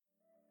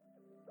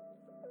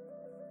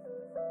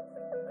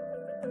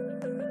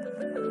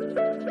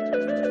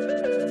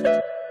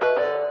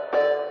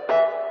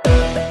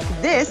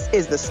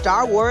is the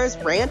Star Wars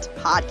Rant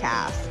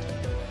Podcast.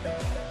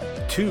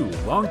 Two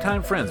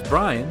longtime friends,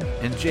 Brian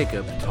and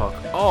Jacob, talk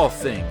all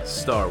things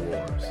Star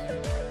Wars.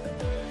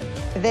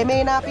 They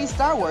may not be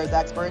Star Wars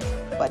experts,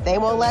 but they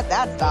won't let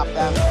that stop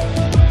them.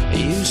 I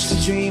used to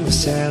dream of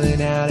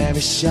selling out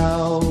every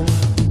show,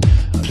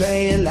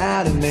 play it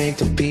loud and make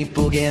the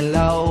people get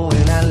low,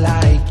 and I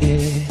like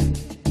it.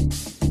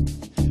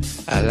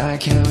 I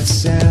like how it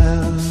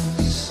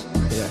sounds.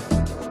 Yeah.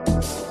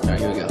 Alright,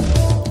 here we go.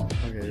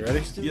 Okay, you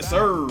ready? Yes,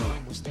 sir.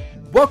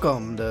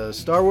 Welcome to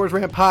Star Wars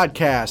Rant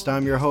Podcast.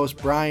 I'm your host,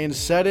 Brian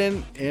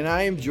Seddon, and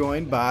I am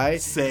joined by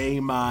Say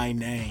my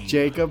name.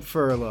 Jacob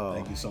Furlow.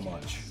 Thank you so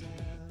much.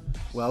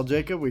 Well,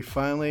 Jacob, we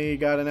finally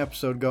got an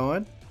episode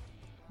going.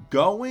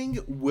 Going?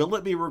 Will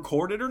it be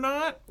recorded or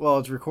not? Well,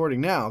 it's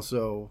recording now,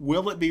 so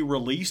Will it be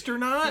released or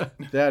not?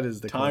 that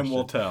is the Time question.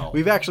 will tell.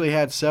 We've actually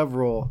had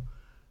several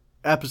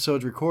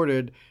episodes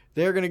recorded.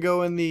 They're going to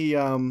go in the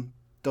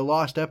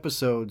lost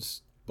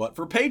episodes. But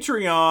for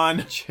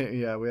Patreon.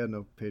 Yeah, we had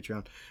no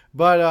Patreon.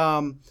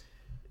 But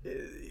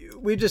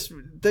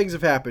things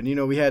have happened. You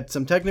know, we had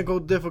some technical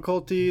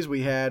difficulties.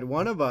 We had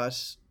one of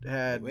us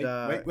had...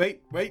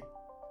 Wait.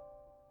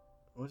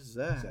 What is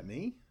that? Is that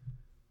me?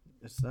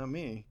 It's not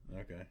me.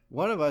 Okay.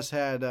 One of us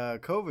had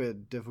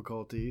COVID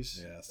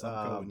difficulties. Yeah, some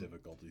COVID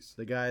difficulties.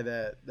 The guy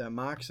that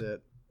mocks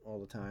it all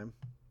the time.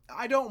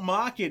 I don't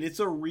mock it. It's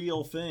a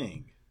real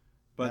thing.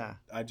 But Yeah.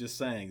 I'm just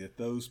saying that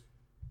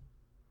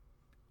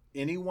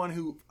anyone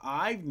who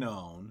I've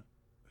known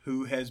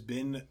who has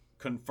been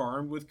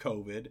confirmed with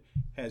COVID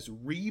has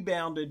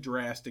rebounded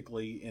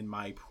drastically, and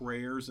my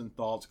prayers and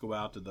thoughts go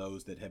out to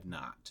those that have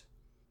not.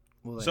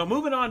 Well, So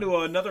moving on to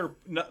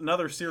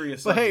another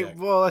serious but subject. hey,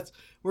 well,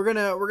 we're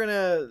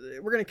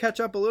gonna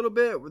catch up a little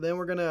bit. Then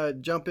we're gonna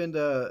jump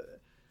into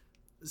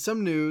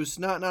some news.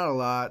 Not a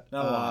lot.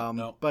 Not a lot,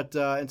 no. But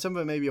and some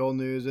of it may be old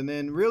news. And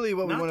then really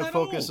what we Not want to that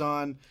focus old.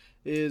 on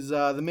is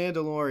the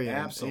Mandalorian.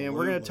 Absolutely. And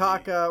we're gonna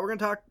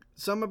talk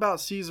some about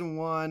season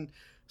 1,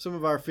 some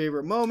of our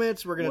favorite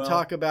moments. We're gonna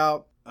talk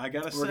about. I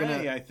gotta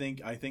say, I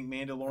think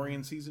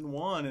Mandalorian season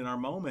 1 and our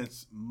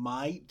moments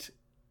might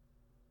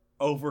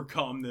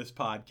overcome this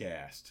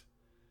podcast,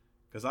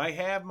 because I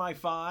have my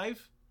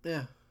 5.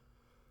 Yeah.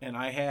 And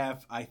I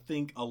have, I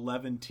think,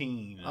 11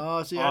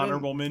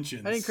 honorable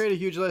mentions. I didn't create a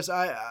huge list.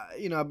 I'll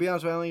be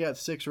honest with you, I only got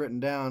 6 written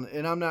down,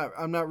 and I'm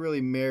not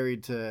really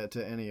married to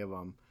any of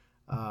them.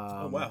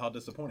 Oh wow, how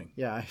disappointing!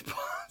 Yeah,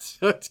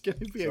 so it's going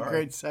to be a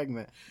great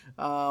segment.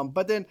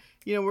 But then,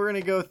 we're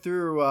going to go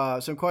through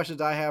some questions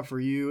I have for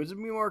you. It's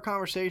going to be more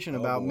conversation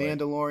about boy.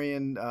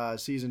 Mandalorian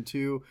season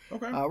 2.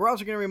 Okay. We're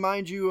also going to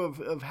remind you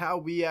of how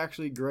we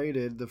actually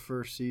graded the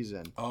first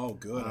season. Oh,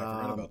 good. I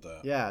forgot about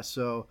that. Yeah.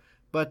 So,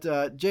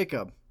 but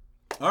Jacob.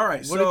 All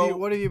right.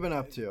 What have you been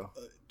up to?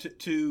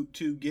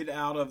 To get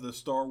out of the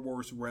Star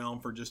Wars realm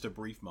for just a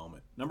brief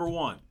moment. Number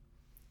 1.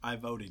 I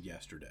voted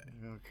yesterday.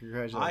 Oh,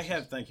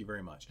 congratulations. Thank you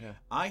very much. Yeah.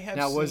 I have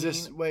now, seen, was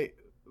this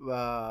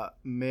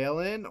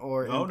mail-in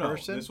or in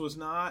person? No, this was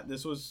not.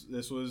 This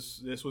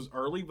was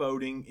early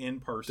voting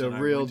in person. The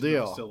real I went to the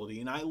deal. facility,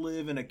 and I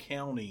live in a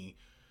county.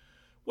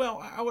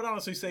 Well, I would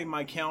honestly say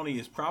my county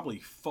is probably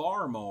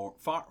far more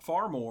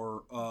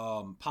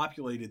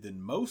populated than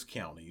most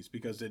counties,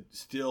 because it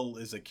still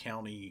is a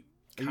county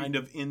kind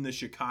of in the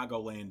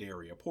Chicagoland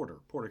area. Porter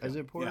County. Is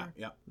it Porter?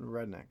 Yeah.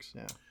 Rednecks,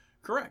 yeah.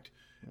 Correct.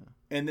 Yeah.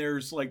 And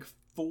there's like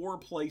 4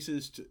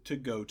 places to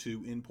go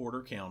to in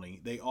Porter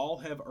County. They all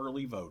have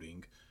early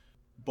voting,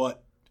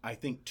 but I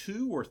think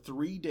 2 or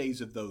 3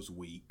 days of those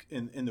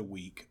in the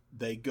week,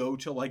 they go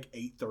till like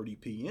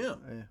 8:30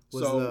 p.m. Yeah.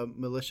 Was the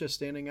militia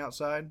standing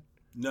outside?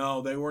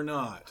 No, they were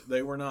not.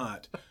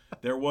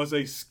 There was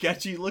a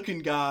sketchy looking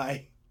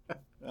guy.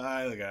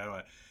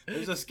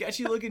 There's a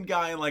sketchy looking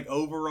guy in like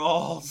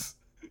overalls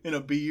and a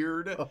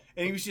beard,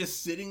 and he was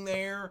just sitting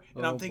there,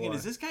 and I'm thinking,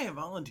 is this guy a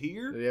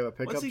volunteer? Did he have a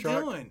pickup What's he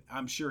truck? doing?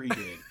 I'm sure he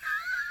did.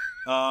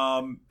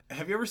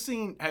 Have you ever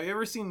seen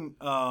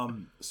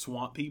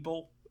Swamp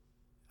People?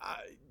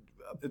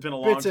 It's been a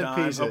long Bits and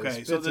time. pieces.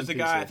 Okay, so Bits there's a and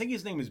guy. I pieces. think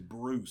his name is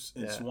Bruce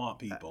in Swamp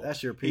People.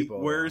 That's your people.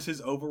 He wears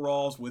his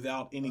overalls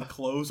without any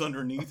clothes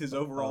underneath his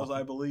overalls,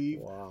 I believe.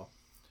 Wow.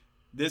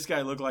 This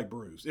guy looked like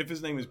Bruce, if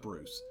his name is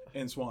Bruce,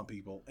 in Swamp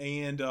People.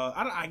 And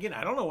I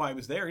don't know why he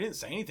was there. He didn't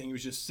say anything. He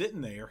was just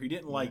sitting there. He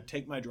didn't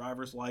take my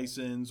driver's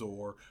license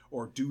or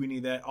do any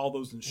of that. All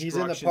those instructions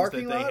He's in the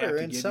parking that they lot have or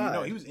to inside? give you.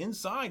 No, he was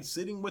inside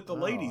sitting with the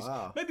ladies.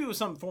 Wow. Maybe it was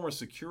some form of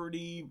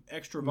security,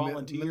 extra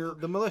volunteer.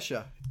 The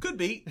militia. Could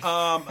be.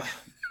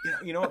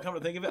 You know what? Come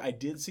to think of it, I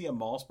did see a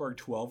Mossberg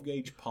 12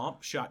 gauge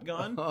pump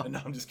shotgun.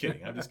 No, I'm just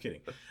kidding.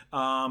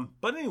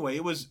 But anyway,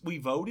 we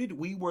voted.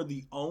 We were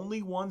the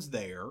only ones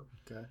there.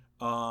 Okay.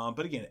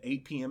 But again,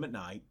 8 p.m. at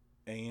night,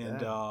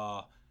 and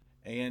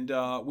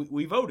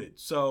we voted.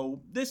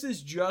 So this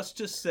is just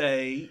to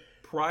say,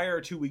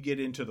 prior to we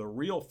get into the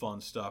real fun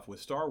stuff with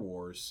Star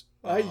Wars.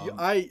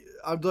 I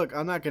look,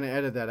 I'm not going to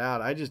edit that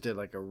out. I just did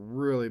like a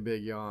really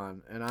big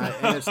yawn, and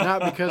it's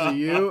not because of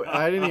you.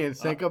 I didn't even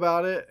think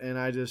about it, and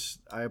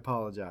I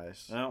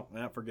apologize. No,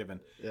 not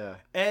forgiven. Yeah.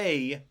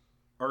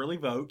 Early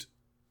vote.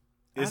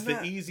 It's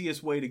the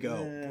easiest way to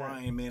go.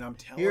 Brian, man, I'm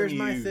telling Here's you.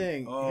 my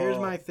thing. Here's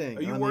my thing.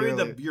 Are you worried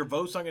that your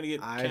vote's not going to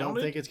get counted? I don't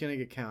think it's going to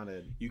get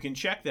counted. You can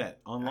check that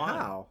online.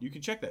 How? You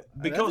can check that.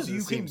 Because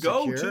you can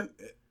go secure.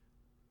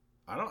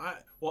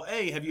 Well,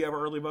 have you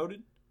ever early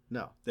voted?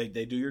 No. They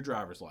do your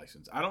driver's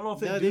license. I don't know if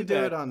they do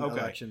that. It on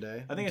election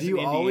day. I think it's do you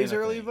an Indiana always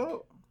early thing.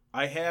 vote?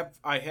 I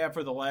have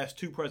for the last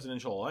 2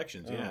 presidential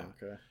elections, yeah.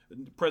 Okay.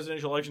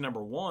 Presidential election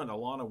number 1,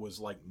 Alana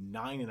was like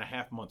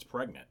 9.5 months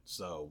pregnant.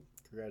 So,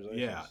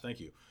 congratulations. Yeah, thank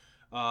you.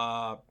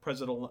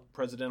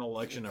 Presidential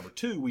election number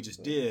 2, we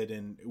just did,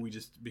 and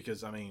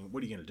because, I mean,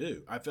 what are you going to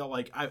do? I felt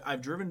like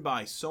I've driven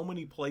by so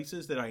many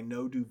places that I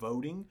know do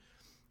voting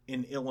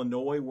in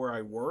Illinois where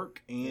I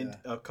work, and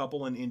a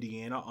couple in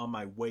Indiana on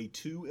my way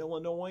to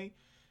Illinois,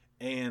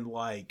 and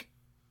like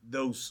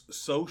those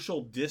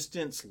social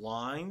distance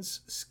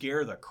lines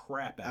scare the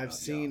crap out of me. I've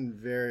seen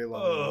very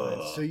long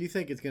lines. So you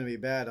think it's going to be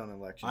bad on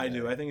election day? I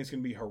do. I think it's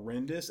going to be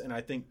horrendous, and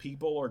I think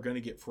people are going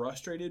to get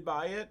frustrated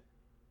by it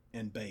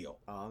and bail.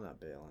 Oh, I'm not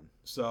bailing.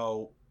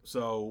 So,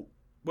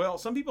 well,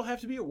 some people have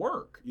to be at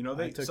work. You know,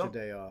 I took a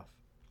day off.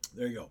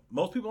 There you go.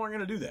 Most people aren't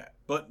going to do that.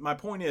 But my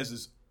point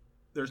is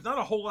there's not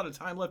a whole lot of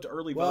time left to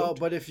early vote. Well,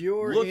 but if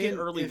you're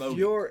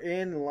you're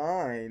in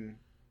line,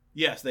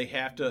 yes, they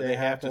have to. They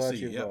have to see.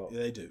 You yep, vote.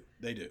 they do.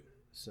 They do.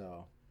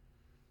 So.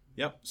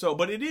 Yep. So,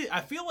 but it is.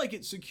 I feel like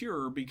it's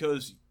secure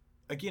because,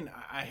 again,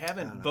 I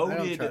haven't voted.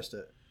 I don't trust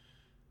it.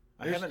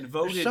 I haven't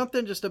voted. There's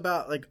something just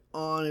about like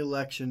on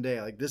election day.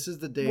 Like this is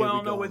the day.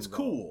 Well, no, it's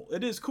cool.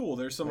 It is cool.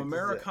 There's some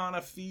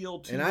Americana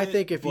feel to it. And I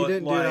think if you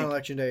didn't do it on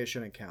election day, it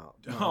shouldn't count.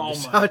 No,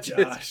 my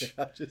gosh.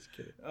 I'm just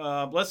kidding.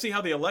 Let's see how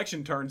the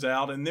election turns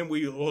out, and then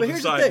we'll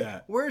decide the thing.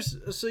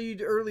 that. So you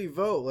early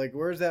vote? Like,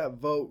 where's that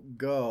vote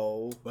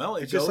go? Well,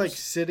 it's just like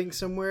sitting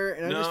somewhere,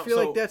 and I just feel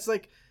like that's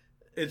like.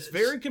 It's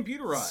very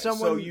computerized.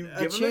 So you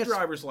give them a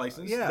driver's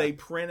license. Yeah. They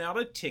print out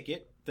a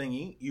ticket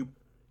thingy.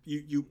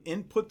 You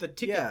input the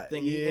ticket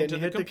thingy into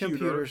the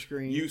computer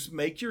screen. You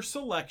make your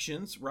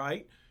selections,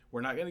 right?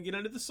 We're not going to get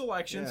into the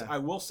selections. I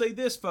will say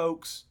this,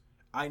 folks.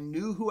 I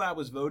knew who I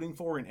was voting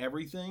for and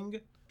everything.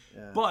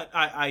 Yeah. But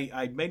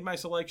I made my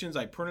selections.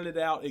 I printed it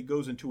out. It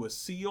goes into a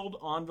sealed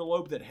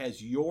envelope that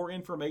has your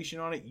information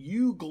on it.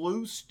 You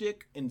glue,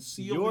 stick, and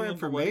seal your the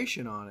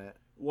information on it.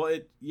 Well,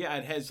 it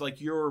has like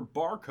your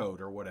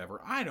barcode or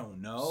whatever. I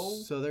don't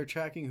know. So they're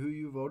tracking who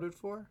you voted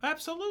for?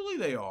 Absolutely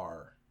they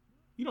are.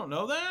 You don't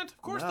know that?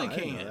 Of course they can. I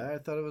didn't know that. I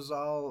thought it was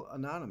all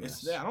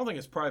anonymous. I don't think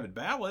it's private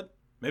ballot.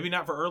 Maybe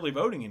not for early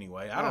voting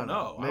anyway. I don't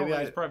know. Maybe I don't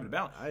think it's private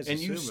ballot. And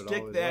you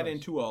stick that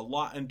into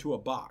a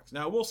box.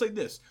 Now I will say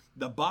this: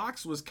 the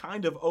box was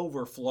kind of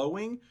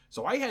overflowing,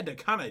 so I had to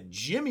kind of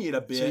jimmy it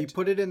a bit. So you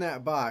put it in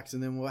that box,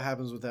 and then what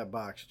happens with that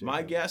box, Jacob?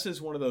 My guess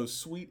is one of those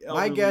sweet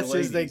elderly My guess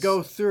ladies. is they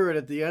go through it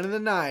at the end of the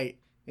night,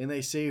 and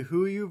they see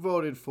who you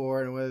voted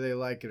for and whether they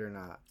like it or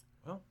not.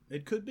 Well,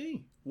 it could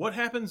be. What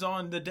happens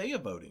on the day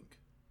of voting?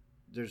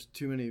 There's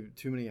too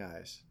many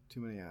eyes. Too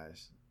many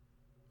eyes.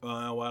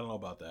 Well, I don't know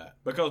about that,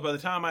 because by the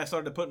time I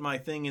started to put my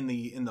thing in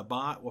the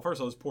bot, well, first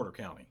of all, it was Porter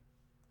County.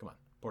 Come on,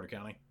 Porter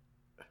County.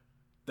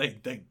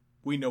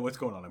 We know what's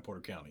going on in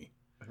Porter County.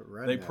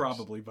 They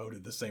probably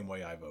voted the same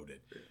way I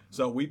voted.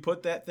 So we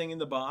put that thing in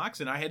the box,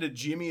 and I had to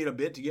jimmy it a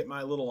bit to get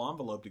my little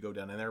envelope to go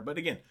down in there. But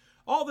again,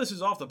 all this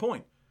is off the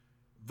point.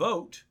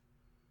 Vote,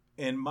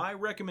 and my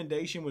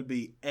recommendation would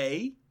be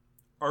A,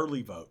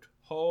 early vote.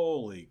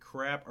 Holy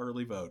crap,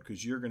 early vote,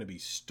 because you're going to be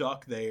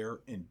stuck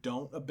there, and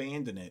don't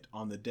abandon it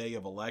on the day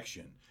of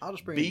election. I'll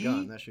just bring a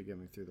gun. That should get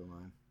me through the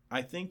line.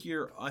 I think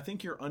you're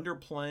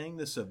underplaying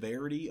the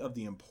severity of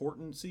the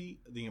importance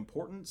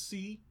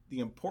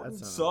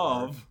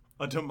of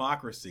a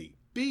democracy.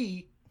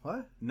 B,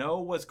 what? Know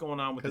what's going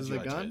on with the judges.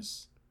 The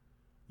guns?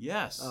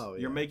 Yes. Oh,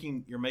 yeah.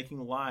 You're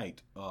making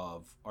light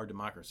of our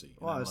democracy.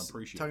 Well, I was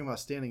talking about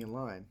standing in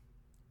line.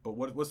 But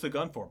what's the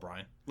gun for,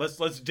 Brian?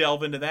 Let's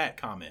delve into that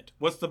comment.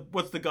 What's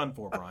the gun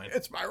for, Brian?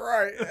 It's my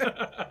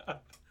right.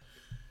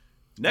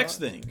 Next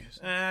thing,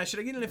 should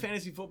I get into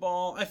fantasy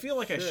football? I feel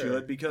like I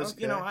should because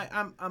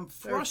I'm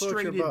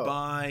frustrated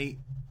by.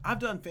 I've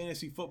done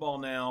fantasy football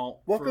now.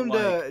 Welcome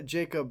to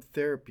Jacob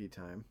therapy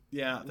time.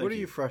 Yeah. What are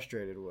you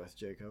frustrated with,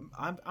 Jacob?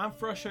 I'm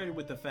frustrated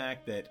with the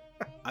fact that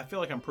I feel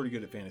like I'm pretty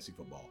good at fantasy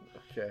football.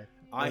 Okay.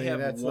 I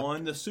have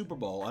won the Super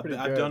Bowl.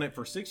 I've done it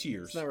for 6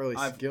 years. It's not really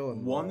skill involved.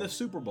 I've won the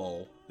Super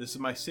Bowl. This is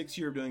my 6th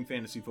year of doing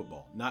fantasy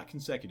football, not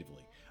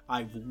consecutively.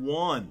 I've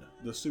won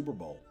the Super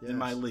Bowl in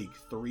my league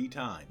 3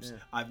 times.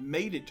 Yeah. I've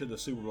made it to the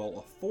Super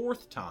Bowl a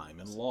 4th time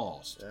and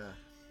lost. Yeah.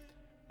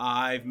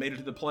 I've made it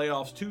to the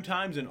playoffs 2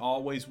 times and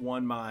always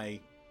won my,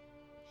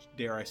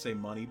 dare I say,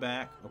 money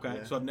back.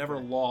 Okay, so I've never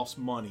lost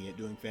money at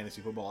doing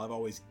fantasy football. I've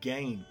always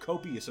gained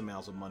copious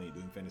amounts of money at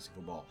doing fantasy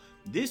football.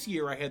 This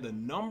year I had the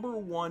number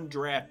 1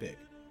 draft pick.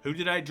 Who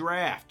did I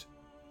draft?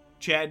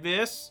 Chad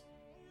Viss?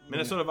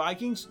 Minnesota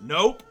Vikings?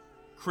 Nope.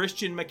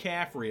 Christian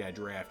McCaffrey I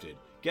drafted.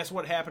 Guess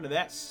what happened to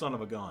that son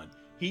of a gun?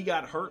 He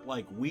got hurt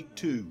like week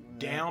 2,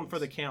 down for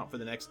the count for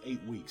the next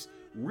 8 weeks.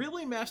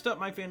 Really messed up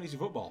my fantasy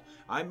football.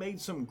 I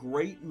made some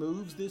great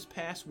moves this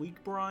past week,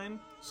 Brian.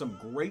 Some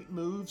great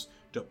moves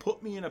to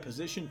put me in a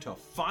position to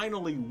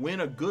finally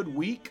win a good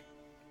week.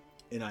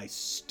 And I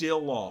still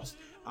lost.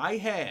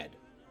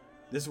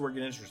 This is where it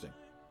gets interesting.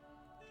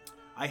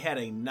 I had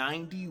a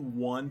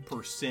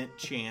 91%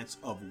 chance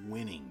of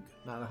winning.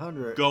 Not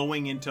 100.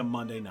 Going into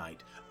Monday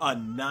night. A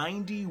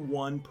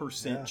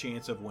 91%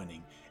 chance of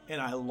winning. And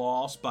I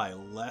lost by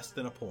less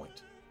than a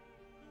point.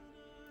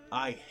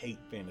 I hate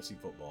fantasy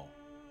football.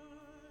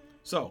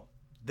 So,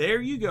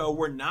 there you go.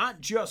 We're not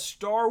just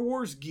Star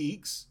Wars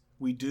geeks.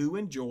 We do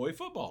enjoy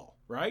football,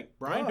 right?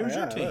 Brian, who's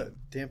your team?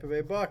 Tampa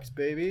Bay Bucks,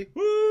 baby.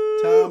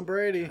 Woo! Tom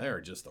Brady. They're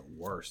just the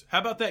worst. How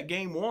about that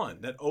game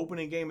 1? That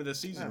opening game of the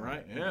season,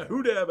 right? Yeah.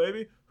 Who dat,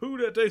 baby? Who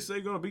dat they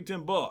say going to beat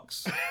 $10?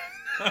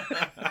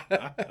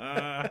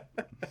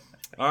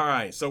 All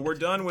right. So we're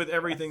done with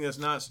everything that's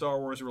not Star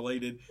Wars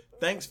related.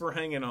 Thanks for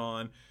hanging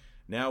on.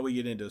 Now we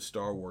get into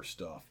Star Wars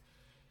stuff.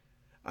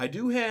 I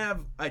did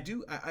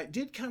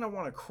kind of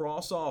want to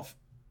cross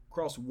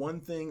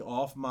one thing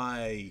off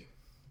my,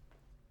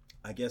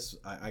 I guess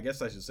I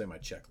should say my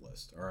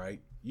checklist. All right.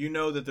 You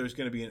know that there's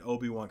going to be an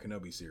Obi-Wan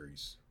Kenobi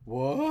series.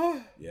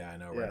 What? Yeah, I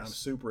know, right? Yes. I'm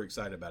super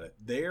excited about it.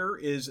 There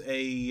is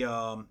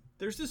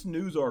there's this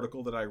news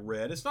article that I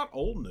read. It's not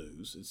old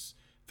news. It's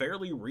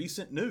fairly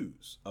recent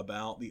news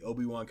about the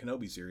Obi-Wan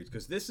Kenobi series,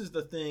 because this is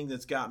the thing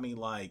that's got me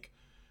like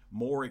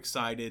more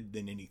excited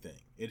than anything.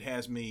 It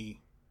has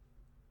me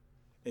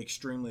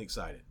extremely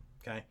excited.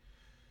 Okay.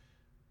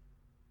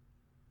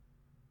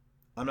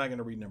 I'm not going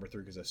to read number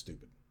 3 because that's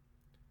stupid.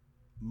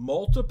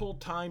 Multiple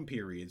time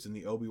periods in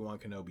the Obi-Wan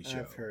Kenobi show.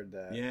 I've heard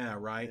that. Yeah,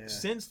 right. Yeah.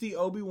 Since the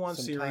Obi-Wan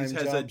Some series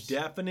time has jumps. a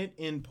definite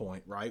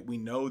endpoint, right? We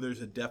know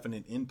there's a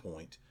definite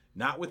endpoint,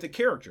 not with the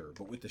character,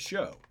 but with the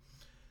show.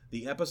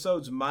 The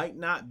episodes might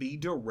not be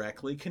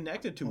directly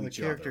connected to Well, the each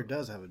character other.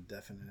 does have a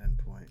definite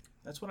endpoint.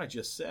 That's what I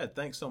just said.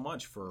 Thanks so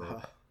much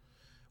for.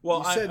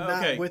 You said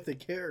not with the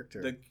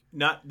character.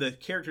 The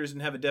character doesn't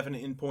have a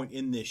definite endpoint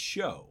in this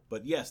show,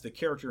 but yes, the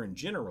character in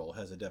general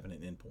has a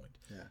definite endpoint.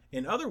 Yeah.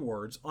 In other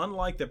words,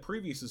 unlike the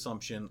previous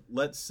assumption,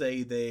 let's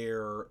say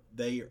there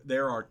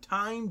are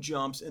time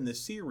jumps in the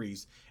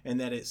series,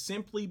 and that it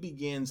simply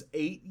begins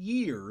 8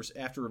 years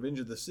after Revenge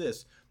of the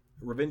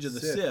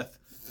Sith.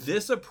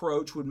 This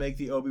approach would make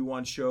the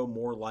Obi-Wan show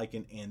more like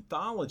an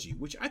anthology,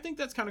 which I think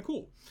that's kind of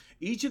cool.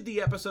 Each of the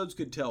episodes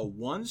could tell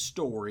one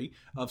story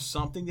of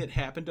something that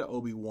happened to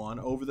Obi-Wan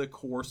over the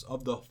course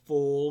of the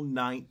full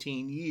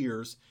 19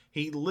 years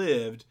he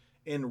lived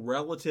in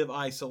relative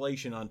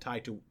isolation on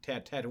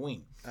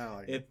Tatooine. I don't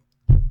like it.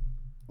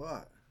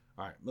 What?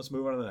 All right, let's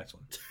move on to the next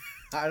one.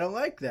 I don't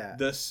like that.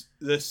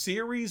 The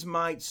series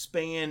might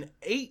span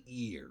 8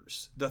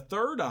 years. The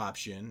third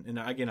option, and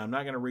again, I'm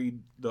not going to read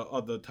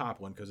the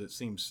top one because it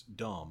seems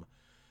dumb.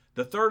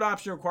 The third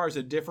option requires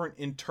a different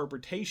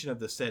interpretation of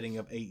the setting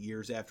of 8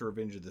 years after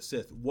Revenge of the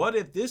Sith. What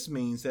if this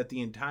means that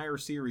the entire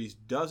series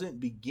doesn't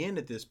begin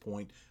at this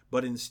point,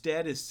 but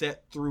instead is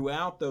set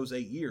throughout those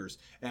 8 years?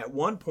 At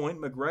one point,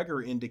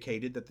 McGregor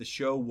indicated that the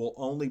show will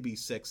only be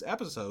 6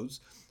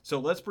 episodes, so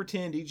let's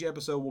pretend each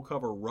episode will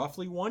cover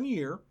roughly 1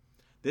 year.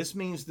 This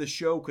means the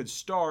show could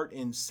start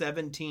in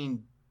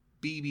 17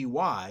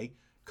 BBY,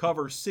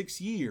 cover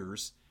 6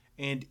 years,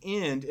 and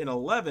end in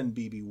 11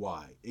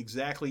 BBY,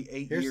 exactly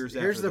 8 years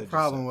after. Here's the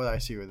problem what I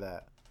see with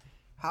that.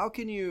 How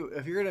can you,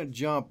 if you're going to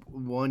jump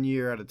 1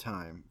 year at a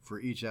time for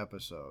each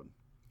episode,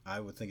 I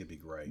would think it'd be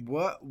great.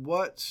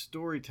 What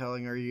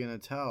storytelling are you going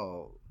to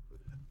tell?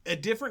 A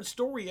different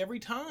story every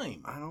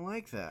time. I don't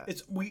like that.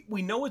 It's we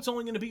know it's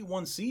only going to be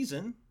one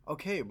season.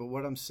 Okay, but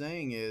what I'm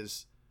saying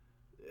is,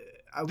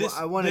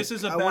 This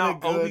is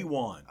about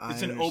Obi-Wan.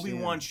 It's an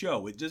Obi-Wan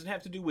show. It doesn't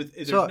have to do with.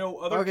 There's no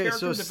other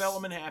character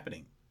development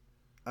happening.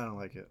 I don't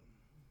like it.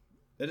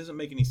 That doesn't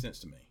make any sense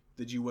to me.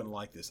 That you wouldn't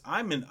like this.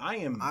 I want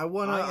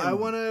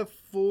a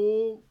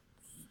full.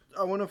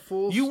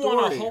 You story.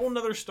 want a whole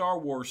nother Star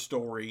Wars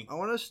story. I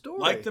want a story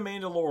like The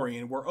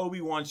Mandalorian, where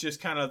Obi-Wan's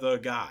just kind of the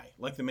guy,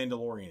 like The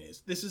Mandalorian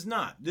is. This is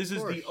not. This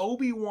is the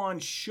Obi-Wan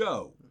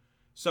show.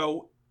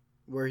 So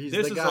where he's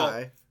the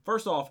guy.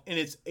 First off, and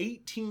it's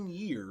 18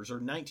 years or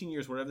 19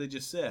 years, whatever they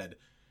just said,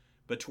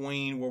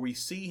 between where we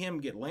see him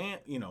get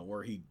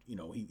where he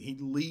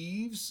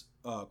leaves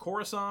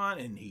Coruscant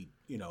and he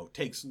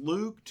takes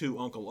Luke to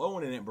Uncle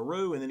Owen and Aunt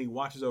Beru, and then he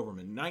watches over him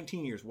in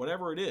 19 years,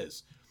 whatever it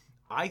is.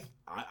 I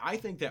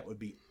think that would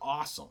be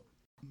awesome.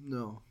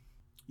 No,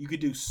 you could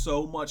do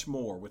so much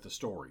more with the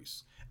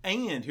stories.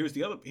 And here's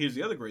the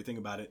other great thing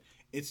about it: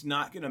 it's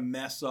not going to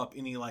mess up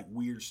any like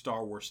weird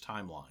Star Wars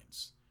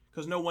timelines,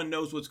 because no one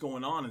knows what's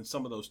going on in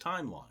some of those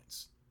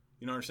timelines.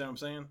 You know, understand what I'm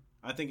saying?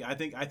 I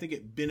think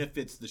it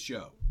benefits the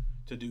show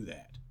to do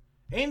that,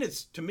 and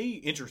it's, to me,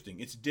 interesting.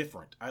 It's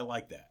different. I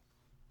like that.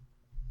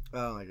 I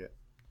don't like it.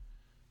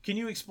 Can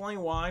you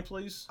explain why,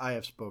 please? I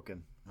have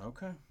spoken.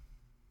 Okay.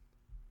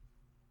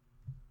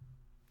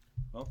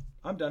 Well,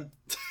 I'm done.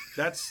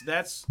 That's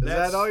Is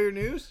that all your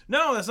news?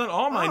 No, that's not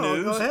all my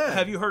news. Go ahead.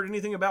 Have you heard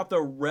anything about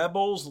the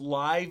Rebels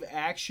live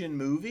action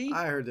movie?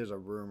 I heard there's a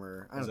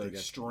rumor. I don't think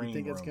it's extreme you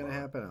think it's going to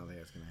rumor. happen? I don't think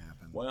it's going to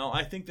happen. Well,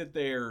 I think that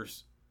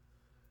there's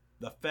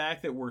the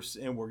fact that we're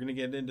going to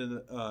get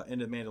into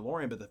into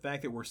Mandalorian, but the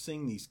fact that we're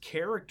seeing these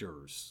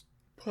characters.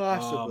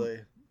 Possibly.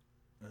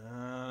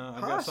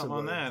 I've got something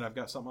on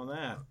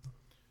that.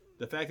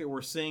 The fact that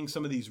we're seeing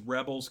some of these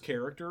Rebels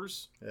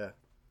characters. Yeah.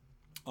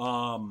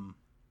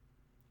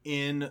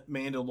 In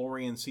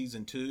Mandalorian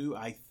Season 2,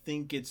 I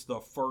think it's the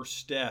first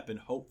step in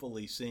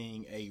hopefully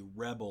seeing a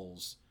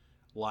Rebels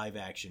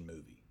live-action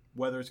movie.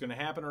 Whether it's going to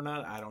happen or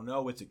not, I don't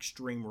know. It's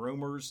extreme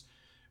rumors.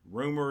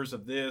 Rumors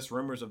of this,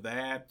 rumors of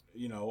that.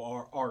 You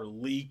know, our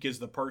leak is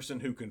the person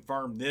who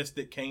confirmed this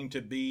that came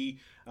to be.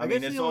 I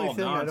mean, it's all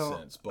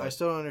nonsense. I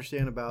still don't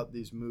understand about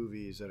these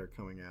movies that are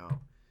coming out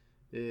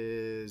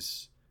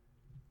is,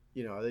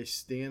 you know, are they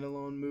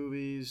standalone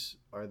movies?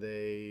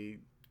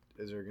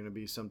 Is there going to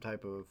be some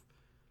type of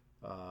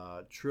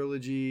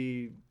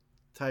trilogy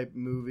type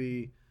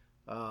movie?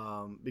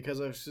 Because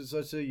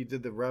let's say you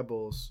did the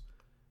Rebels,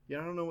 I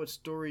don't know what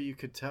story you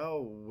could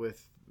tell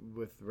with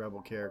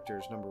Rebel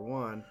characters, number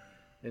one,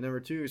 and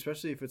number two,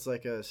 especially if it's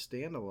like a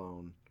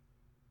standalone.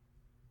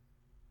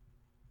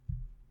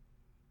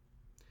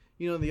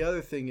 You know, the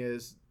other thing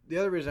is, the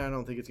other reason I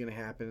don't think it's going to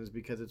happen is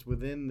because it's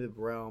within the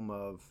realm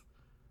of,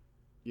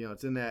 you know,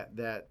 it's in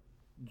that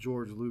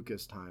George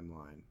Lucas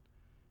timeline.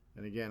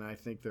 And again, I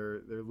think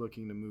they're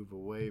looking to move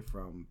away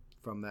from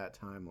that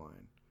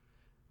timeline.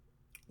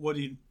 What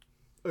do you?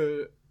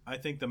 I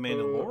think the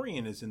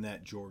Mandalorian is in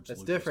that George.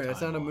 That's Lucas different. timeline.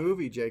 It's not a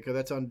movie, Jacob.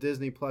 That's on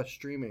Disney Plus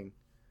streaming.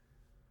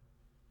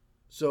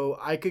 So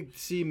I could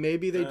see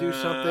maybe they do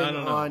something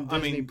on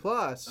Disney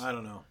Plus. I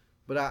don't know.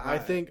 But I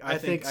think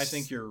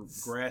you're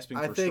grasping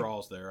for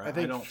straws there. I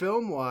think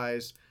film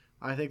wise,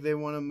 I think they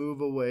want to move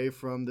away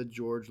from the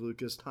George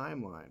Lucas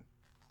timeline.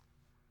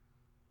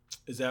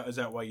 Is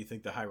that why you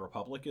think the High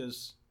Republic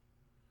is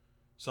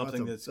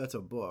something that's a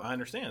book? I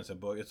understand it's a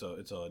book. It's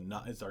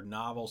their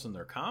novels and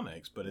their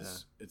comics, but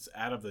it's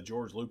out of the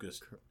George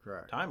Lucas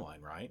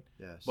timeline, right?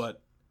 Yes.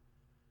 But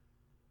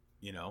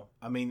you know,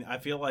 I mean, I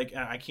feel like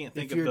I can't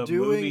think of the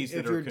movies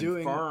that are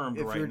confirmed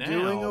right now. If you're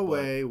doing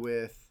away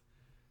with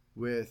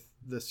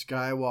the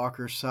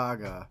Skywalker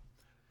saga,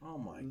 oh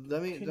my!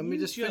 Let me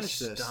just finish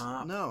this.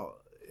 Stop. No,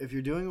 if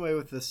you're doing away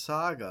with the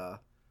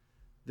saga,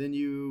 then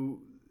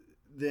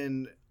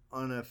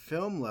on a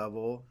film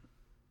level,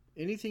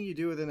 anything you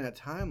do within that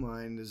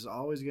timeline is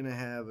always going to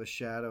have a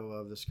shadow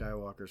of the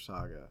Skywalker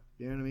saga.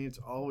 You know what I mean? It's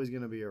always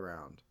going to be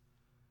around.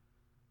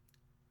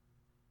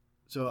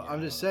 So yeah,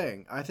 I'm just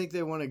saying, I think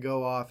they want to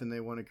go off and they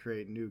want to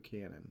create new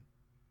canon.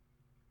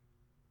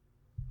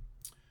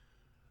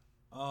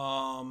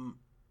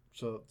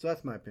 So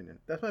that's my opinion.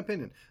 That's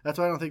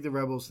why I don't think the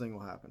Rebels thing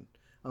will happen.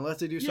 Unless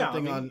they do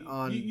something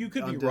on you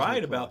could be Disney right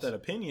Plus. about that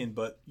opinion,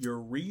 but your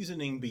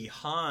reasoning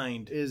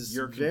behind is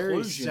your very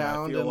conclusion,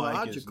 sound I feel and like,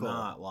 logical. is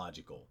not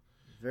logical.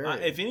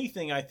 Very. If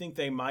anything, I think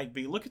they might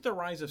be. Look at the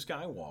Rise of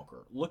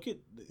Skywalker. Look at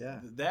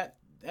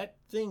that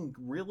thing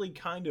really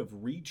kind of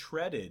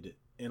retreaded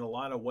in a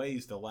lot of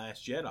ways The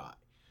Last Jedi.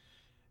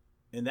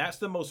 And that's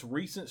the most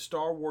recent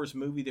Star Wars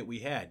movie that we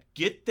had.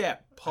 Get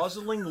that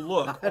puzzling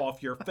look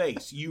off your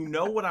face. You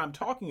know what I'm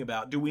talking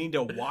about. Do we need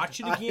to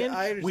watch it again?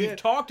 I understand. We've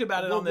talked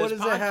about it on this podcast.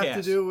 What does that have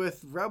to do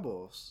with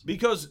Rebels?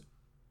 Because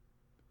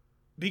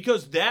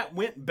that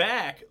went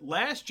back.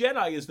 Last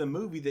Jedi is the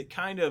movie that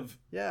kind of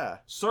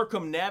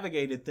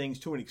circumnavigated things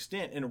to an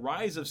extent. And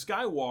Rise of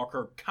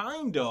Skywalker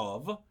kind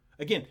of,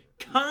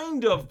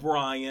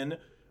 Brian,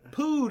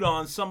 pooed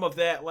on some of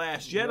that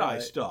Last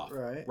Jedi stuff,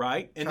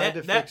 right? And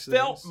that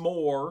felt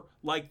more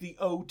like the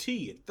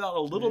OT. It felt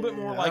a little bit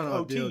more like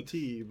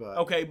OT. But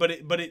okay,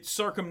 but it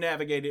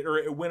circumnavigated, or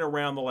it went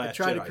around the Last Jedi. It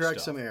tried to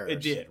correct stuff. some errors.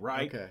 It did,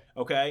 right?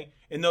 Okay.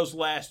 And those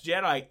Last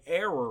Jedi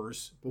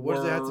errors. But what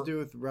does that have to do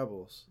with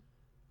Rebels?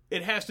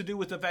 It has to do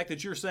with the fact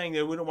that you're saying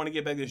that we don't want to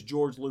get back to this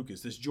George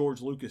Lucas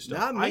stuff.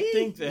 Not me. I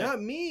think that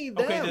not me.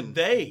 Them. Okay, that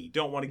they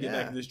don't want to get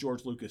back to this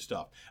George Lucas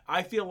stuff.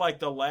 I feel like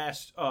the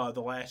Rise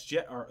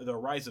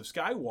of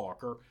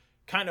Skywalker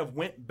kind of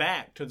went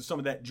back to some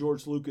of that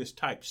George Lucas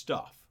type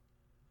stuff.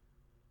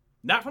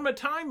 Not from a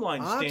timeline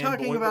standpoint. I'm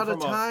talking about a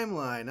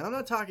timeline. I'm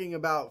not talking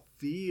about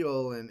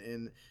feel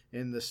and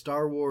in the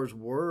Star Wars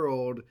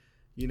world,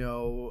 you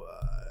know.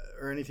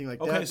 Or anything like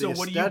that. Okay, so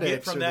what do you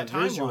get from that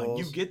timeline?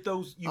 You get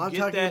those. I'm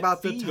talking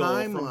about the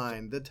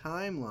timeline. The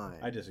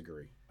timeline. I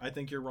disagree. I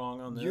think you're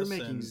wrong on this. You're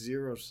making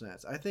zero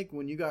sense. I think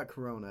when you got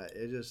Corona,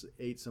 it just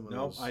ate some of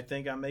those. No, I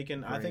think I'm making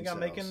They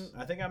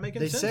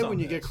sense. say when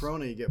you this. get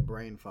Corona, you get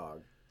brain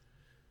fog.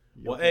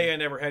 Well, I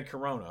never had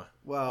Corona.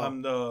 Well,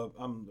 I'm the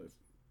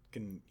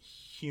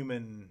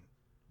human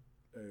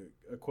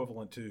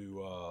equivalent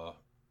to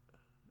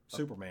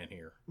Superman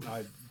here.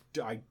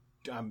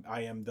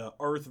 I am the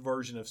Earth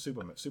version of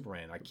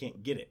Superman. I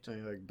can't get it.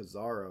 Sounding like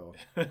Bizarro.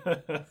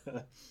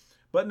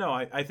 But no,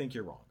 I think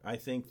you're wrong. I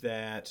think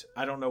that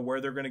I don't know where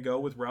they're going to go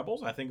with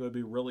Rebels. I think it would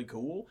be really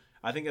cool.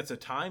 I think it's a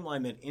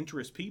timeline that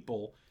interests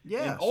people.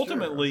 Yeah, and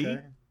ultimately, sure,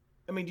 okay.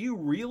 I mean, do you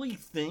really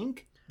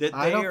think that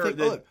I they don't are? think.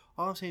 That, Look,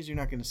 all I'm saying is you're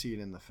not going to see it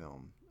in the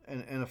film,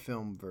 in a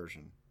film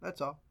version.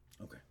 That's all.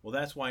 okay, well,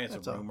 that's why it's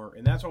That's a all. rumor,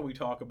 and that's why we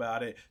talk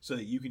about it, so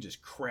that you can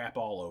just crap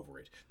all over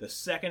it. The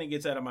second it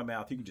gets out of my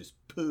mouth, you can just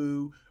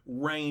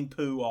rain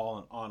poo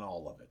on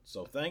all of it.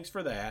 So thanks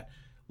for that.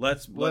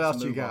 Let's else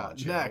move you got? on,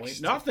 shall we? Next.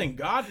 Nothing.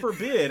 God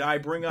forbid I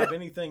bring up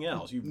anything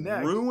else. You've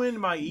Next. ruined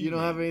my evening. You don't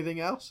have anything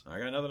else? I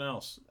got nothing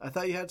else. I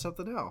thought you had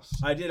something else.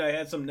 I did. I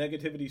had some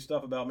negativity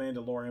stuff about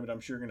Mandalorian, but I'm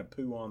sure you're going to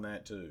poo on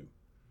that too.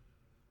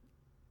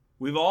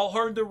 We've all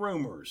heard the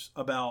rumors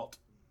about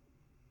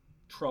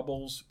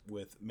troubles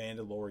with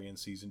Mandalorian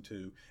Season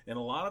 2, and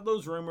a lot of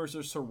those rumors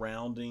are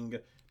surrounding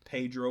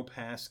Pedro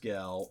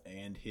Pascal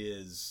and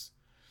his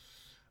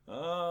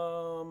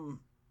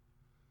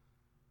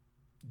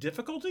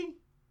difficulty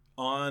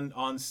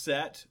on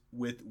set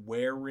with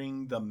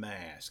wearing the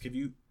mask. Have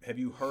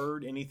you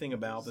heard anything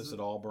about this at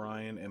all,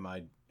 Brian? Am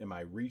I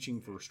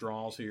reaching for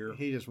straws here?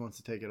 He just wants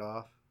to take it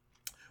off.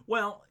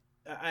 Well,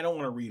 I don't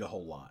want to read a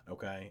whole lot,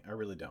 okay? I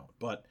really don't.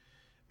 But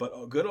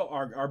good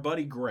our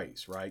buddy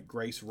Grace, right?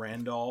 Grace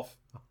Randolph.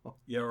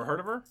 You ever heard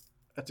of her?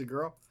 That's a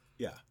girl?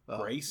 Yeah,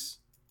 Grace.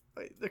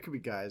 Wait, there could be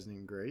guys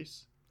named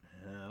Grace.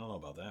 I don't know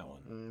about that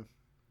one.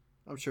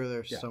 I'm sure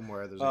there's Yeah.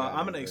 somewhere there's a guy I'm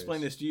named going to explain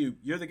Grace. this to you.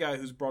 You're the guy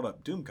who's brought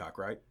up Doomcock,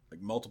 right? Like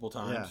multiple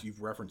times. Yeah.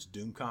 You've referenced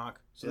Doomcock.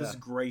 So this Yeah. is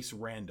Grace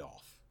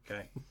Randolph,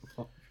 okay?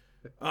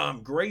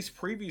 Grace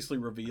previously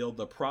revealed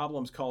the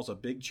problems caused a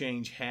big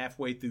change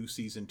halfway through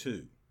Season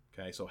 2.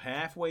 Okay, so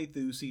halfway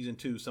through Season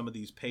 2, some of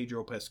these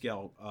Pedro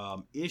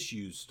Pascal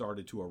issues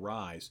started to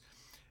arise,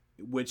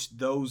 which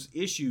those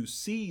issues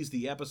sees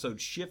the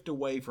episode shift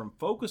away from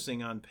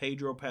focusing on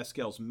Pedro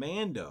Pascal's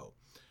Mando,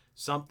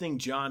 something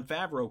Jon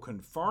Favreau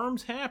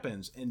confirms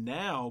happens, and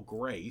now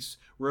Grace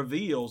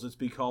reveals it's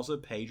because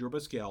of Pedro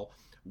Pascal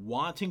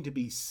wanting to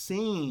be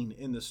seen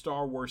in the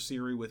Star Wars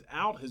series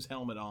without his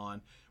helmet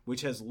on,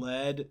 which has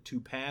led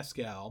to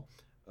Pascal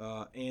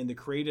and the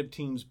creative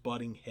team's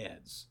butting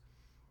heads.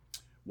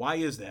 Why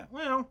is that?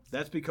 Well,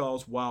 that's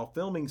because while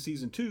filming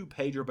Season 2,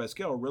 Pedro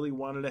Pascal really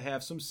wanted to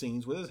have some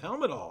scenes with his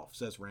helmet off,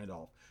 says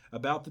Randolph,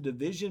 about the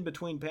division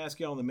between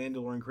Pascal and the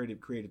Mandalorian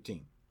creative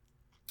team.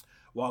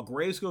 While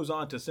Grace goes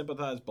on to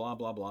sympathize, blah,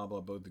 blah, blah, blah,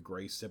 about the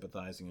Grace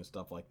sympathizing and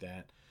stuff like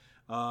that,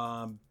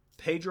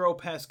 Pedro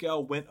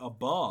Pascal went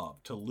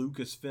above to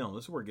Lucasfilm.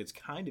 This is where it gets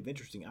kind of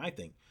interesting, I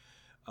think.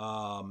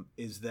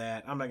 Is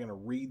that, I'm not going to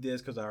read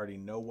this because I already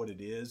know what it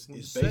is. Well,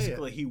 Is say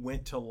basically it. he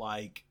went to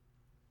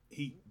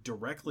he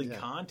directly Yeah.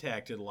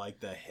 contacted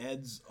the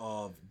heads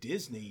of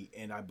Disney,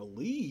 and I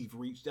believe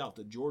reached out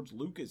to George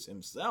Lucas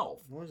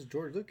himself. What does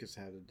George Lucas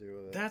have to do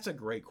with it? That's a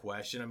great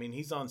question. I mean,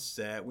 he's on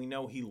set. We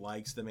know he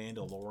likes The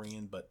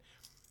Mandalorian, but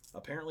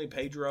apparently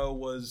Pedro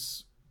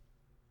was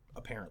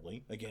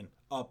apparently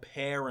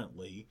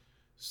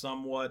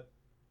somewhat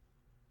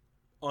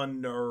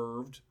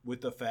unnerved with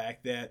the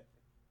fact that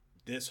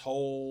this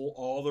whole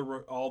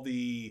all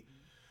the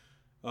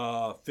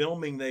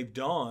filming they've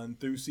done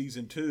through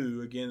Season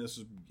 2, again, this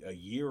is a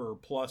year or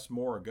plus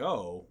more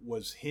ago,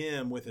 was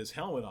him with his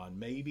helmet on.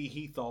 Maybe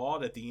he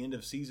thought at the end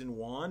of Season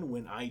 1,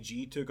 when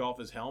IG took off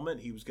his helmet,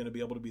 he was going to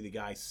be able to be the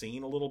guy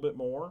seen a little bit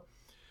more.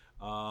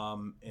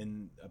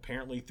 And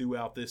apparently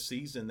throughout this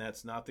season,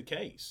 that's not the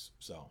case.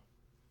 So,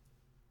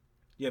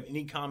 you have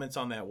any comments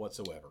on that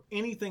whatsoever?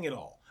 Anything at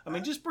all? I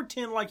mean, just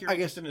pretend like you're I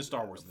guess- interested in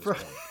Star Wars at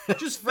this point.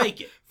 Just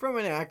fake it. From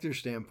an actor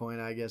standpoint,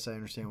 I guess I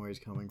understand where he's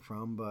coming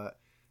from, but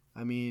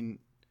I mean,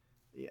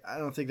 I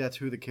don't think that's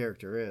who the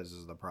character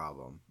is the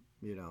problem,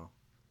 you know.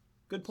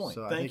 Good point.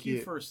 So I Thank think you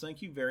you-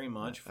 thank you very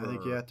much for. I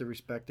think you have to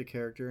respect the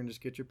character and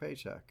just get your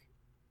paycheck.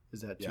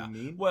 Is that too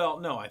mean?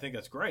 Well, no, I think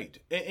that's great.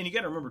 And you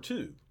got to remember,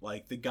 too,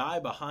 like the guy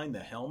behind the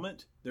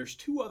helmet, there's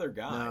two other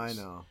guys.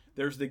 No, I know.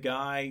 There's the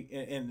guy,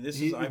 and this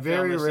He, is, I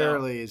very found this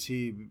rarely is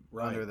he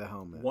Right. under the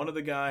helmet. One of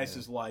the guys Yeah.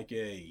 is like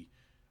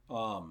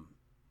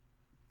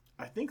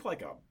I think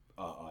like a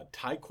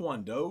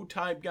Taekwondo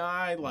type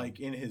guy, like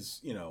in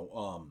his,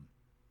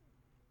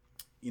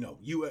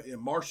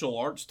 martial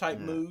arts type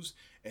Yeah. moves.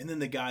 And then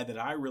the guy that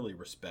I really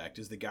respect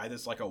is the guy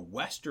that's like a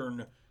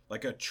Western,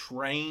 like a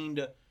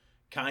trained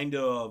kind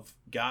of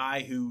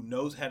guy who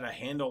knows how to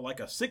handle like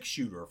a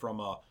 6-shooter from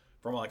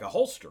like a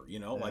holster,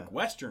 like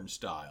Western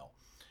style.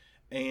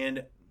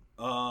 And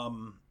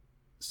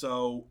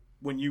so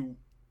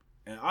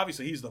and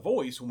obviously he's the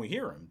voice when we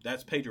hear him.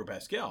 That's Pedro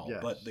Pascal. Yes.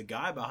 But the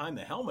guy behind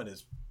the helmet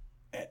is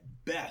at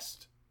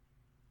best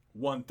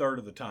 1/3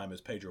 of the time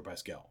is Pedro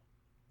Pascal.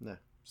 Yeah.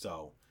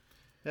 So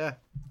Yeah.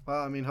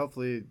 Well, I mean,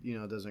 hopefully,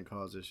 it doesn't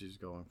cause issues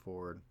going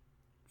forward.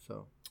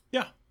 So,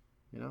 yeah,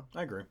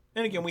 I agree.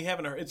 And again, we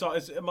haven't heard. It's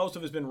most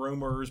of it's been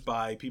rumors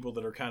by people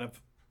that are kind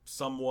of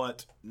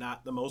somewhat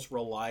not the most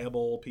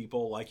reliable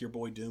people, like your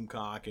boy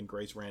Doomcock and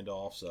Grace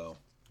Randolph. So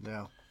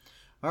yeah.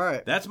 All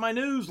right. that's my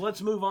news.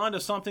 Let's move on to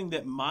something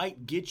that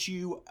might get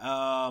you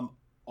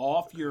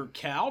off your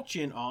couch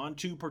and on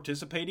to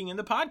participating in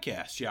the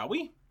podcast, shall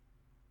we?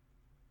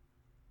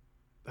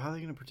 How are they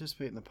going to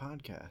participate in the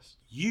podcast?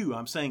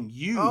 I'm saying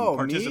you Oh,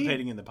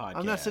 participating me? in the podcast.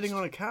 I'm not sitting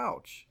on a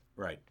couch.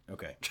 Right.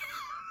 Okay.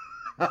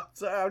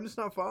 Sorry, I'm just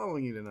not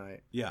following you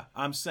tonight. Yeah,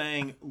 I'm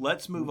saying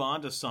let's move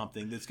on to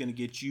something that's going to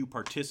get you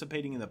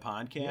participating in the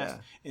podcast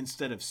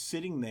instead of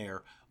sitting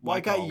there Well,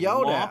 like I a got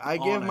yelled at. lump I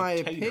give on a my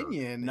tater,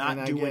 opinion, not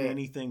and I doing get-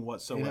 anything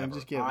whatsoever. and I'm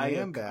just getting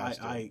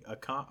lambasted.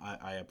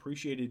 I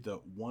appreciated the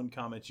one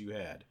comment you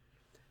had.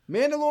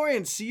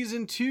 Mandalorian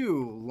Season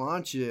 2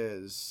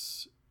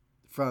 launches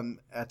from,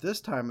 at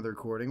this time of the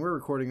recording, we're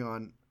recording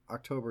on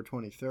October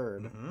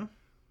 23rd. Mm-hmm.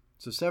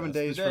 So 7 That's the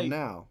days date. from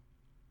now.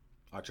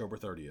 October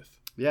 30th.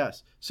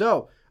 Yes.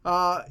 So,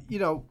 you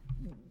know,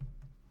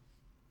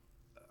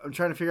 I'm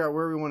trying to figure out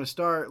where we want to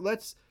start.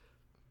 Let's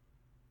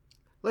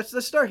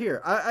start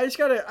here. I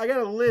got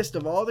a list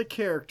of all the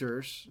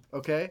characters,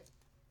 okay?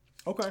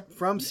 Okay.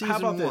 From season How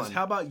about 1. this?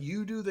 How about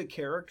you do the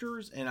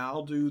characters and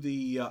I'll do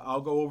the I'll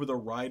go over the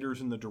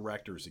writers and the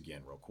directors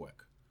again real quick.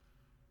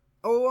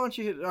 Oh, why don't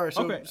you hit? All right.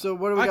 So, Okay. so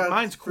what do we got?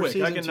 Mine's for quick. I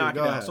season can 2? knock it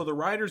Go out. ahead. So the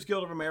Writers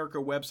Guild of America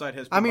website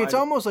has. I mean, it's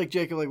provided- almost like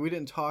Jacob. Like we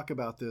didn't talk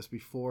about this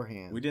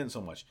beforehand. We didn't so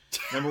much.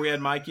 Remember we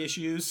had mic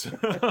issues?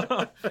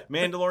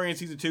 Mandalorian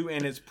Season 2,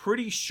 and it's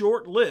pretty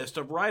short list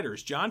of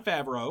writers. Jon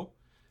Favreau,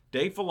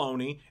 Dave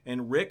Filoni,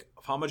 and Rick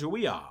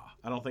Famuyiwa.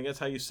 I don't think that's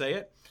how you say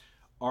it.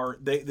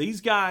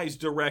 These guys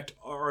direct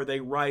or they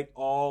write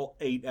all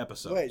 8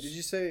 episodes. Wait, did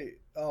you say?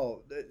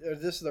 Oh, are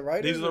this the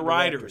writers? These are the or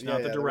writers, directors?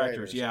 not the the directors.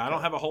 writers. Yeah, I Okay.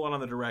 don't have a whole lot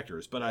on the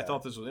directors, but I Yeah.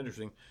 thought this was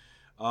interesting.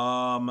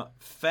 Favreau,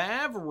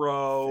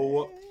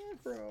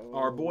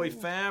 our boy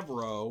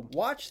Favreau.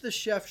 Watch the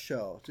Chef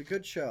Show. It's a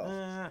good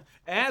show.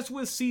 As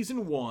with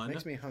season 1,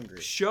 Makes me hungry.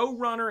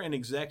 showrunner and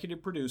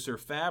executive producer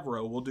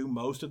Favreau will do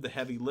most of the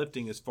heavy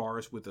lifting as far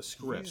as with the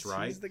scripts,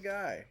 right? He's the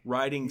guy.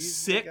 Writing he's the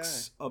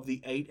 6 of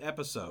the 8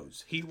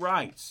 episodes. He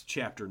writes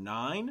chapter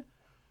 9.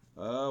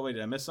 Oh, wait,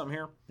 did I miss something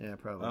here? Yeah,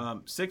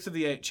 probably. 6 of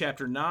the 8.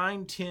 Chapter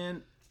 9,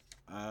 10.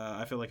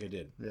 I feel like I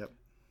did. Yep.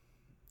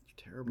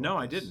 Terrible. No,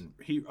 I at this.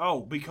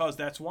 didn't. Because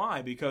that's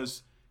why.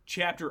 Because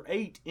chapter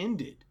 8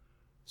 ended.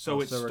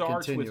 So it so we're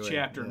starts with continuing,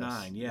 chapter yes.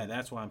 9. Yeah,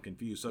 that's why I'm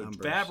confused. So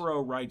Numbers.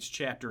 Favreau writes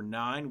chapter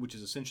 9, which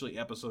is essentially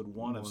episode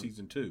 1 of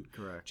season 2.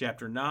 Correct.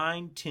 Chapter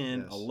 9, 10,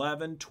 Yes.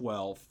 11,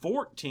 12,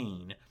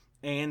 14,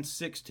 and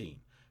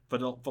 16.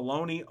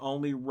 Filoni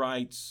only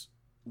writes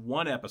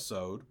 1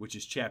 episode, which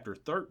is chapter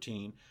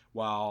 13,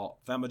 while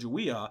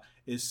Famuyiwa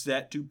is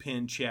set to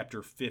pen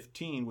chapter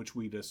 15, which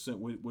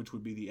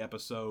would be the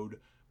episode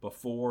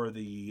before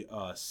the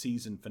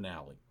season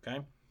finale.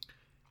 Okay.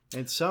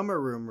 And some are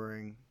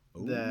rumoring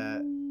that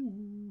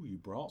Ooh, you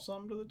brought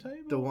something to the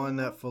table. the one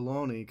that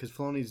Filoni, because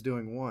Filoni's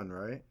doing one,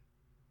 right?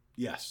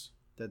 Yes.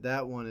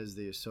 That one is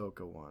the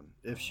Ahsoka one,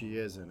 if she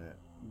is in it,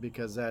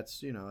 because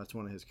that's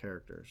one of his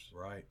characters.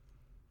 Right.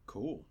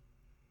 Cool.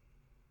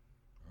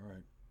 All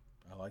right.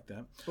 I like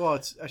that. Well,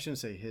 I shouldn't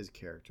say his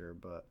character,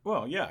 but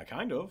Well, yeah,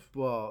 kind of.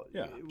 well,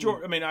 Yeah.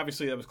 George, I mean,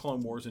 obviously that was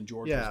Clone Wars, and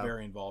George was Yeah.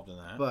 very involved in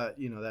that. but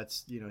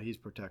that's he's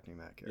protecting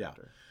that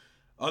character.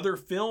 Other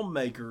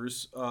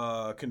filmmakers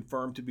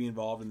confirmed to be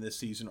involved in this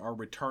season are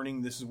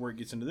returning. This is where it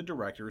gets into the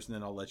directors, and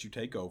then I'll let you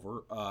take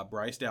over.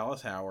 Bryce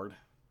Dallas Howard,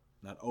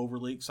 not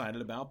overly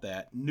excited about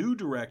that. New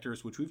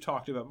directors, which we've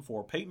talked about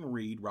before, Peyton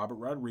Reed, Robert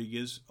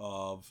Rodriguez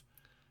of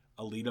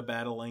Alita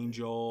Battle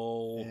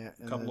Angel,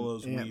 a couple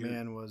of those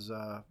Ant-Man was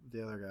the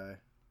other guy.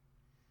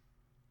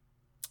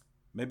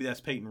 Maybe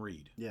that's Peyton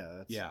Reed. Yeah,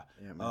 that's Yeah.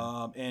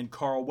 Ant-Man. And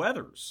Carl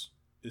Weathers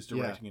is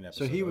directing an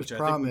episode, So he was which I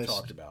think we promised.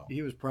 talked about.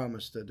 He was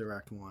promised to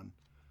direct one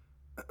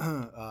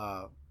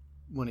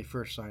when he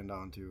first signed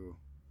on to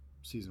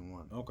season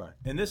 1. Okay.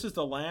 And this is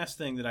the last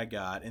thing that I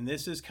got, and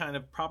this is kind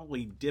of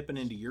probably dipping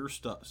into your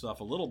stuff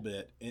a little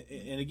bit.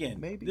 And again,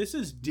 Maybe. this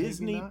is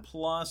Disney not.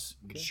 Plus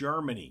Okay.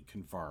 Germany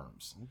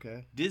confirms.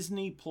 Okay.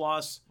 Disney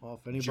Plus Well,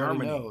 if anybody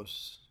Germany.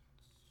 knows,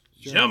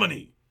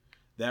 Germany.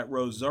 That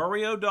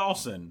Rosario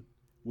Dawson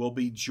will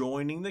be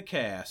joining the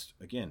cast.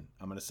 Again,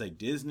 I'm going to say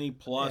Disney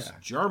Plus Yeah.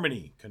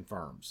 Germany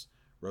confirms.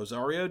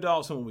 Rosario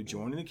Dawson will be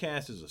joining the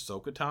cast as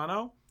Ahsoka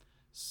Tano,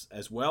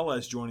 as well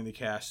as joining the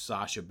cast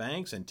Sasha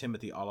Banks and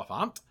Timothy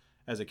Olyphant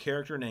as a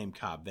character named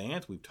Cobb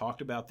Vanth. We've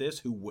talked about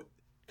this.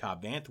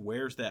 Cobb Vanth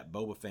wears that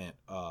Boba Fett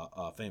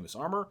famous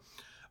armor.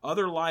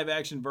 Other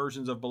live-action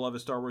versions of beloved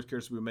Star Wars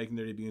characters will be making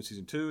their debut in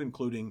Season 2,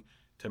 including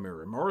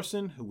Tamara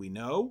Morrison, who we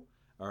know,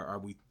 or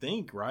we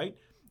think, right?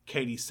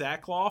 Katie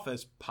Sackhoff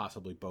as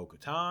possibly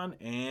Bo-Katan,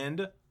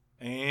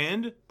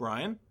 and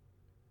Brian.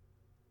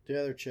 the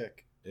other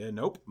chick.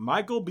 Nope,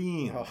 Michael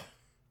Biehn. Oh.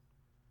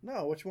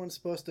 No, which one's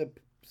supposed to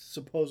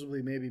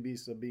supposedly maybe be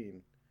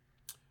Sabine?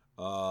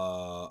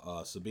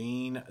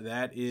 Sabine,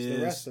 that the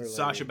is wrestler lady.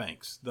 Sasha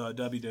Banks, the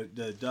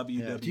WWE.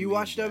 Yeah. Do you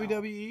watch gal.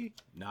 WWE?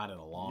 Not in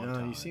a long No,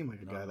 time. you seem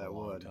like a Not guy in that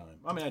long would. time.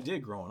 I mean, I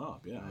did growing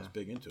up. Yeah, I was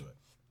big into it.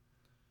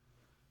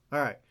 All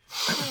right.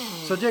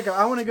 So, Jacob,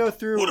 I want to go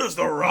through. What is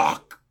the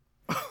Rock?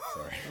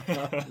 Sorry.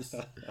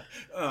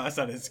 I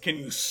thought it's. Can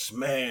you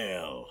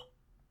smell?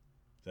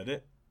 Is that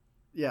it?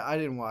 Yeah, I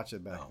didn't watch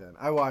it back No. then.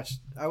 I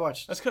watched.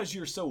 That's because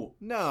you're so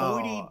No.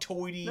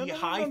 hoity-toity, No.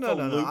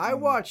 highfalutin. I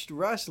watched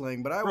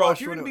wrestling, but I Bro,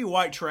 watched if you're when going to it- be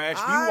white trash,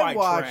 be I white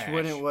watched trash.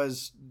 when it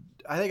was.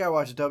 I think I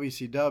watched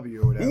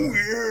WCW or whatever. Ooh,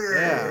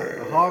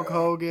 Yeah, Hulk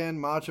Hogan,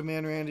 Macho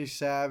Man Randy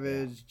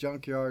Savage,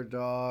 Junkyard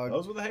Dog.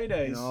 Those were the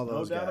heydays. You know, all No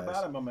those doubt guys.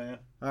 about it, my man.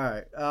 All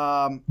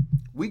right.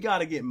 We got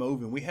to get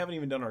moving. We haven't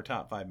even done our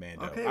top 5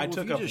 Mando. Okay. I well,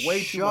 took if you up just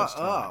way too much shut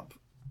time. up.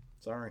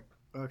 Sorry.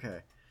 Okay.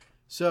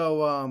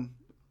 So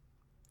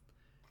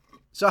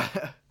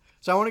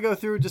I want to go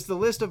through just the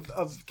list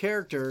of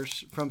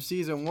characters from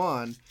season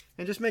 1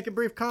 and just make a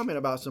brief comment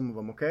about some of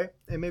them, okay?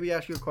 And maybe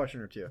ask you a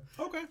question or two.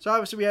 Okay. So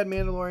obviously we had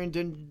Mandalorian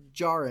Din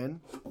Djarin,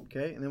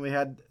 okay? And then we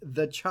had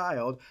the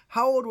child.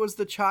 How old was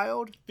the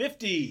child?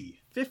 50.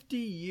 50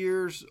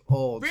 years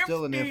old,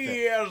 still an 50 infant.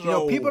 years You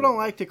know, people old. don't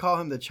like to call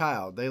him the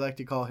child. They like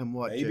to call him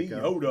what, Baby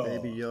Jacob? Yoda.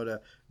 Baby Yoda.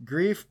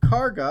 Grief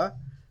Karga.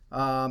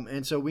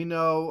 And so we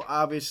know,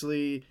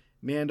 obviously,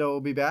 Mando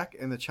will be back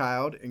and the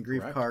child in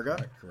Grief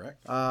Karga.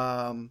 Correct.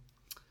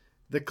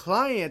 The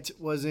client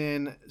was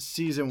in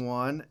season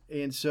 1,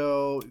 and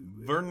so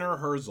Werner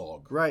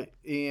Herzog. right.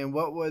 And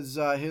what was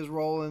his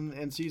role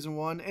in season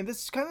 1? And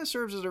this kind of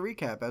serves as a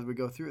recap as we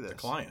go through this. The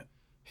client.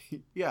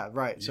 Yeah,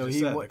 right. You so just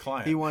said the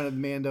client. he wanted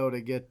Mando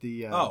to get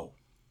the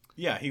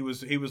Yeah, he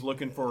was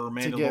looking for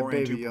get Mandalorian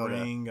Baby to Yoda.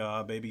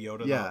 bring Baby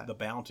Yoda Yeah. the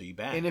bounty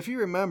back. And if you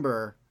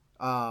remember,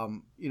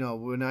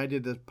 when I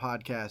did the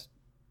podcast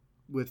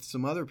with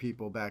some other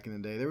people back in the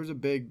day, there was a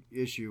big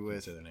issue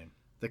with say their name.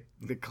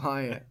 the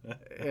client,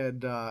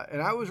 and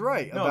I was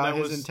right No, about that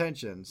his was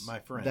intentions. My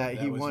friend, that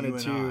he was wanted you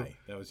and to. I.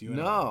 That was you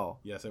and I. No.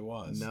 Yes, it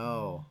was.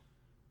 No,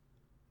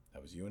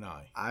 That was you and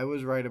I. I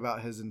was right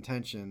about his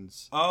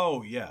intentions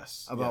Oh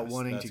yes. about Yes,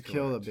 wanting that's to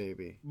kill the correct.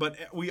 baby. But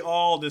we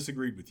all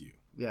disagreed with you.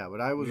 Yeah,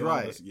 but I was We all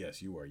right.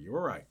 yes, you were. You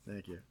were right.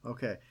 Thank you.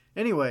 Okay.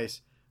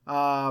 Anyways,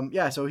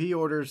 so he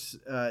orders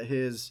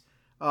his.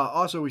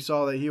 Also, we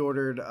saw that he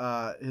ordered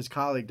his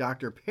colleague,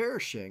 Dr.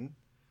 Pershing,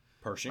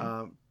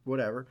 Pershing.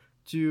 whatever,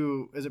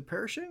 to. Is it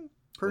Pershing?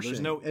 Pershing.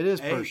 There's no It is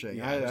A. Pershing.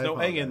 Yeah, I there's no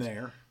A in apologize.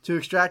 there. To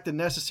extract the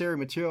necessary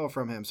material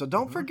from him. So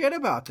don't forget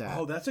about that.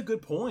 Oh, that's a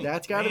good point.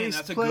 That's got to Man, be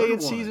that's a played good in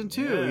one. season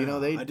 2. Yeah. You know,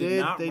 they I did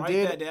not write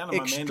did that down on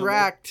my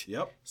extract Mandalorian.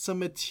 Yep. some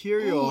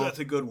material Ooh, that's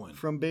a good one.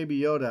 from Baby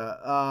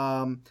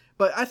Yoda.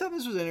 But I thought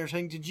this was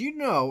interesting. Did you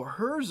know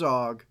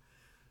Herzog,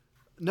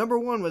 number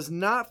 1, was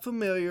not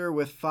familiar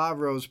with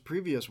Favreau's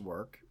previous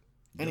work?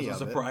 Any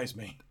Doesn't of it. surprise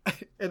me.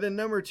 And then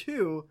number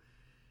 2,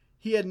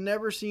 he had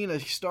never seen a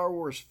Star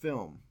Wars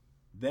film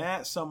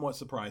That somewhat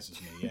surprises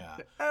me. Yeah.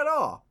 at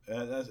all.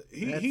 Herzog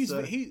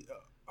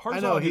I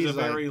know is he's a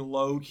very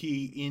low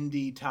key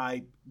indie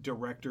type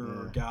director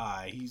or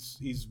guy.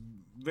 He's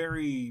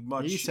very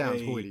much. He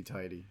sounds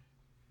hoity-toity.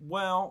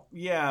 Well,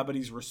 yeah, but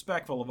he's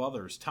respectful of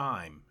others'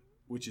 time,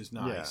 which is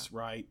nice,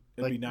 right?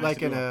 It'd be nice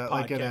to do a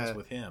podcast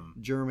with him.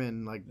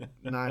 German,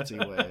 Nazi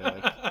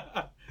way.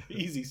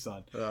 Easy,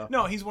 son.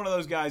 No, he's one of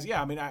those guys.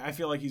 Yeah, I mean, I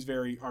feel like he's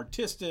very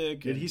artistic.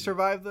 Did he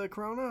survive the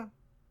corona?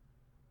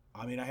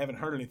 I mean, I haven't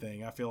heard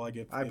anything. I feel like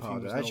if I he was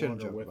apologize. no I shouldn't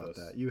longer joke with about us.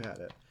 that. You had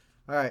it.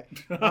 All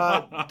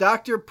right.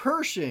 Dr.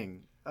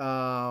 Pershing.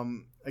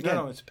 Again,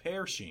 No, it's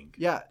Pershing.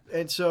 yeah.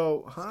 And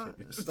so, I'm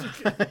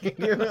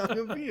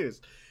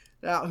confused.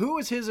 Now, who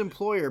was his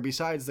employer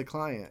besides the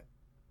client?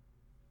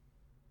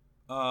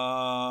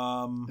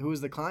 Who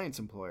was the client's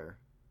employer?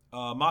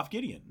 Moff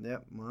Gideon.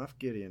 Yep, Moff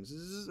Gideon.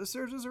 This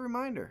serves as a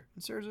reminder.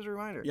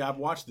 Yeah, I've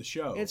watched the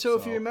show. And so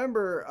if you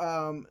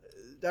remember,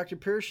 Dr.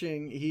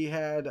 Pershing, he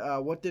had,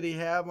 what did he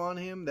have on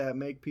him that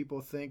make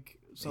people think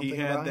something he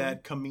had about that him?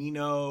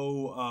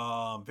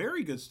 Camino,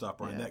 very good stuff,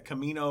 Brian. Yeah. That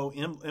Camino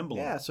emblem.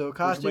 Yeah, so which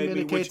costume made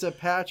me- indicates which- a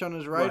patch on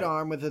his right Right.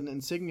 arm with an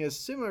insignia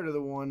similar to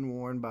the one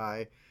worn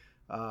by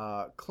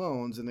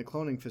clones in the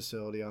cloning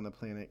facility on the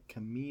planet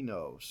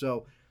Camino.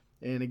 So,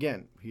 and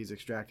again, he's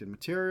extracted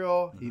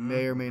material. He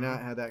may or may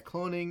not have that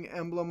cloning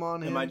emblem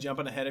on him. Am I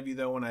jumping ahead of you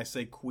though when I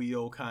say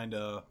Queel kind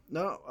of?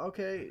 No,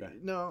 okay,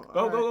 no.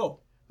 Go.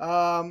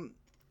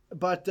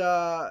 But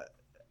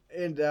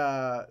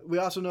we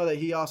also know that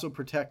he also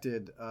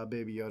protected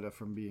Baby Yoda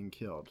from being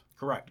killed.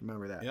 Correct.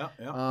 Remember that. Yeah.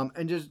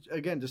 And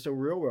just a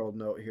real world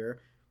note here.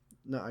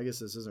 No, I guess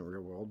this isn't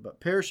real world, but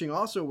Pershing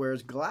also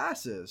wears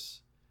glasses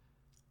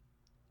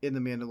in The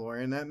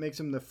Mandalorian. That makes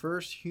him the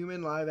first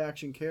human live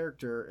action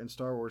character in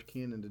Star Wars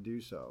canon to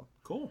do so.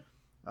 Cool.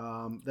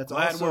 That's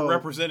Glad also, we're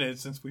represented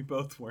since we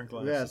both wear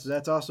glasses. Yes,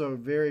 that's also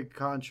very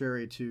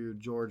contrary to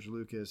George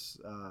Lucas's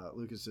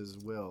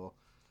will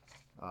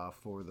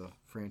for the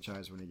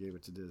franchise when he gave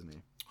it to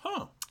Disney.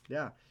 Huh.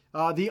 Yeah.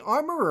 The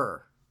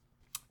Armorer.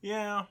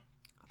 Yeah.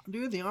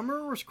 Dude, the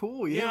Armorer was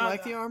cool. You didn't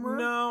like the Armorer?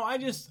 No,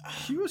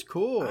 She was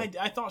cool.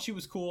 I thought she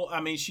was cool.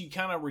 I mean, she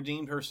kind of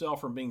redeemed herself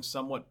from being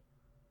somewhat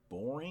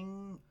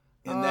boring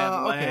in that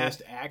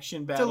last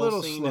action battle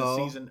little scene slow.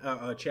 in season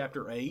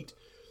chapter 8.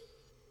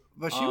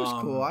 But she was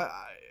cool. I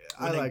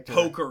When they liked her.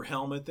 poke her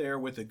helmet there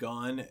with a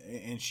gun,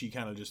 and she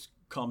kind of just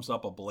comes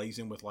up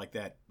ablazing with like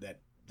that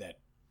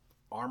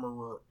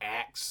armorer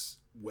axe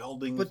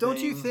welding. But don't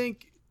you thing.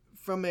 think,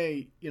 from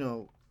a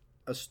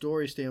a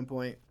story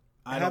standpoint,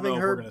 I don't know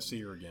if we're going to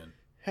see her again.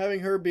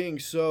 having her being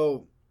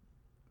so,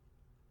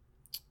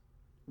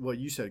 what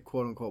you said,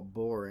 quote unquote,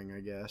 boring, I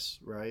guess,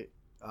 right?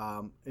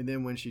 And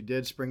then when she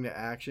did spring to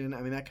action,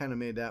 I mean, that kind of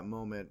made that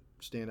moment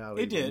stand out.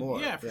 It even did, more.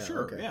 yeah, for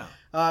sure, okay.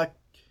 yeah.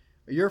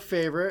 Your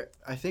favorite?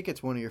 I think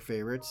it's one of your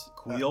favorites.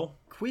 Queel.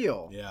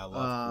 Queel. Yeah, I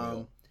love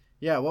Queel.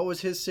 Yeah, what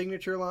was his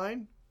signature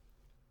line?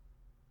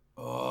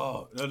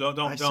 Oh, no, don't.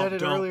 I said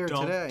it earlier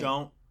today.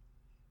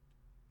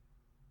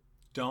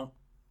 Don't.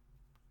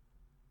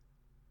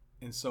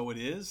 And so it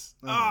is?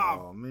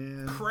 Oh,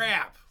 man.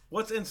 Crap.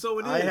 What's and so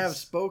it is? I have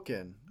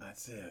spoken.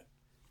 That's it.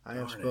 I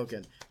have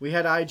spoken. We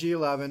had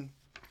IG-11.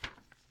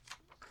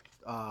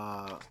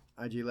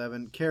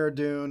 IG-11. Cara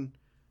Dune.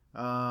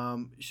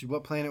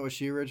 What planet was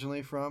she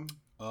originally from?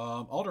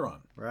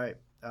 Alderaan. Right.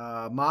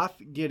 Moff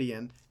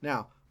Gideon.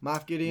 Now,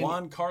 Moff Gideon.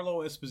 Juan Carlo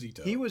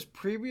Esposito. He was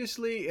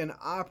previously an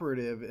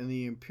operative in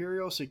the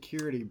Imperial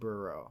Security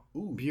Bureau.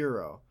 Ooh.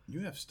 Bureau. You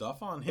have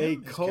stuff on him? A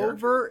his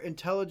covert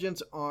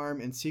intelligence arm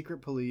and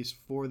secret police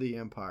for the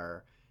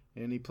Empire.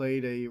 And he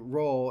played a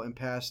role in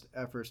past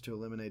efforts to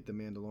eliminate the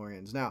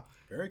Mandalorians. Now,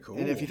 very cool.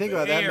 And if you think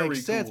about it, that Very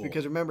makes sense cool.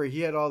 because remember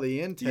he had all the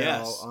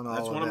intel on all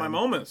that's of one of my them.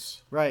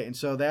 moments. Right, and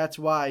so that's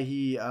why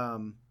he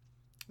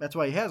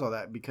has all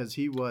that because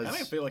he was.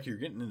 I feel like you're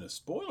getting into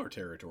spoiler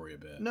territory a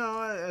bit.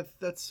 No,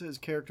 that's his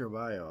character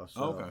bio.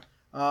 So. Okay.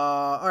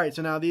 All right,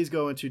 so now these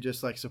go into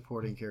just like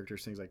supporting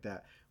characters, things like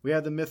that. We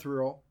have the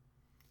Mithril.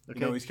 Okay,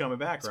 you know he's coming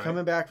back, right? He's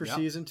coming back for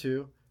season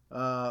 2.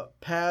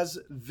 Paz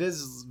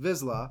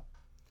Vizsla.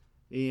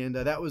 And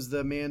that was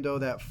the Mando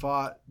that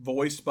fought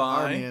voiced by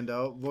our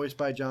Mando, voiced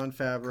by Jon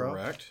Favreau.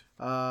 Correct.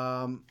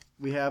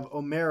 We have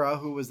Omera.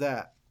 Who was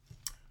that?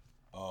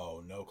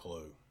 Oh, no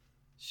clue.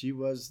 She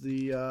was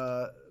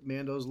the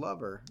Mando's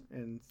lover,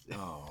 and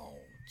oh,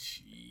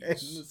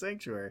 jeez, in the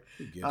Sanctuary.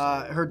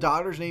 Her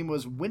daughter's name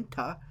was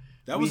Winta.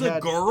 That was a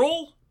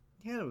girl.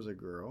 Yeah, it was a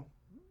girl.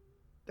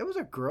 That was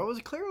a girl. It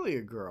was clearly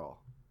a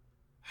girl.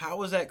 How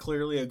was that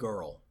clearly a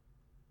girl?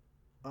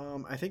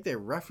 I think they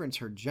reference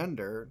her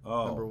gender,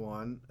 number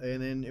one,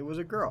 and then it was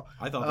a girl.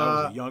 I thought that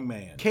was a young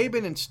man.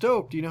 Kaban and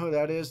Stoke, do you know who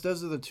that is?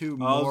 Those are the two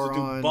morons. Those are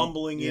the two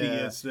bumbling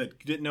idiots that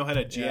didn't know how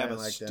to jab a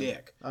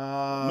stick.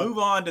 Move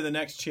on to the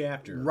next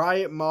chapter.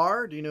 Riot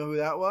Mar, do you know who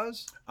that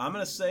was? I'm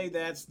going to say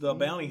that's the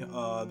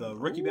the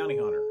rookie bounty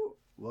hunter.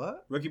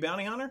 What? Rookie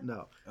bounty hunter?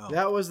 No. Oh.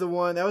 That was the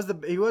one,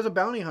 he was a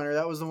bounty hunter.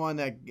 That was the one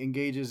that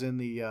engages in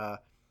the...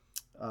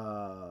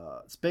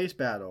 space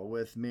battle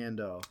with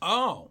Mando.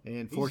 Oh.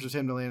 And forces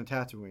him to land in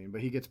Tatooine,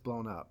 but he gets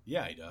blown up.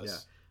 Yeah, he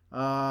does.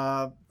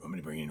 Yeah. Want me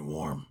to bring you in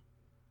warm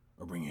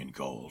or bring you in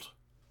cold?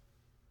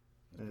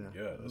 That's pretty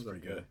good. That's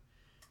pretty good.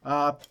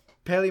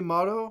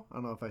 Pelimoto. I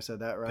don't know if I said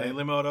that right.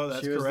 Pelimoto,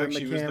 that's correct.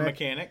 She was the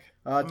mechanic.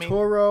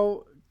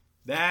 Toro.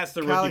 That's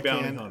the Calican, rookie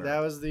bounty hunter. That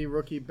was the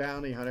rookie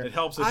bounty hunter. It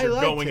helps that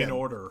you're going in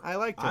order. I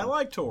liked him. I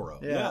like Toro.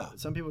 Yeah.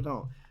 Some people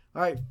don't.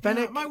 All right,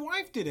 Fennec. Yeah, my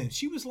wife didn't.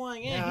 She was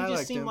like, he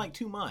just seemed like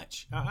too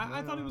much.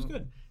 I thought he was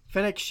good.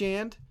 Fennec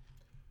Shand.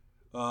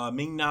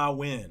 Ming-Na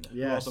Wen,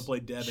 yes. who also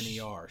played Deb in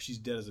ER. She's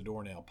dead as a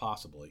doornail,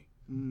 possibly.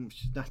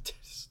 She's not dead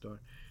as a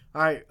doornail.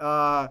 All right,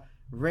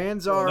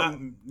 Ranzar.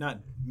 Well, not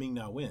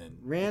Ming-Na Wen.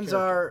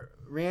 Ranzar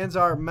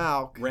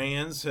Malk.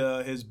 Ranz,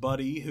 his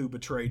buddy who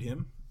betrayed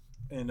him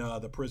in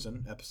the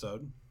prison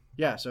episode.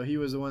 Yeah, so he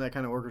was the one that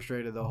kind of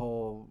orchestrated the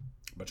whole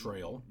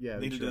betrayal. Yeah,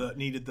 needed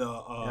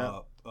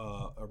the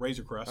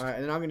Razor Crest. All right,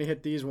 and then I'm going to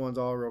hit these ones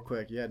all real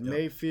quick. You had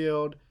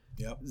Mayfield.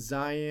 Yep.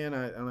 Zion,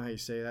 I don't know how you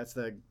say it. That's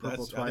the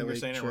purple Twilight I think you're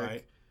saying chick.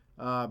 it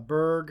right.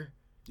 Berg.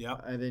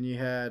 Yep. And then you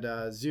had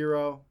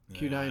Zero,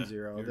 Q90,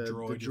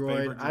 the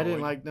droid. I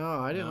didn't like the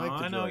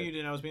droid. I know you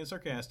didn't. I was being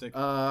sarcastic.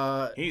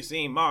 He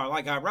seemed more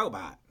like a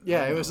robot.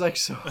 Yeah, it was like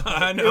so.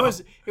 I know.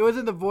 It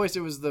wasn't the voice.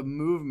 It was the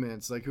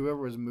movements. Like whoever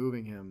was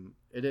moving him.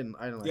 I didn't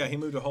like. Yeah, he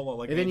moved a whole lot.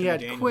 Like. And then you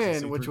had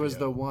Quinn, which was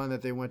the one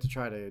that they went to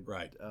try to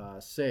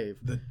save.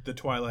 The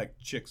Twilight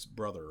chick's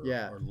brother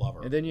or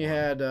lover. And then you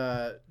had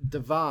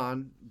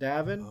Davin,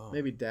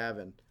 maybe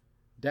Davin.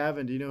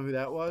 Davin, do you know who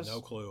that was? No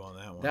clue on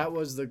that one. That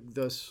was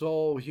the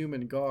sole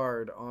human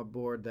guard on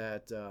board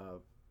that.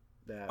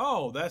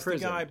 That's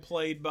prison. The guy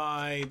played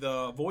by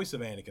the voice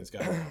of Anakin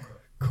Skywalker.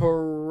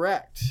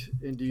 Correct.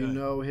 And do you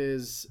know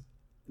his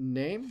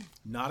name?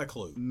 Not a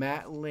clue.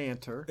 Matt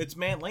Lanter. It's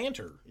Matt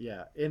Lanter.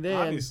 Yeah, and then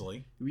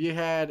obviously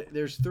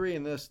there's 3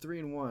 in this, 3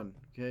 in 1.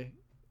 Okay,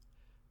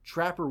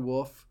 Trapper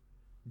Wolf,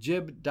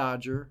 Jib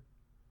Dodger,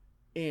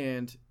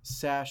 and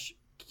Sash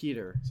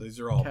Keeter. So these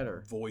are all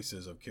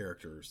voices of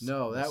characters.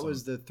 No, that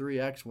was the 3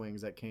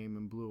 X-Wings that came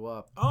and blew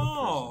up.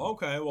 Oh,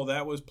 okay. Well,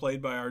 that was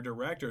played by our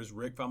directors,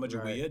 Rick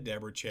Famajawea,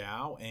 Deborah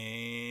Chow,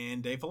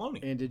 and Dave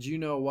Filoni. And did you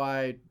know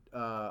why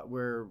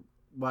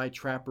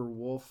Trapper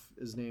Wolf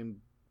is named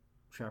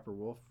Trapper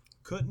Wolf?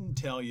 Couldn't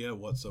tell you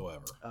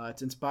whatsoever.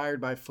 It's inspired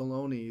by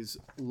Filoni's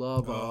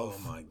love Oh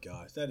of. my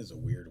gosh, that is a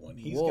weird one.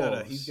 He's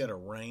wolves. got to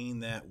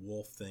rein that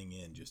wolf thing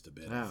in just a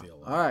bit. Yeah. I feel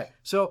like. All right.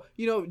 So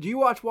do you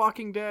watch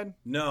Walking Dead?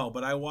 No,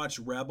 but I watch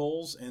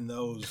Rebels and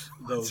those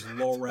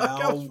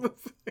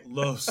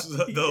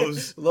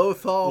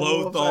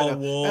Lothal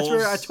wolves. That's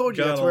where I told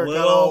you. got That's a where it got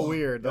little- all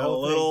weird. The got a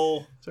whole little.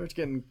 thing starts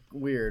getting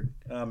weird.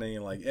 I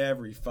mean, like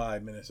every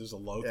 5 minutes, there's a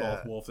Lothal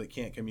Yeah. wolf that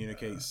can't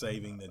communicate,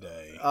 saving the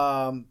day.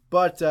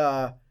 But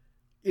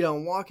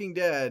in Walking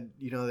Dead,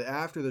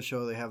 after the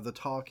show they have the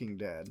Talking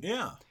Dead.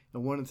 Yeah.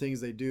 And one of the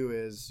things they do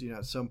is,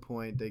 at some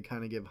point they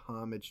kind of give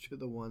homage to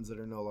the ones that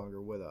are no longer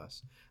with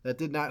us that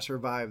did not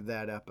survive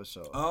that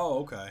episode. Oh,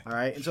 okay. All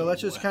right. And so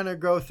let's just kind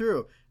of go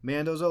through.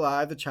 Mando's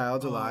alive. The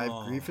child's alive.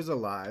 Oh. Grief is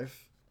alive.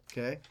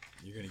 Okay.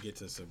 You're gonna get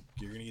to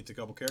a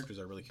couple characters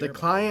I really care The about.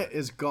 client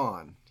is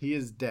gone. He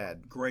is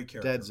dead. Great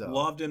character. Dead zone.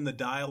 Loved him. The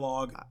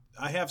dialogue.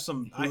 I have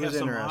some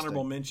interesting.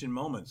 honorable mention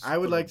moments. I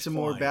would for like the some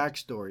more client.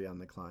 backstory on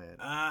the client.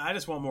 I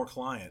just want more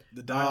client.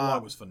 The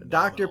dialogue was phenomenal.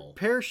 Dr.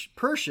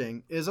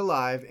 Pershing is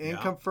alive and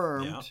Yeah,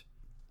 confirmed. yeah.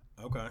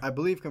 Okay. I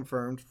believe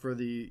confirmed for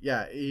he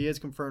is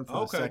confirmed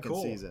for the second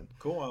cool. season.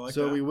 Cool. I like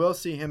so that. we will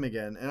see him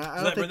again. And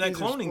I don't think that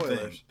these are cloning thing.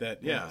 spoilers.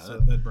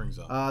 That brings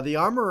up. The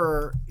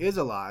armorer is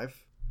alive.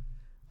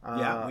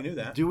 Yeah, we knew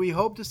that. Do we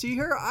hope to see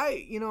her?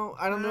 I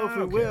don't know if we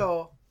don't care.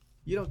 will.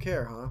 You don't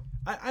care, huh?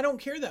 I don't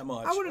care that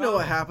much. I want to know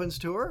what happens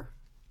to her.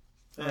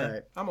 All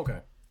right. I'm okay.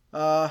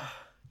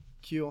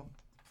 Queel.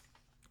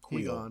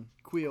 He's gone.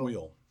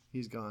 Queel.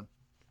 He's gone.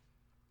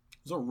 It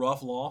was a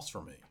rough loss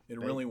for me. It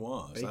really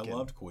was. Bacon. I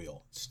loved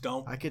Queel.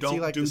 I could don't see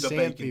like do the sand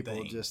bacon people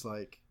thing. just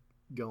like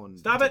going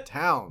Stop to it.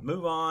 town.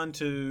 Move on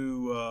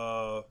to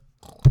the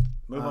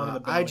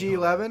bounty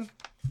IG-11. hunter.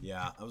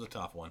 Yeah, that was a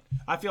tough one.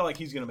 I feel like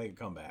he's gonna make a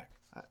comeback.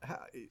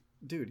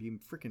 Dude, he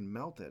freaking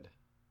melted.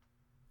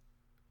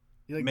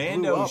 He blew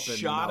Mando up and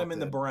shot him in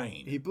the melted.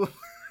 brain. He blew.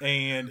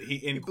 and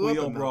blew up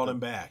Queel and brought melted. him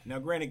back. Now,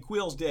 granted,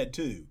 Queel's dead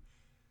too,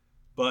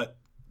 but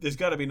there's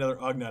got to be another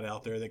Ugnaught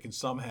out there that can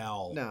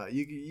somehow. No,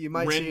 you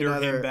might see Render him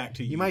another. back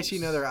to you might see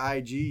use. another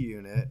IG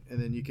unit, and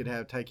then you could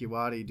have Taiki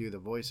Wadi do the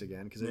voice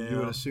again because you Yeah.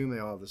 would assume they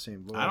all have the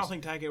same voice. I don't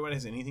think Taika Waititi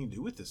has anything to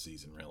do with this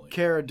season, really.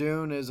 Cara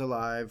Dune is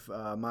alive.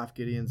 Moff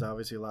Gideon's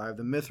obviously alive.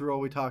 The Mithril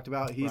we talked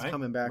about, he's Right,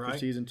 coming back for right.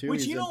 season 2.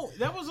 Which He's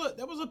that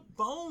was a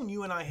bone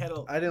you and I had.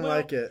 I didn't well,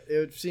 like it.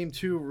 It seemed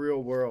too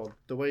real world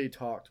the way he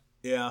talked.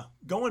 Yeah,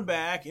 going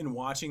back and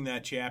watching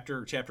that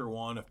chapter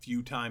 1, a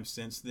few times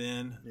since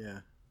then. Yeah.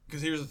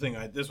 Because here's the thing,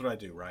 this is what I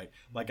do, right?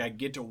 Like I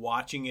get to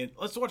watching it.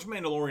 Let's watch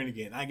Mandalorian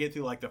again. I get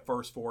through like the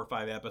first 4 or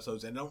 5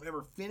 episodes and don't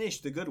ever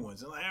finish the good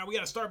ones. And like, we got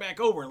to start back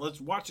over and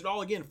let's watch it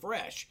all again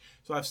fresh.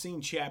 So I've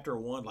seen chapter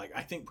 1, like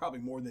I think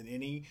probably more than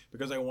any,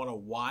 because I want to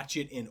watch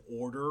it in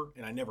order,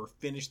 and I never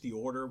finish the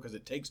order because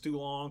it takes too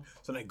long.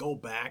 So then I go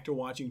back to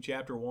watching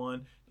chapter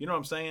 1. You know what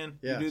I'm saying?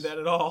 Yes. You do that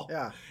at all?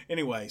 Yeah.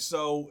 Anyway,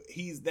 so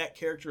that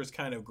character has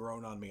kind of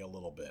grown on me a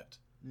little bit.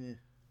 Yeah.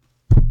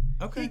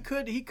 Okay.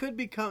 He could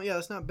become. Yeah,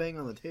 let's not bang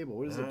on the table.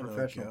 What is a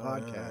professional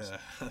podcast?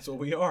 That's what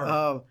we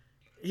are.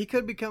 He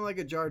could become like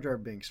a Jar Jar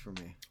Binks for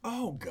me.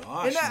 Oh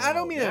gosh! And I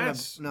don't mean that.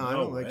 that's- No, I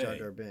don't like way. Jar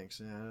Jar Binks.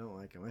 Yeah, I don't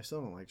like him. I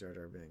still don't like Jar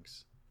Jar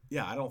Binks.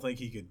 Yeah, I don't think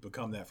he could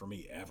become that for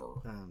me ever.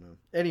 I don't know.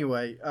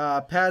 Anyway,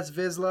 Paz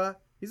Vizsla,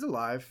 he's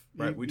alive.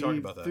 Right, we talked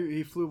about that.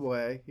 He flew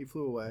away.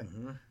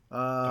 Mm-hmm.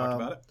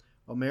 Talked about it.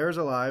 Omer's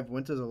alive.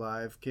 Winter's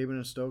alive. Kaban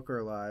and Stoker are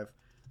alive.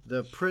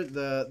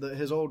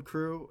 His old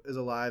crew is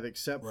alive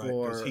except Right,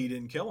 for because he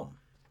didn't kill him.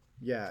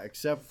 Yeah,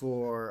 except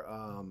for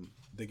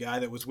The guy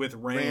that was with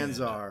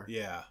Ranzar.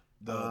 Yeah,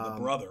 the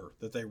brother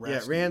that they yeah,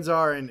 rescued.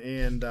 Ranzar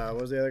and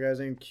what was the other guy's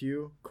name?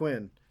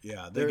 Quinn.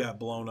 Yeah, they They're- got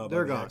blown up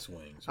they're by the gone.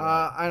 X-wings.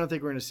 Right? I don't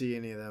think we're going to see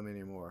any of them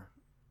anymore.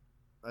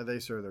 They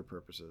serve their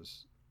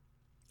purposes.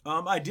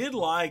 I did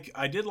like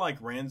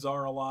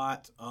Ranzar a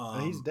lot.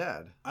 He's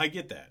dead. I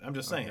get that. I'm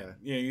just saying. Okay.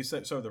 Yeah, you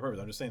said serve the purpose.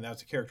 I'm just saying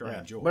that's a character I Yeah.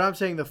 enjoy. But I'm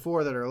saying the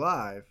 4 that are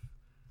alive,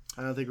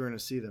 I don't think we're going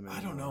to see them anymore.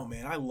 I don't know,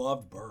 man. I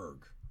loved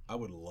Berg. I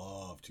would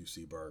love to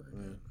see Berg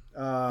again.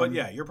 Mm. But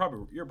yeah, you're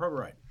probably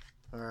right.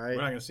 All We're right.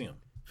 not going to see him.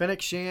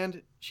 Fennec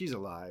Shand, she's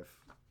alive.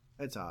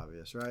 It's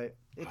obvious, right?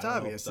 It's I don't know if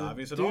obvious. it's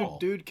obvious at dude, all.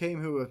 Dude came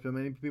who, if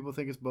many people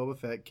think it's Boba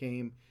Fett,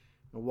 came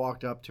and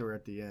walked up to her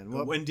at the end.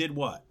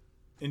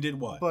 And did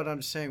what? But I'm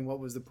just saying, what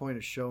was the point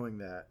of showing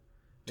that?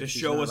 To if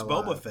she's show not us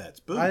alive? Boba Fett's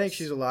boots. I think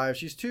she's alive.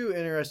 She's too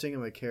interesting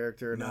of a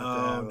character. No,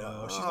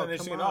 not she's to, not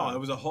interesting at all. It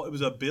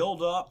was a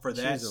build up for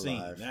that She's scene.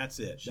 alive. That's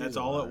it. She's That's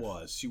all alive. it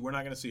was. We're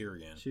not going to see her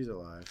again. She's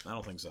alive. I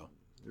don't think so.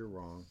 You're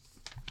wrong.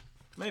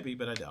 Maybe,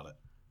 but I doubt it.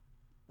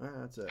 All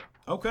right, that's it.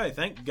 Okay,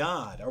 thank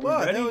God. Are we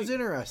Well, ready? that was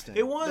interesting.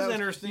 It was That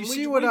interesting. You We-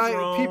 see we what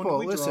droned.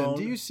 We listen? droned.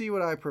 Do you see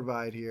what I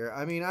provide here?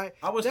 I mean, I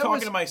was that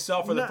talking to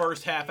myself for the not-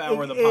 first half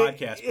hour of the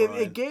podcast,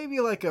 Brian. It gave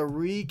you like a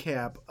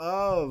recap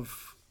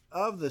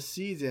of the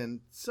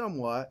season,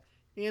 somewhat,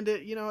 and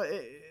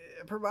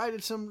it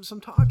provided some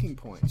talking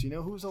points.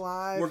 Who's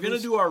alive? We're going to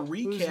who's- do our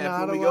who's recap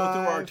not when we go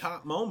through our alive.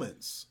 top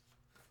moments.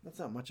 That's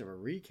not much of a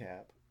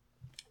recap,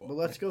 but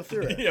let's go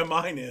through it. Yeah,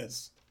 mine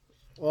is.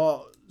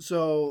 Well,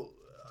 so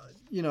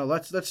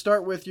let's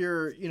start with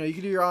your, you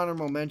can do your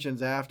honorable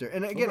mentions after.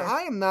 And again, Okay.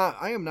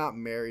 I am not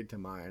married to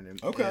mine.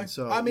 And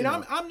so I mean,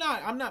 I'm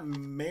not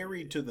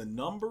married to the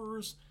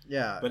numbers.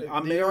 yeah, But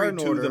I'm they are married in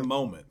to order. the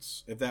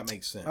moments, if that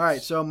makes sense. All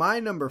right, so my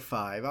number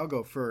 5, I'll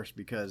go first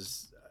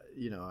because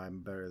I'm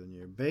better than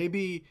you.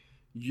 Baby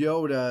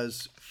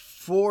Yoda's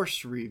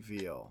Force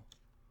reveal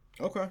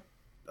Okay.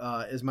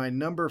 is my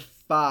number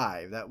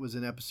 5. That was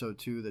in episode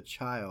 2, The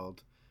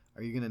Child.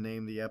 Are you going to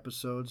name the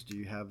episodes? Do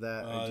you have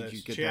that? Or did That's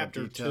you get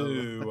chapter that detail?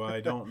 2. I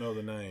don't know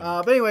the name.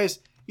 But anyways,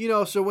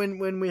 so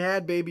when we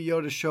had Baby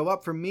Yoda show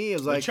up, for me, it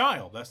was The like,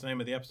 Child. That's the name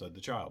of the episode.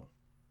 The Child.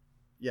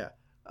 yeah.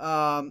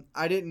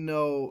 I didn't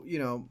know,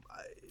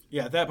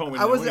 Yeah, at that point we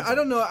I didn't was know I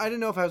don't know I didn't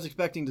know if I was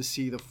expecting to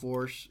see the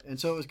Force, and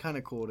so it was kind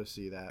of cool to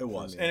see that. It for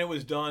was, me. and it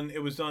was done.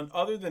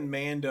 Other than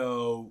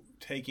Mando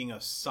taking a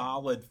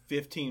solid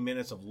 15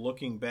 minutes of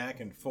looking back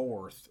and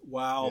forth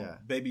while Yeah.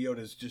 Baby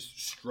Yoda's just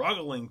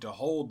struggling to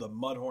hold the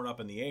Mudhorn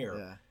up in the air.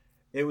 Yeah.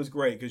 It was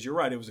great because you're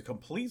right. It was a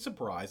complete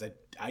surprise.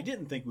 I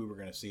didn't think we were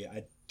going to see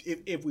it.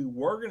 If we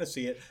were going to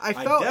see it, I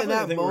felt definitely in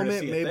that think we were gonna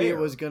moment see maybe it there.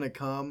 was going to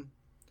come,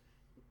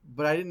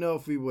 but I didn't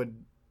know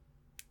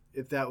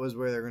if that was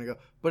where they're going to go.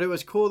 But it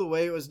was cool the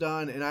way it was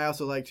done, and I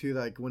also like too,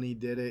 like when he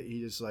did it, he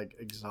just like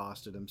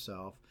exhausted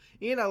himself.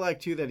 And I like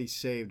too that he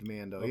saved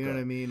Mando. You know Okay.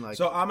 what I mean? Like,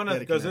 So I'm he gonna, had a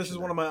because this connection is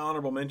one of my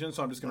honorable mentions,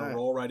 so I'm just gonna Alright.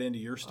 roll right into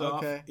your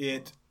stuff. Okay.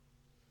 It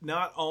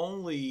not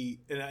only,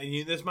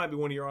 this might be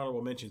one of your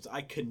honorable mentions.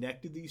 I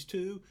connected these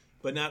two,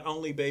 but not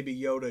only Baby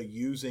Yoda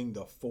using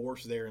the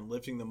Force there and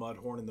lifting the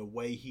Mudhorn and the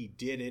way he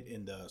did it,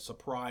 and the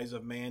surprise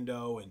of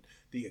Mando and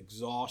the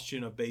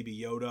exhaustion of Baby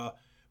Yoda,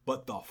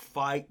 but the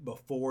fight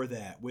before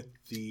that with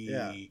the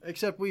Yeah.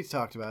 Except we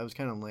talked about it was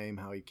kind of lame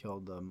how he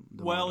killed them.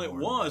 well, it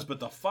was,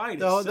 but the fight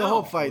The whole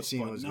itself fight was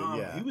scene was good,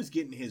 phenomenal. yeah. He was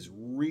getting his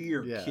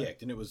rear Yeah.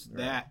 kicked, and it was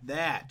Right.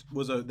 that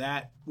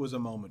was a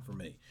moment for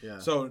me. Yeah.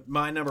 So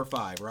my number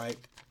 5, right?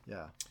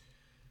 Yeah.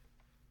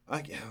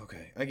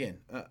 Okay. Again,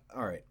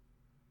 all right.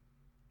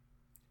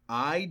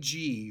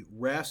 IG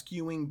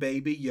rescuing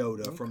Baby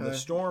Yoda from the Okay.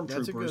 That's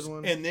a good stormtroopers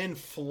one. and then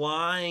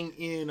flying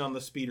in on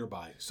the speeder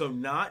bike. So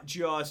not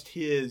just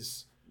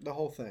his. The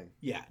whole thing.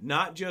 Yeah,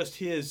 not just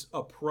his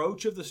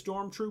approach of the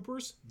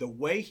stormtroopers, the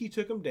way he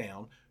took them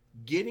down,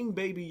 getting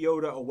Baby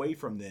Yoda away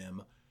from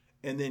them,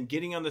 and then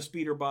getting on the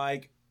speeder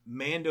bike,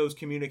 Mando's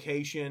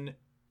communication,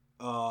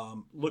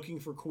 looking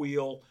for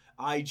Queel.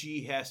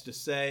 IG has to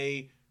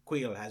say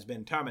Queel has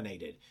been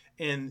terminated,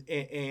 and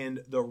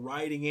the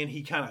riding in,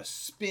 he kind of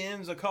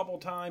spins a couple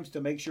times to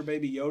make sure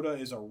Baby Yoda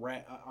is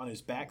on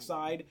his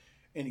backside,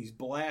 and he's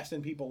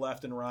blasting people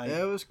left and right.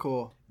 Yeah, it was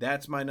cool.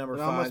 That's my number It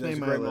 5. almost That's made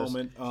a my great list.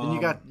 moment. And you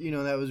got,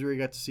 that was where you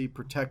got to see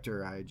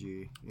Protector IG.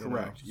 you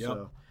Correct, know, yep.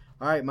 So.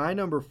 All right, my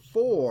number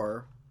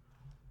 4,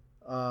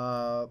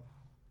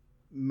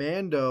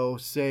 Mando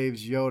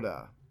saves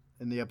Yoda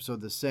in the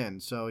episode The Sin.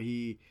 So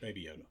Baby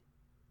Yoda.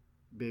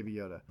 Baby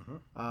Yoda.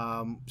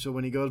 Mm-hmm. So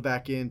when he goes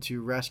back in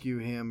to rescue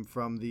him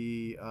from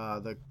the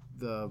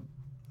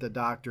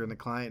doctor and the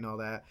client and all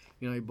that,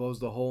 he blows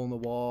the hole in the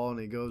wall and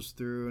he goes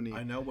through and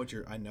I know what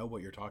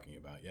you're talking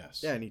about.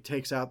 Yes. and he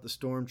takes out the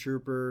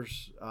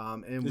stormtroopers.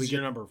 And This we is get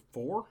your number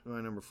 4.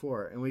 my number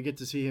 4, and we get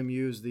to see him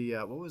use the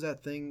what was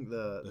that thing?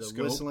 The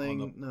scope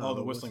whistling. on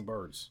the whistling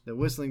birds. The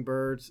whistling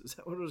birds. Is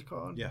that what it was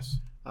called? Yes.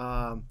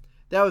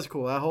 That was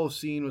cool. That whole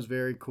scene was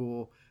very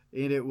cool,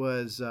 and it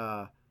was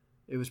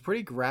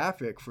pretty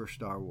graphic for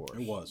Star Wars.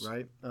 It was.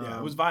 right. Yeah,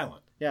 it was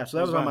violent. Yeah, so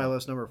that it was was on my violent.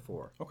 list, number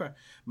 4. Okay.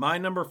 My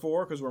number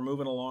 4, because we're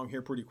moving along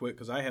here pretty quick,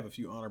 because I have a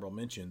few honorable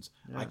mentions.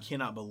 Yeah. I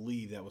cannot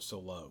believe that was so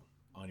low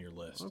on your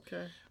list.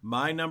 Okay.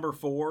 My number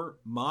 4,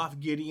 Moff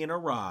Gideon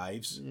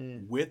arrives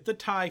with the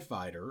TIE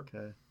fighter.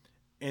 Okay.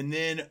 And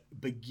then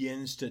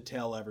begins to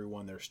tell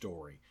everyone their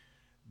story.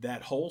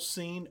 That whole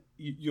scene,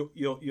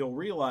 you'll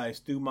realize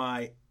through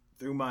my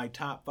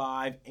top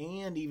 5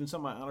 and even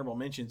some of my honorable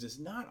mentions, it's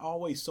not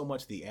always so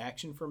much the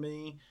action for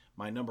me.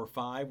 My number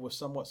 5 was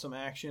somewhat some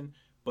action,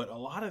 but a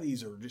lot of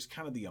these are just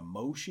kind of the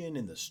emotion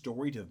and the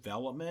story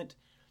development.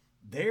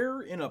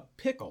 They're in a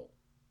pickle,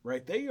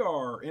 right? They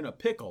are in a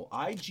pickle.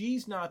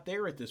 IG's not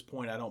there at this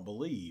point, I don't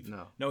believe.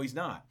 No, he's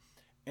not.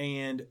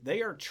 And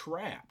they are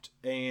trapped,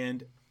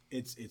 and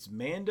it's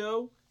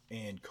Mando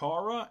and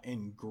Cara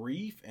and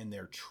Greef, and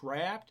they're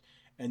trapped.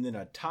 And then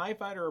a TIE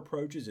fighter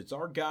approaches. It's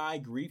our guy,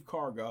 Greef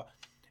Karga,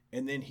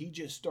 and then he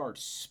just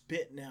starts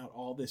spitting out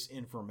all this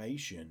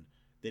information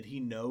that he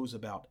knows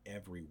about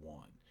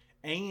everyone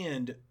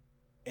and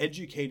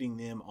educating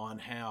them on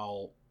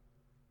how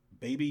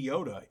Baby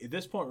Yoda, at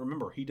this point,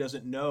 remember, he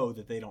doesn't know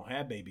that they don't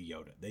have Baby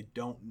Yoda.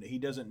 He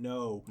doesn't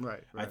know,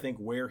 Right. I think,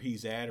 where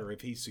he's at or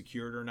if he's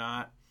secured or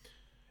not.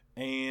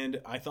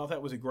 And I thought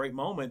that was a great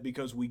moment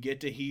because we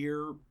get to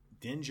hear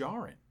Din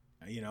Djarin.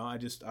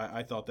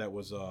 I thought that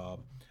was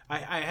I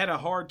had a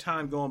hard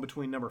time going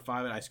between number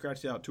 5, and I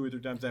scratched it out 2 or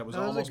 3 times. That was That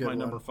was a almost good my one.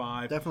 number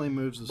 5. Definitely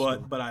moves the story.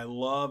 But I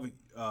love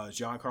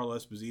Giancarlo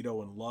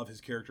Esposito and love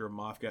his character of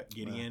Moff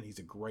Gideon. He's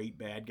a great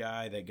bad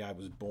guy. That guy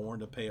was born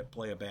to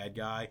play a bad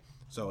guy.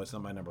 So it's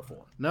not my number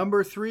 4.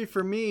 Number 3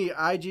 for me,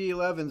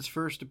 IG-11's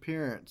first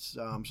appearance.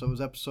 So it was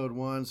episode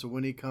 1. So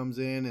when he comes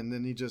in and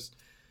then he just,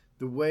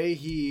 the way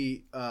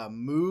he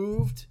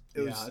moved,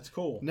 It's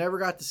cool. Never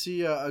got to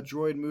see a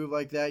droid move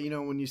like that. You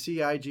know, when you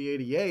see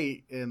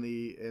IG-88 in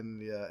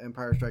the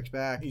Empire Strikes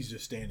Back, He's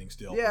just standing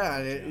still.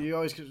 yeah, you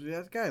always,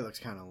 that guy looks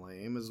kind of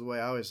lame. Is the way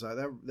I always thought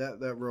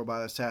that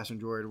robot, assassin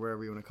droid,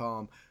 whatever you want to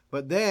call him.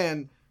 But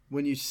then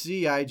when you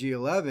see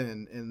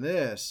IG-11 in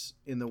this,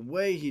 in the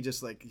way he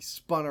just like he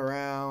spun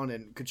around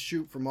and could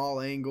shoot from all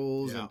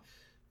angles and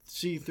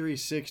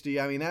C-360,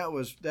 I mean that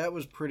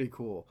was pretty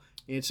cool.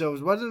 And so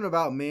it wasn't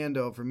about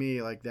Mando for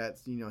me, like that,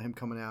 you know, him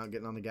coming out and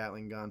getting on the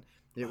Gatling gun.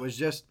 It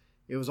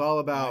was all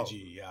about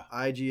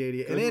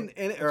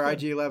IG-80 or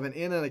IG-11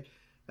 and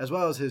as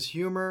well as his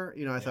humor.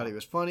 You know, I thought he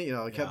was funny. You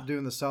know, he kept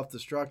doing the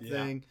self-destruct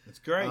thing. It's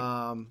great.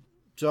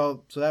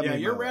 So that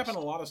you're wrapping a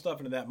lot of stuff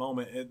into that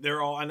moment.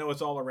 I know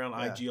it's all around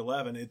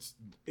IG-11.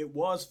 It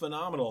was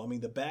phenomenal. I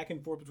mean, the back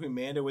and forth between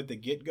Mando at the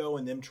get-go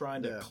and them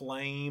trying to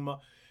claim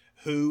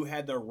who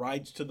had the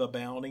rights to the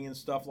bounty and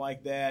stuff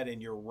like that.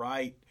 And you're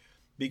right,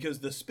 because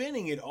the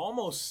spinning, it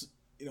almost,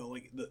 you know,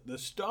 like the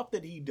stuff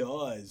that he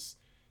does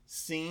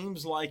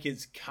seems like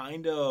it's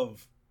kind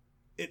of,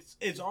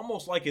 it's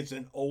almost like it's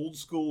an old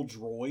school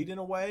droid in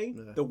a way,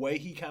 the way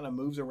he kind of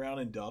moves around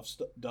and does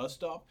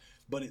stuff,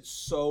 but it's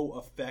so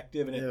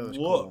effective and it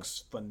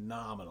looks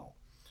phenomenal.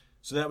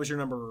 So that was your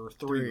number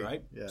 3,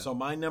 right? Yeah. So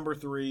my number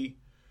 3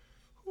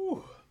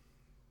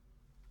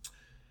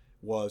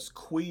 was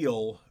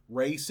Kuiil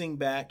racing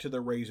back to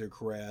the Razor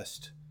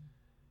Crest,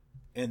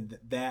 and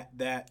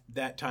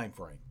that time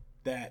frame,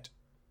 that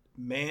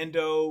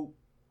Mando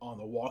on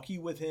the walkie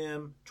with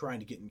him, trying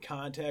to get in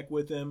contact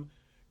with him.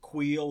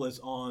 Kuiil is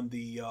on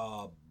the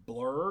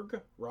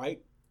Blurg,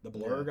 right? The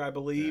Blurg, I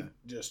believe,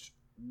 just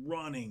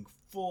running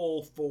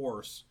full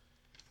force,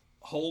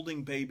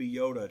 holding Baby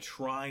Yoda,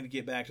 trying to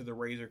get back to the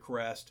Razor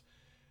Crest.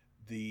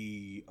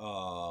 The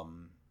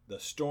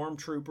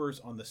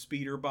stormtroopers on the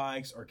speeder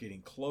bikes are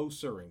getting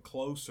closer and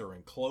closer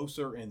and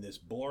closer, and this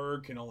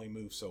Blurg can only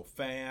move so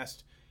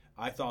fast.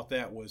 I thought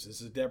this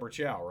is Deborah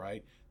Chow,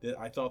 right?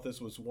 I thought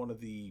this was one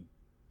of the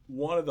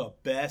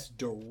best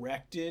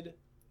directed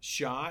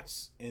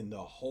shots in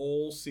the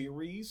whole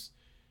series.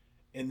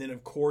 And then,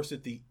 of course,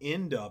 at the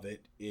end of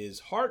it is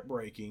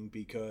heartbreaking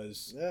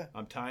because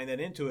I'm tying that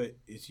into it.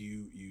 Is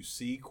you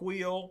see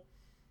Kuiil,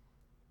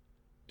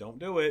 don't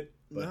do it,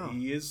 but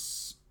he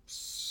is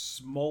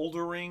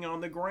smoldering on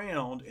the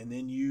ground, and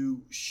then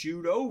you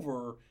shoot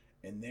over,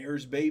 and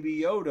there's Baby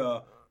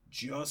Yoda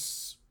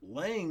just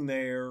laying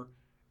there,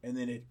 and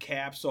then it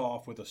caps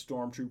off with a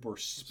stormtrooper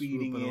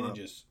speeding in and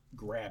just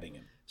grabbing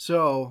him.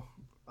 So,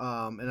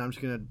 and I'm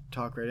just gonna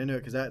talk right into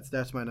it because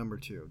that's my number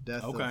 2,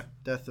 Death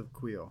of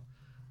Kuiil.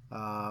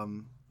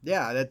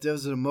 That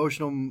was an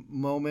emotional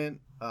moment.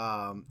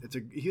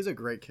 He's a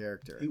great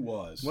character. He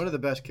was one of the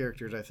best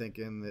characters I think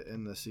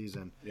in the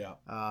season. Yeah.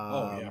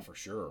 For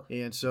sure.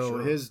 And so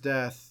his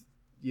death,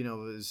 you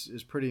know,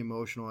 is pretty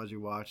emotional as you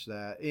watch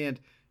that, and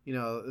you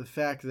know the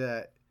fact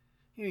that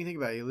you think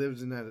about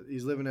it,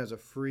 he's living as a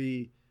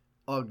free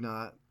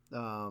Ugnaught,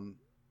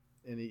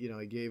 and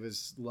he gave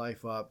his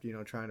life up, you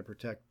know, trying to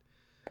protect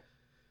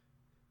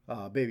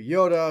Baby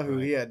Yoda, who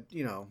he had,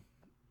 you know,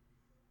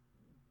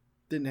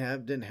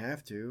 didn't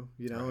have to,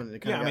 you know, and it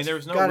kind of there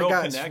was no real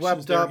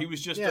connections there. He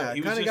was just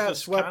he was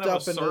just swept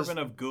up a servant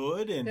of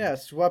good, and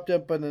swept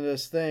up into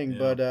this thing.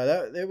 But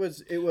it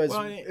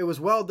was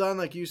well done,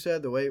 like you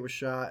said, the way it was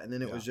shot, and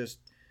then it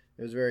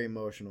was very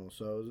emotional.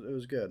 So it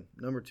was good.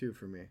 Number 2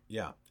 for me.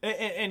 Yeah,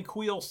 and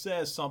Kuiil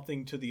says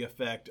something to the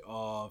effect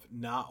of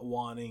not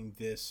wanting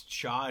this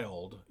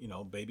child, you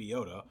know, Baby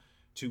Yoda,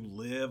 to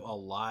live a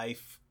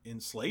life in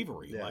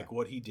slavery like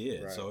what he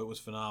did. Right. So it was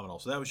phenomenal.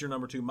 So that was your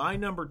number 2. My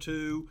number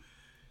 2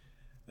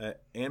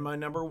 and my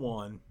number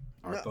 1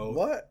 are both.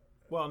 What?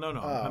 Well, no.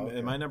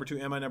 Okay. My number 2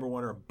 and my number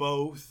 1 are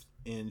both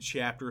in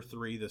Chapter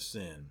 3, The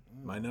Sin.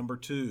 My number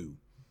 2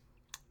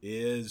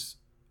 is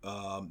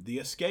The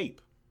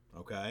Escape.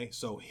 Okay,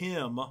 so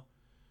him.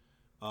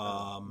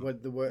 That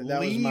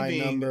was my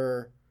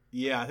number.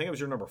 Yeah, I think it was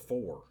your number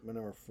 4. My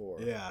number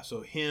 4. Yeah,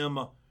 so him.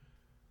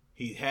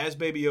 He has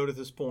Baby Yoda at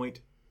this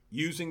point,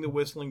 using the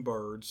whistling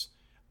birds.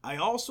 I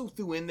also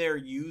threw in there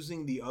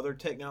using the other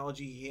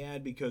technology he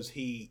had because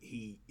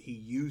he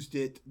used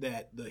it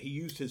he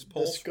used his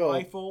pulse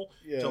rifle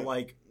to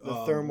like the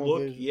thermal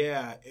look. Vision.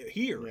 Yeah,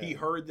 he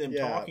heard them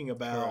talking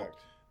about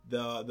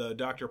the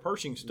Dr.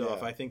 Pershing stuff.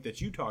 Yeah. I think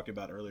that you talked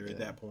about earlier at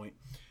that point.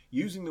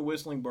 Using the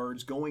whistling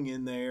birds, going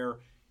in there,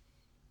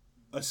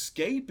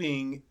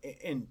 escaping,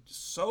 and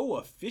so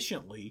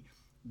efficiently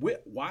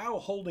while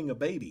holding a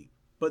baby.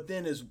 But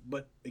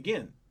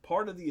again,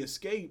 part of the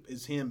escape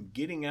is him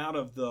getting out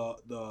of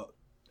the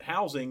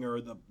housing or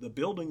the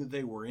building that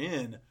they were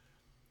in.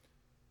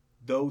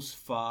 Those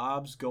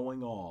fobs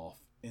going off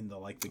in the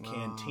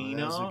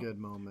cantina. That's a good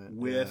moment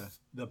with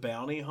the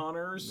bounty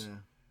hunters. Yeah.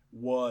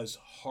 Was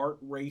heart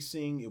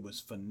racing. It was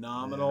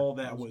phenomenal.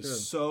 That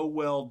was so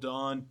well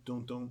done.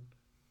 Don't.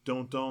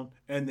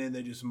 And then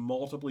they just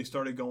multiply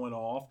started going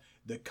off.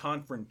 the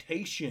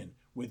confrontation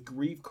with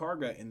Greef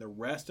Karga and the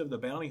rest of the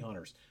bounty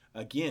hunters.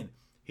 Again,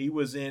 he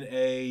was in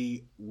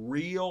a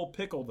real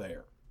pickle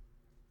there.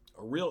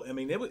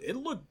 It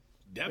looked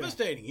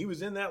devastating. He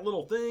was in that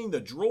little thing.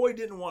 The droid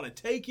didn't want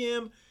to take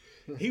him.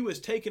 He was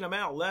taking him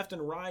out left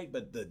and right,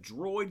 but the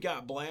droid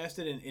got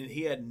blasted and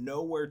he had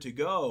nowhere to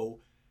go.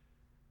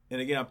 And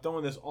again, I'm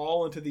throwing this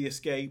all into the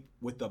escape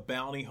with the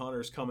bounty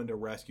hunters coming to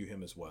rescue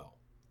him as well.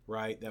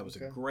 Right? That was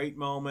a great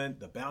moment.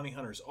 The bounty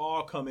hunters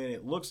all come in.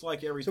 It looks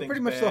like everything's So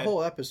pretty much bad. the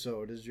whole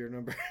episode is your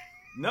number.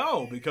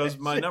 No, because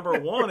my number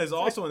one is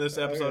also in this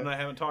episode, and I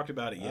haven't talked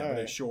about it yet, but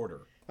it's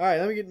shorter. All right,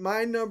 let me get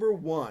my number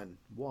one.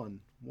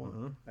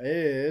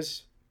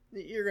 Is,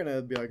 you're going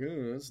to be like,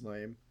 that's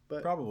lame.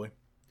 But Probably.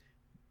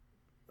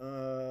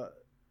 The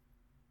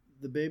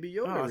Baby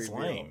Yoda it's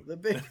reveal. lame.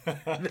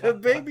 The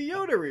Baby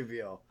Yoda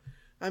reveal.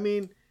 I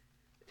mean,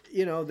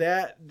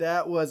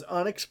 that was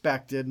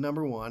unexpected,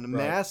 number one. A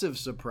massive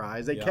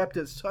surprise. They kept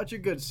it such a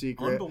good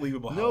secret.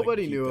 Unbelievable how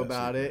Nobody they keep knew that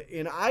about secret. it.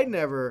 And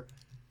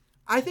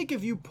I think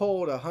if you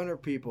polled 100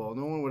 people,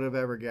 no one would have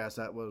ever guessed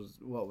that was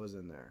what was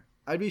in there.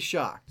 I'd be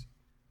shocked.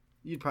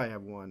 You'd probably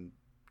have one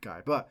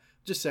guy. But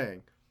just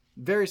saying.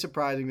 Very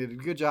surprising. They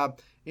did a good job.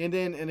 And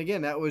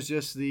again, that was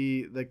just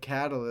the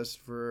catalyst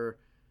for,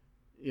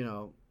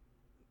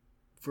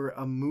 for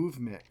a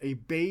movement. A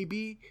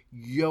Baby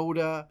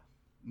Yoda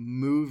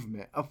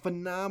movement. A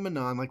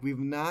phenomenon like we've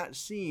not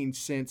seen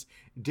since,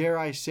 dare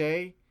I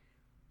say,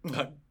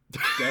 I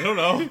don't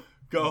know.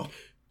 Go.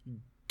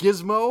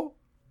 Gizmo?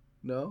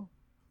 No?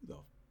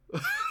 The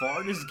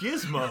fart is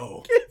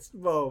Gizmo.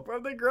 Gizmo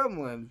from the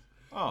Gremlins.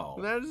 Oh.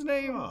 Is that his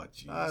name? Oh,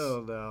 jeez. I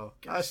don't know.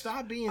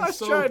 Stop being I was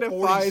so trying to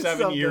find 47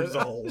 something. years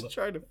I old. was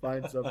trying to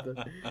find something.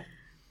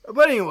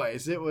 But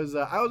anyways, it was,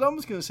 I was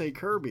almost going to say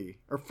Kirby.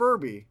 Or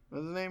Furby.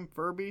 What's his name?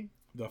 Furby?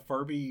 The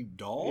Furby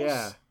dolls?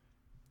 Yeah.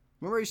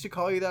 Remember I used to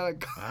call you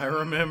that? I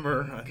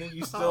remember. I think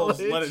you still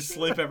let it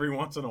slip every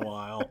once in a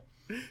while.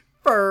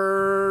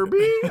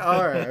 Furby?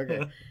 All right,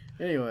 okay.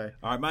 Anyway.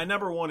 All right, my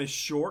number one is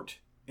short,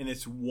 and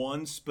it's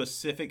one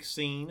specific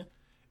scene,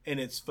 and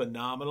it's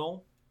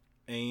phenomenal,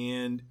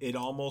 and it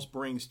almost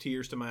brings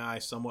tears to my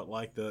eyes, somewhat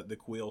like the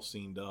Quill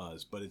scene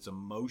does, but it's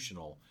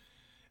emotional,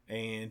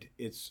 and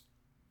it's,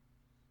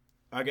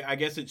 I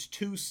guess it's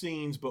two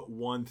scenes, but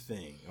one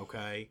thing,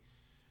 okay?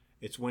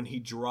 It's when he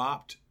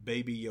dropped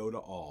Baby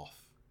Yoda off.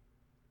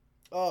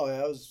 Oh,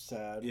 that was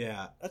sad.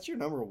 Yeah. That's your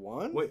number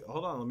one? Wait,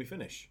 hold on, let me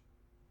finish.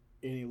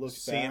 And he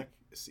looks back.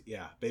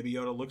 Yeah, Baby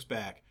Yoda looks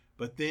back.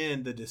 But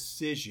then the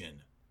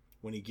decision,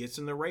 when he gets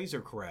in the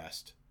Razor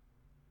Crest,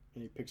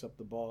 And he picks up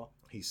the ball.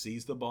 he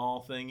sees the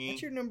ball thingy.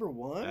 That's your number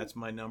one? That's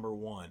my number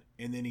one.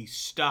 And then he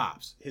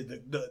stops.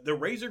 The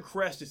Razor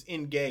Crest is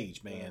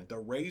engaged, man. Yeah. The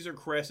Razor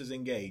Crest is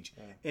engaged.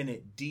 Yeah. And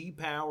it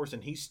depowers,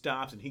 and he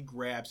stops, and he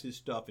grabs his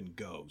stuff and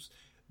goes.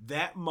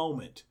 That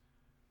moment,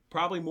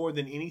 probably more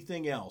than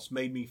anything else,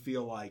 made me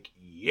feel like,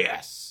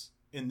 yes,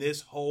 in this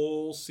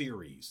whole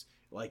series.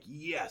 Like,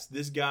 yes,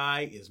 this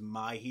guy is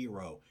my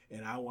hero,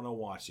 and I want to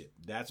watch it.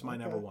 That's my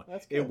number one.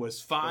 That's good. It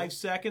was 5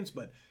 seconds,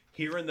 but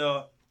hearing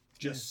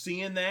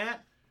seeing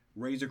that,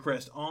 Razor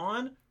Crest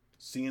on,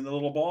 seeing the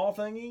little ball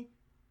thingy,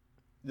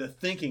 the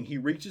thinking, he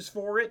reaches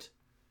for it,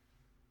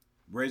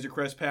 Razor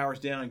Crest powers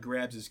down and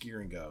grabs his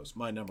gear and goes.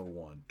 My number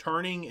one.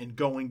 Turning and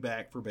going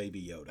back for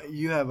Baby Yoda.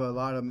 You have a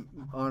lot of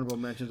honorable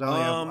mentions.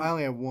 I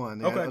only have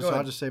one. Okay, go so ahead.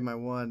 I'll just say my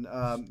one.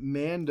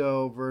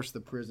 Mando versus the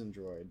prison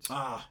droids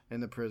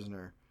and the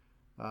prisoner.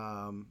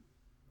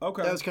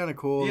 Okay. That was kind of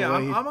cool. Yeah,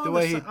 I'm on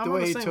the same took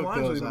lines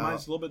with those you, but out.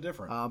 mine's a little bit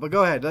different. But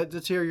go ahead.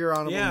 Let's hear your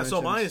honorable mentions.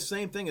 So mine is the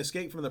same thing,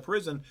 escape from the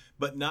prison,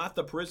 but not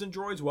the prison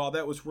droids. While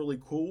that was really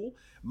cool,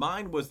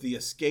 mine was the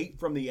escape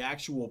from the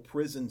actual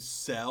prison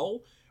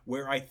cell,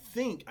 where I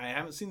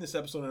haven't seen this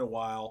episode in a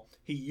while,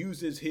 he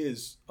uses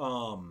his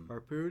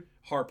harpoon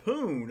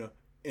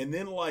and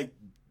then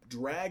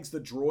drags the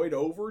droid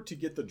over to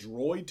get the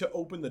droid to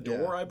open the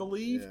door, I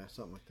believe. Yeah,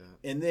 something like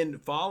that. And then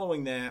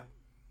following that,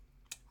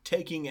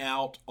 taking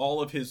out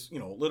all of his,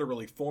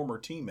 literally former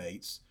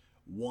teammates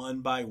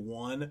one by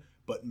one,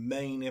 but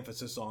main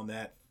emphasis on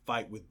that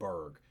fight with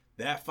Berg.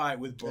 That fight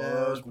with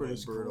Berg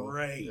was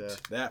great. Yeah.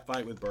 That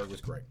fight with Berg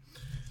was great.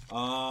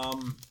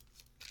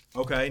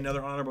 Okay,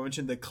 another honorable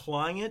mention. The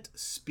Client,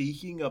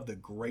 speaking of the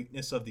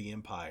greatness of the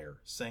Empire.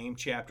 Same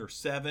chapter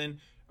 7,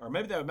 or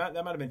maybe that might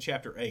have been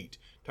chapter 8.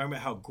 Talking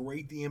about how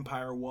great the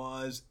Empire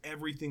was.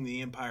 Everything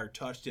the Empire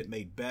touched, it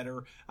made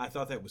better. I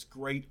thought that was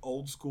great,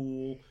 old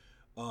school,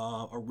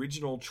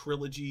 original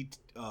trilogy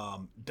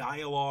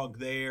dialogue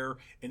there.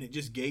 And it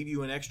just gave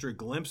you an extra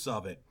glimpse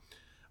of it.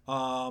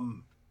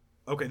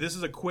 Okay, this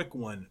is a quick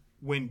one.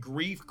 When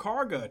Greef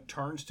Karga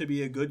turns to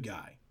be a good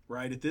guy.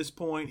 Right at this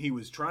point, he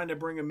was trying to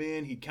bring him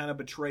in. He kind of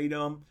betrayed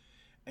him.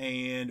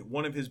 And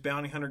one of his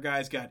bounty hunter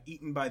guys got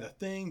eaten by the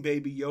thing.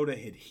 Baby Yoda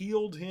had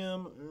healed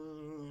him.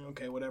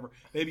 Okay, whatever.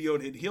 Baby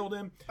Yoda had healed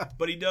him.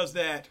 But he does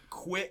that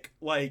quick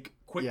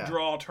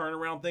draw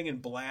turnaround thing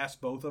and blasts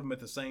both of them at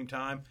the same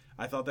time.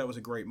 I thought that was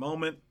a great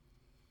moment.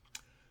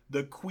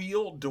 The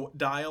Queel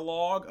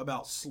dialogue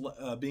about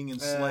being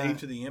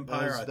enslaved to the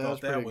Empire, I thought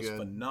that was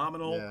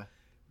phenomenal. Yeah.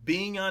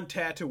 Being on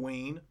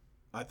Tatooine,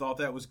 I thought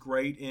that was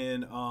great. I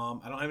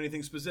don't have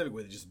anything specific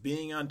with it, just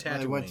being on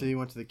Tatooine. He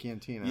went to the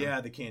cantina.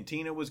 Yeah, the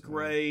cantina was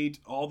great.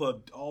 All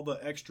the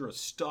extra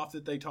stuff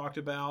that they talked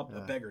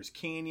about, Beggar's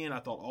Canyon, I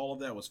thought all of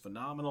that was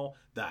phenomenal.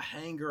 The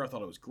hangar, I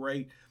thought it was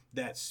great.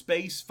 That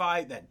space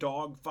fight, that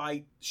dog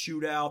fight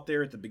shootout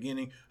there at the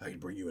beginning, I can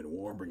bring you in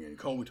warm, bring you in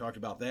cold. We talked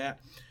about that.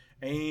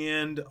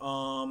 And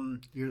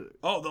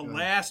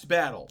last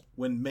battle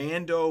when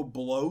Mando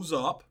blows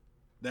up.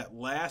 That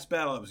last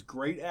battle, that was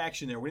great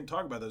action there. We didn't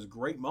talk about that. It was a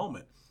great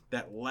moment.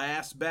 That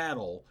last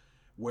battle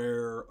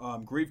where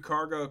Grief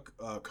Karga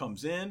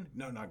comes in.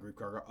 No, not Grief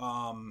Karga.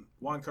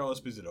 Juan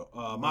Carlos Esposito.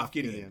 Moff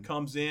Gideon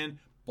comes in,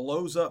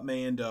 blows up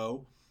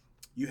Mando.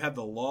 You have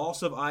the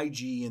loss of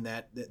IG in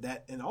that,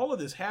 and all of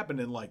this happened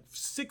in like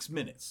 6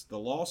 minutes. The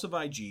loss of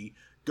IG,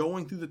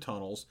 going through the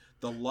tunnels,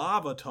 the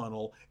lava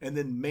tunnel, and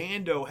then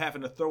Mando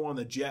having to throw on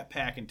the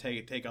jetpack and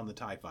take on the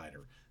TIE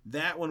fighter.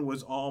 That one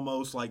was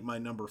almost like my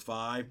number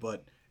 5,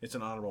 but it's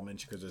an honorable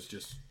mention because it's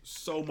just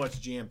so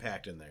much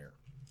jam-packed in there.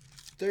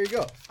 There you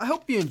go. I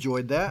hope you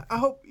enjoyed that. I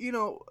hope,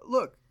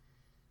 look,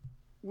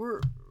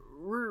 we're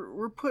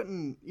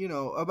putting,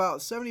 about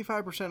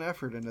 75%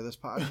 effort into this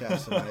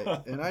podcast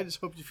tonight, and I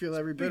just hope you feel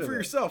every bit of it. Speak for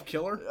yourself,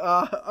 killer.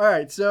 All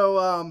right,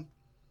 so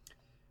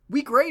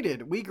we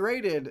graded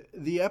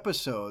the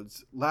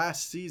episodes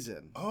last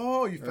season.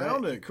 Oh, you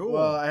found it. Cool.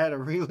 Well, I had to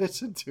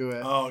re-listen to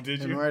it. Oh,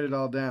 did you? And write it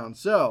all down.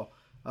 So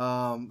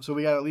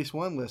we got at least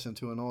one listen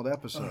to an old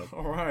episode.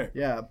 All right.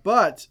 Yeah,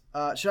 but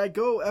should I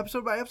go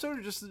episode by episode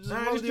or just do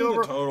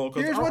the total?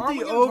 Here's what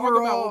the overall.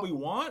 Talk about what we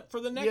want for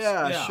the next.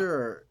 Yeah,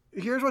 sure.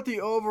 Here's what the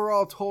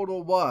overall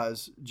total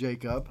was,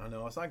 Jacob. I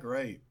know it's not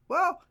great.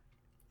 Well,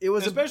 it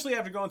was especially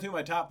after going through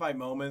my top 5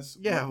 moments.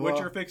 Yeah, what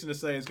you're fixing to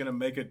say is going to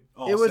make it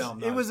all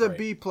sound. It was a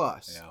B+. Yeah.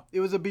 It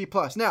was a B+.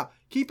 Now,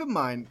 keep in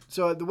mind.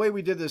 So the way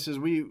we did this is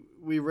we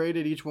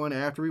rated each one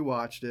after we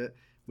watched it.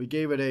 We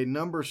gave it a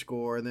number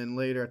score, and then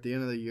later at the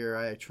end of the year,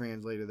 I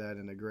translated that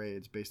into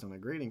grades based on a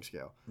grading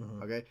scale.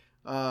 Mm-hmm. Okay.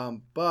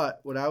 But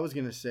what I was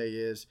going to say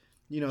is,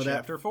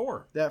 Chapter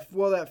 4. That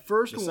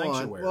first one.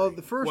 Sanctuary. Well,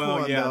 the first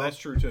one. Yeah, though, that's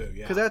true too.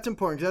 Yeah, because that's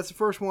important. Because that's the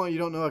first one you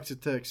don't know what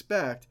to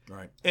expect.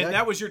 Right. And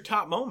that was your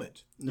top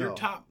moment. No, your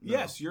top. No.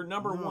 Yes, your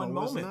number one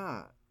moment. It was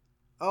not.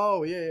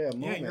 Oh yeah.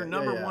 Moment. Yeah, your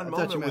number one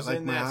moment was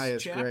in that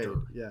highest chapter.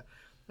 Grade. Yeah.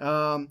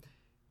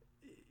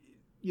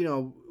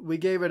 We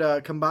gave it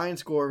a combined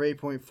score of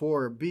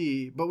 8.4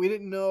 B, but we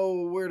didn't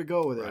know where to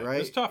go with it.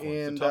 Right. It's tough.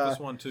 It's the toughest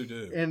one to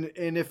do.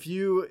 And if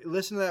you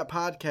listen to that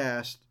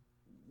podcast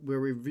where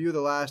we review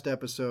the last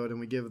episode and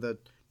we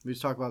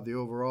just talk about the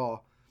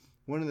overall,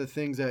 one of the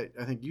things that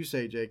I think you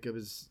say, Jacob,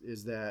 is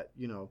that,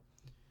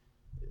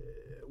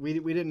 we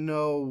didn't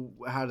know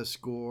how to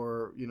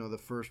score, the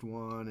first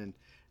one. And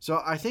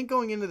so I think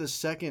going into the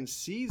second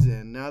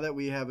season, now that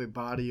we have a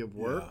body of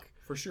work,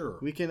 for sure,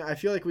 I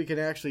feel like we can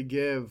actually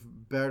give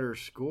better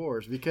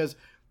scores because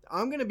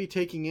I'm going to be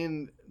taking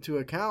into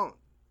account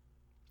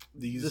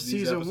the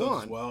season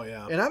one. As well,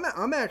 yeah. And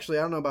I'm actually,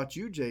 I don't know about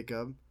you,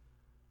 Jacob,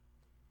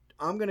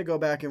 I'm going to go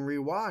back and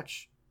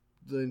rewatch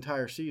the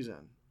entire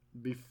season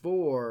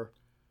before.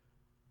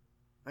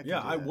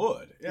 I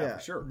would. Yeah,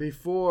 for sure.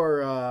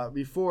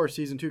 Before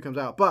season 2 comes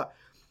out. But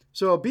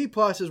so a B+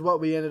 is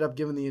what we ended up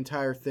giving the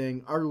entire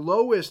thing. Our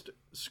lowest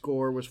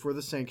score was for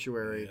the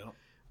Sanctuary. Yeah.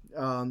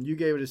 You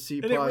gave it a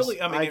C+.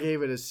 I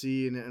gave it a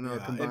C, and our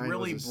combined it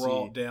really was a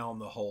brought C. down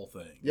the whole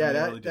thing.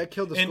 Yeah, that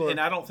killed the score. And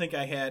I don't think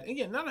I had,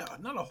 again, not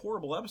a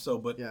horrible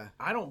episode, but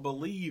I don't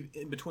believe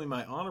in between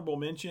my honorable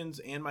mentions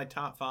and my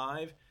top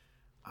 5,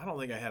 I don't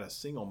think I had a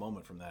single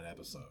moment from that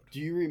episode.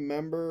 Do you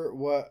remember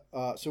what?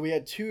 So we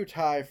had 2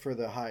 tie for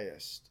the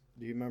highest.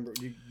 Do you remember?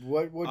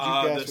 What would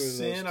you guess? The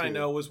Sin I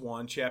know was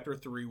 1. Chapter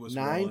 3 was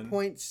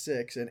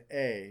 9.6, and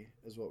A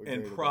is what we.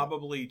 And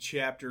probably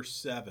Chapter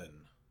 7.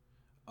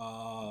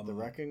 The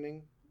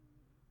Reckoning.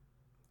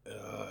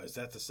 Is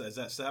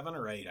that 7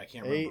 or 8? I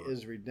can't remember. 8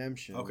 is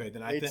Redemption. Okay,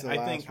 then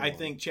I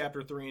think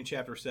Chapter 3 and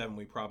Chapter 7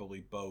 we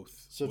probably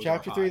both. So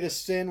Chapter 3, the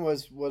Sin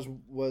was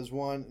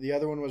 1. The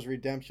other one was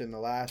Redemption. The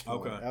last one.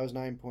 Okay. That was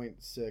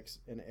 9.6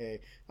 and A.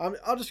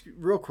 I'll just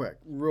real quick.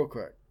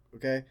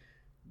 Okay,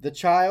 The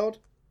Child.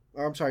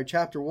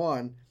 Chapter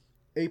 1,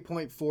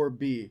 8.4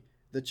 B.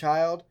 The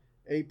Child,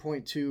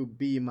 8.2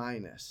 B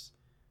minus.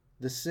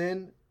 The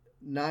Sin,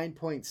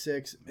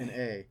 9.6 an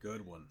A.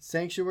 Good one.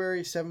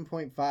 Sanctuary,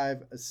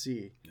 7.5 a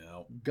C.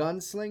 No.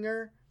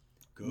 Gunslinger,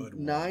 good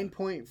one.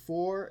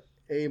 9.4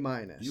 A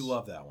minus. You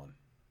love that one.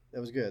 That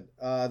was good.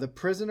 The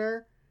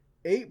Prisoner,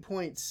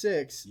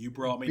 8.6. You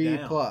brought me B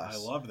down. plus. I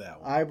love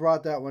that one. I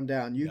brought that one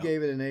down. You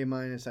gave it an A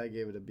minus. I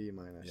gave it a B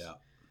minus. Yeah.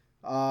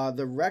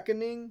 The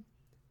Reckoning,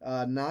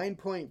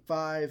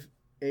 9.5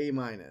 A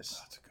minus.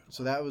 That's a good one.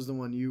 So that was the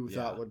one you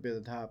thought would be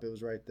the top. It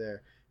was right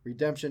there.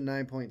 Redemption,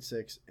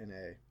 9.6 and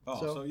A. Oh,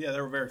 so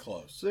they were very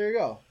close. So there you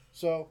go.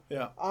 So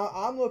yeah,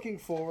 I'm looking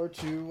forward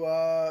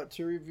to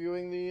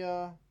reviewing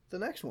the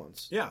next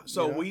ones. Yeah.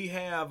 So we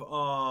have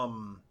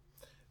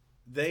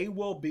They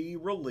will be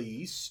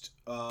released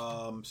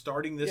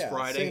starting this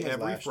Friday, same as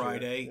every last year.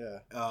 Friday,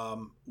 Yeah.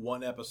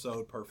 one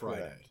episode per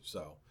Friday. Correct.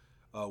 So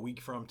a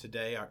week from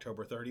today,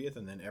 October 30th,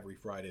 and then every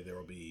Friday there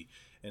will be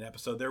an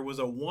episode. There was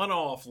a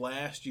one-off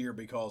last year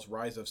because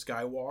Rise of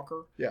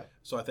Skywalker. Yeah.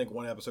 So I think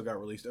one episode got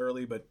released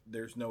early, but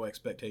there's no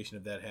expectation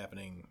of that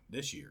happening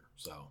this year.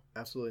 So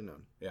Absolutely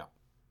none. yeah.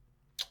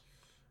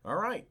 All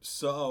right.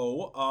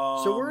 So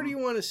So where do you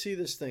want to see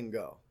this thing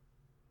go?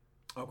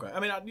 Okay. I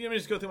mean, you want me to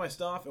just go through my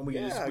stuff, and we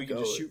can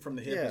just shoot from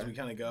the hip as we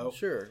kind of go.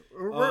 Sure.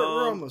 We're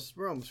almost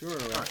we're going to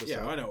wrap this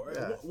yeah, up. I know.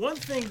 Yeah. One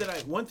thing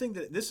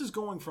that this is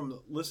going from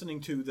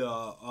listening to the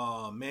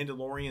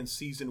Mandalorian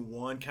season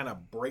 1 kind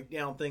of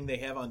breakdown thing they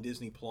have on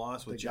Disney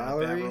Plus with The Jon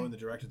gallery? Favreau and the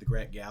director of the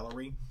Great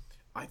Gallery.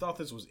 I thought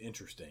this was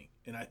interesting,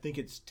 and I think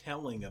it's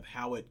telling of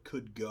how it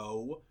could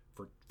go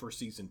for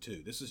season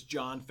 2. This is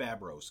Jon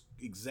Favreau's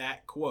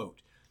exact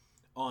quote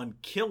on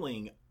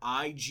killing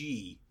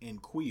IG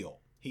and Queel.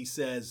 He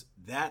says,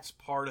 that's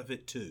part of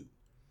it too.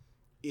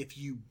 If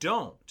you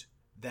don't,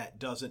 that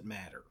doesn't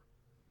matter.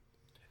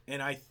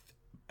 And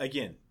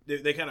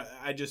they kind of,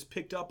 I just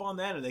picked up on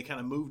that and they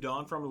kind of moved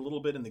on from it a little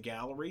bit in the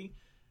gallery.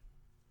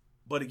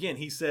 But again,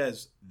 he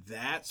says,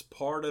 that's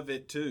part of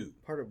it too.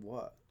 Part of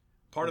what?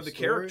 Part of the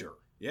story? character.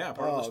 Yeah,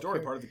 part of the story,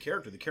 okay. part of the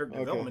character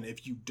development.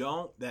 If you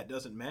don't, that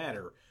doesn't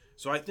matter.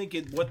 So I think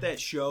what that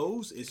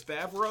shows is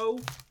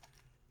Favreau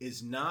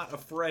is not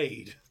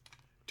afraid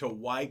to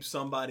wipe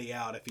somebody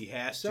out if he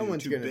has to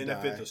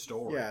benefit the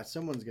story. Yeah,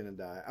 someone's going to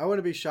die. I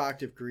wouldn't be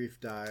shocked if Grief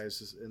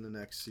dies in the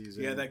next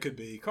season. Yeah, that could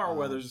be. Carl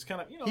Weathers is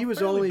kind of, he was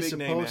fairly only big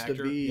name supposed to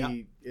actor.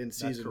 be in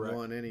season correct.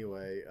 1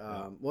 anyway.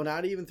 Well,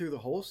 not even through the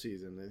whole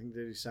season. I think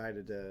they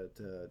decided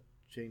to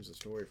change the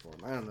story for him.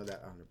 I don't know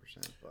that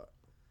 100%, but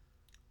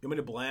You want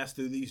me to blast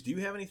through these? Do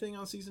you have anything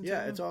on season 2?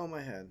 yeah, it's all in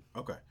my head.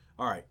 Okay.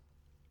 All right.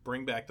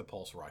 Bring back the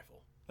pulse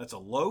rifle. That's a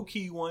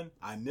low-key one.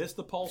 I missed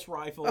the pulse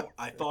rifle.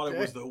 I thought it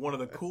was one of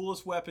the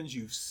coolest weapons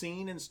you've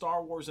seen in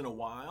Star Wars in a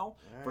while.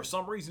 Right. For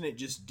some reason, it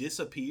just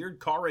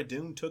disappeared. Cara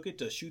Dune took it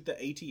to shoot the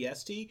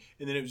AT-ST,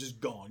 and then it was just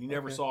gone. You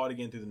never saw it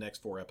again through the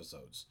next 4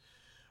 episodes.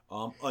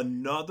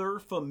 Another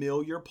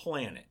familiar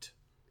planet.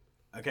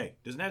 Okay,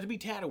 doesn't have to be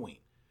Tatooine.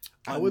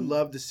 I would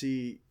love to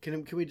see.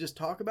 Can we just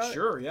talk about it?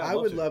 Sure, yeah. I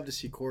would love to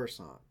see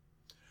Coruscant.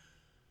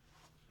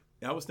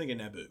 I was thinking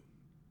Naboo.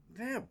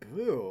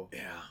 Naboo.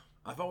 Yeah.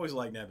 I've always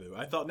liked Naboo.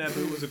 I thought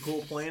Naboo was a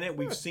cool planet.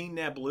 We've seen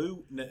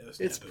Naboo.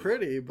 It's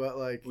pretty, but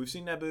like we've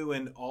seen Naboo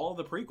in all of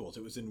the prequels.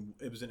 It was in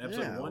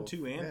episode 1,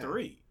 2, and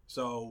 3.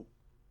 So,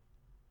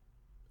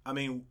 I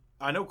mean,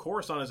 I know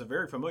Coruscant is a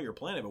very familiar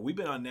planet, but we've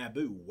been on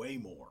Naboo way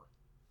more.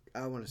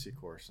 I want to see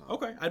Coruscant.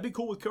 Okay, I'd be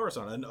cool with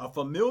Coruscant, a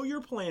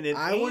familiar planet.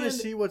 I want to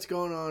see what's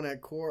going on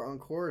on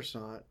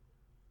Coruscant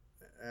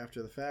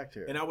after the fact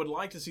here. And I would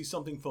like to see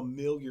something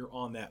familiar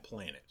on that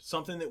planet.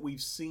 Something that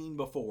we've seen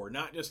before.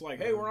 Not just like,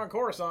 hey, we're on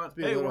Coruscant.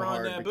 Hey, we're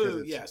on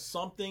Naboo. Yeah,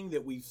 something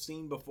that we've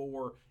seen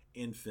before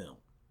in film.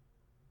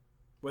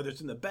 Whether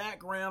it's in the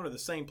background or the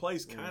same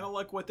place, kind of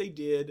like what they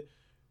did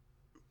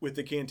with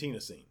the cantina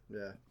scene.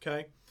 Yeah.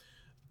 Okay?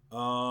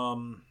 All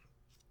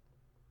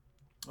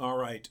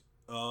right.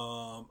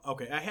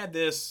 Okay, I had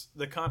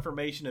the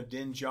confirmation of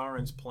Din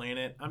Djarin's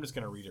planet. I'm just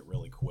going to read it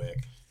really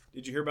quick.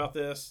 Did you hear about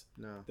this?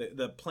 No.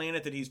 The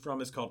planet that he's from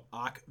is called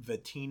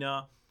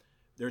Akvatina.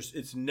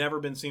 It's never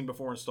been seen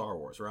before in Star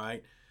Wars,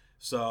 right?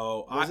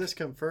 So is this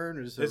confirmed?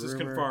 Or is this is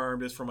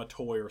confirmed. It's from a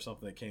toy or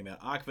something that came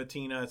out.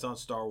 Akvatina, it's on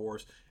Star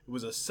Wars. It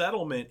was a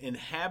settlement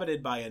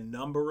inhabited by a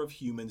number of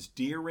humans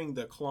during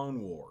the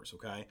Clone Wars,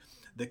 okay?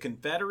 The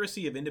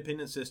Confederacy of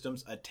Independent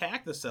Systems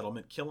attacked the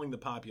settlement, killing the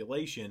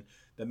population.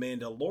 The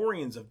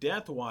Mandalorians of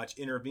Death Watch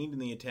intervened in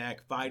the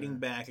attack, fighting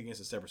back against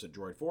the Separatist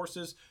droid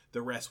forces.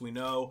 The rest we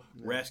know,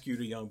 rescued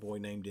a young boy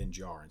named Din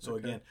Djarin. So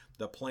again,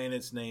 the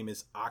planet's name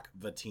is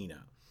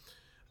Akvatina.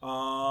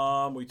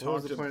 What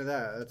was the point of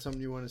that? That's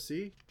something you want to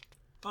see?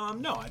 No,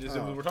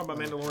 we're talking about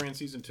Mandalorian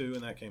season 2,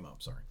 and that came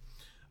up. Sorry.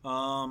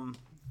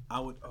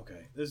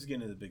 This is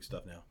getting into the big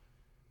stuff now.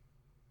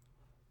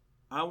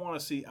 I want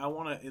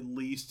to at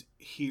least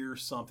hear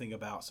something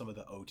about some of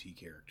the OT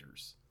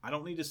characters. I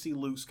don't need to see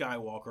Luke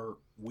Skywalker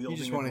wielding.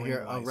 You just want to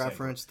hear a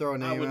reference, throw a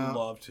name out? I would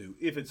love to.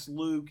 If it's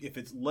Luke, if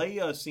it's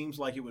Leia, seems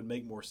like it would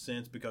make more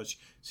sense because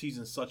she's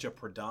in such a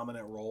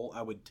predominant role.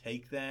 I would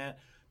take that.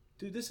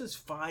 Dude, this is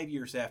 5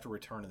 years after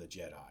Return of the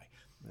Jedi.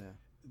 Yeah.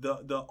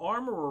 The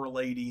armorer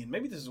lady, and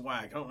maybe this is why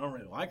I don't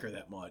really like her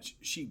that much,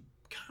 she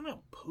kind of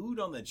pooed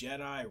on the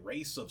Jedi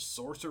race of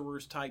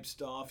sorcerers type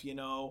stuff, you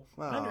know.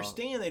 Wow. I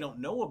understand they don't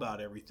know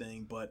about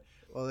everything, but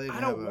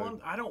I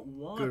don't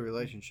want good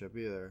relationship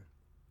either.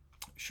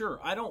 Sure,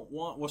 I don't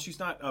want. Well, she's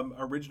not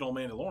original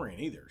Mandalorian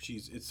either.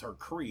 It's her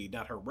creed,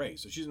 not her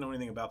race. So she doesn't know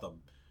anything about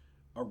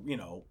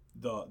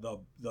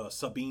the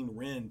Sabine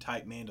Wren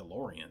type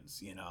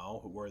Mandalorians, you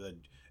know, who were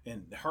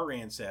and her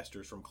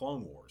ancestors from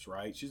Clone Wars,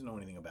 right? She doesn't know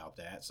anything about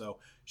that, so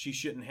she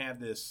shouldn't have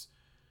this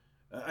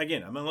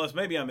Again, unless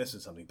maybe I'm missing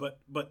something,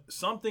 but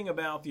something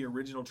about the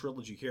original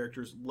trilogy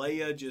characters,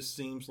 Leia just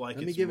seems like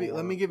let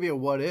me give you a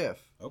what if.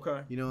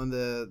 Okay. You know, in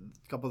the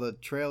couple of the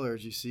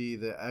trailers, you see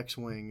the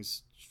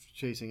X-wings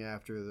chasing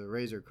after the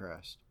Razor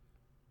Crest.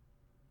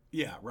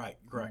 Yeah, right.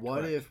 Correct.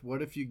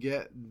 What if you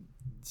get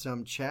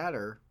some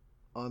chatter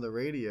on the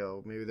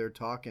radio? Maybe they're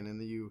talking,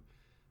 and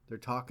they're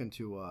talking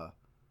to a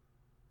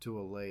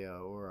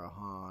Leia or a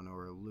Han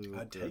or a Luke.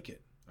 I'd take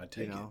it.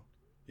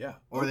 Yeah.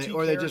 Or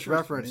they just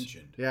reference,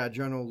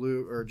 General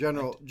Luke or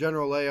General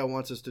Leia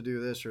wants us to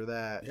do this or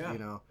that. Yeah, you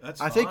know,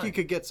 that's I think fine. you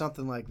could get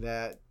something like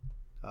that.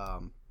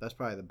 That's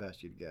probably the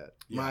best you'd get.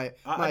 Yeah,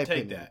 I'd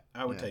take that.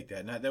 I would take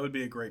that. That would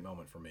be a great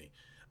moment for me.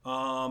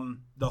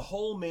 The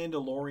whole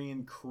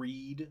Mandalorian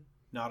creed,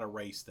 not a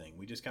race thing.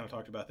 We just kind of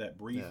talked about that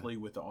briefly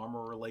with the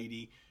armorer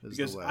lady,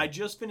 because I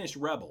just finished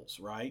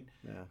Rebels, right?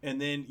 Yeah. And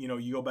then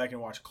you go back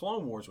and watch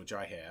Clone Wars, which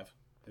I have.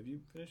 Have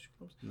you finished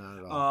Clone Wars? Not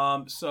at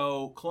all.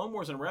 So Clone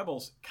Wars and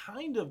Rebels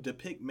kind of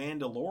depict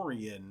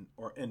Mandalorian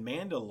and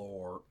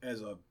Mandalore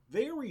as a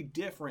very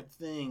different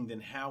thing than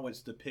how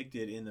it's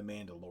depicted in the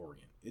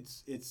Mandalorian.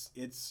 It's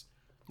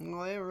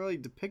Well, they haven't really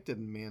depicted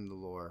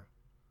Mandalore.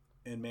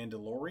 In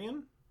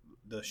Mandalorian,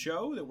 the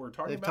show that we're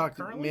talking They've about talked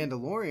currently.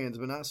 Mandalorians,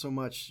 but not so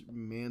much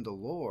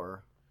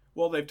Mandalore.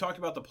 Well, they've talked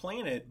about the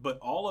planet, but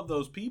all of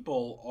those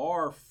people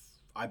are,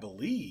 I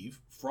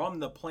believe, from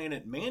the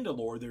planet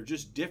Mandalore. They're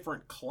just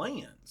different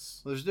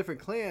clans. Well, there's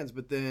different clans,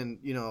 but then,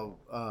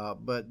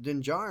 but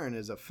Din Djarin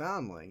is a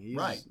foundling.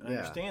 Right. I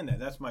understand that.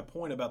 That's my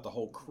point about the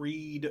whole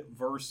creed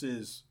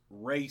versus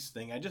race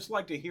thing. I just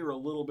like to hear a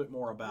little bit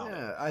more about it.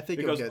 Yeah, I think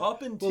because you'll get,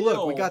 up until... Well,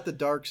 look, we got the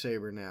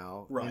Darksaber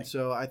now. Right. And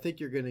so I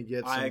think you're going to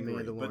get some I agree,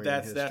 Mandalorian but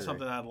that's history.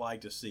 something I'd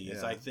like to see.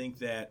 Is Yeah. I think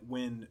that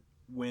when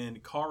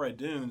Cara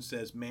Dune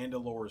says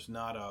Mandalore is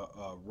not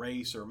a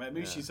race, or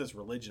maybe she says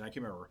religion, I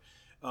can't remember.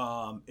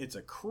 It's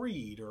a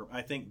creed, or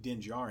I think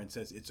Din Djarin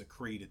says it's a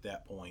creed at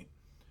that point.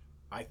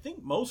 I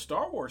think most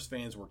Star Wars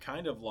fans were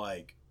kind of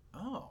like,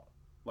 oh,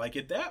 like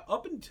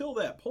up until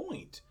that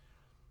point,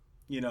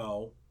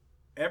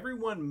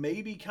 everyone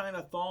maybe kind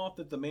of thought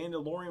that the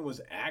Mandalorian was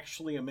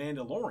actually a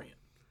Mandalorian.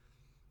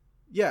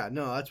 Yeah,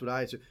 no, that's what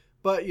I assume.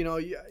 But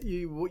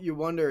you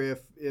wonder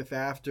if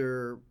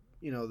after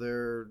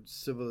their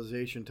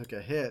civilization took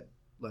a hit,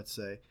 let's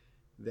say,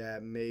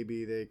 that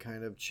maybe they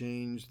kind of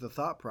changed the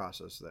thought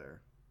process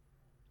there.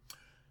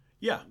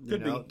 Yeah,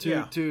 could be.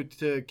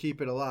 To keep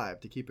it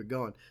alive, to keep it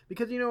going.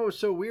 Because what's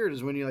so weird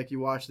is when you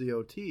watch the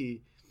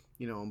OT,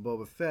 on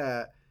Boba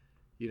Fett,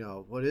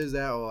 what is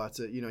that? Oh, that's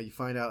you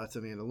find out that's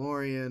a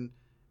Mandalorian.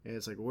 And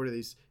it's like, what are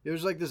these? It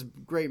was like this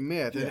great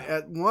myth. Yeah. And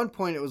at one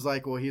point, it was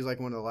like, well, he's like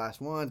one of the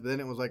last ones. But then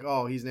it was like,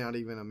 oh, he's not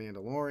even a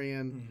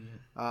Mandalorian.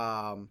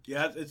 Mm-hmm.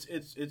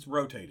 It's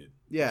rotated.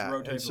 Yeah. It's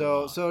rotated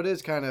so it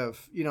is kind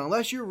of,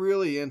 unless you're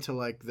really into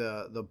like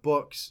the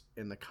books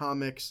and the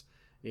comics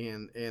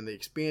and the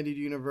expanded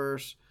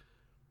universe,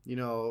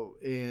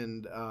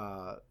 and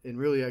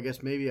really, I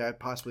guess maybe I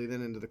possibly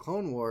then into the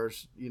Clone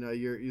Wars,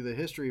 the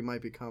history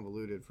might be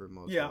convoluted for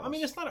most. Yeah, of us. I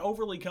mean, it's not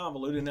overly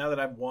convoluted now that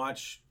I've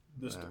watched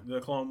the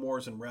Clone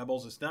Wars and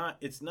Rebels. It's not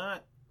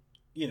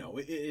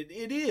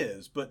it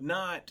is, but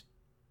not.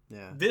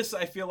 Yeah. This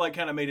I feel like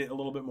kind of made it a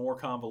little bit more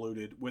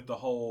convoluted with the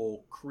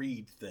whole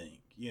creed thing,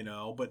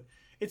 but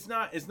it's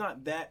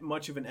not that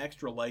much of an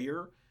extra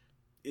layer.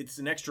 It's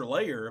an extra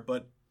layer,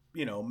 but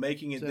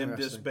making it them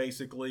just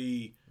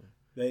basically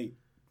they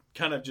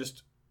kind of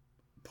just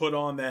put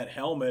on that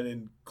helmet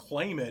and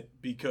claim it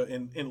because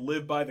and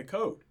live by the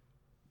code.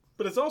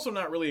 But it's also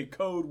not really a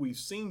code we've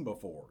seen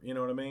before. You know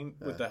what I mean?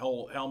 With the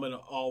whole helmet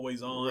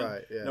always on.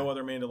 Right, yeah. No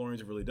other Mandalorians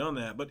have really done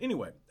that. But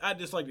anyway, I'd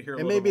just like to hear a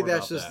and little maybe bit more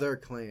that's about just their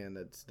clan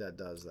that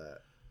does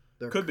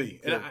that. Could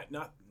be. And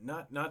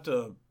not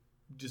to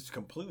just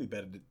completely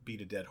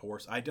beat a dead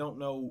horse. I don't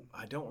know.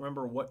 I don't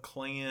remember what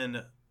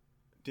clan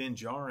Din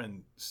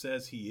Djarin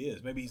says he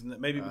is.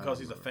 Maybe because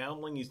he's a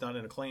foundling, he's not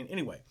in a clan.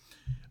 Anyway,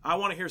 I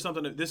want to hear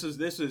something. This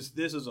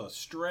is a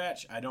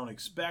stretch. I don't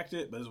expect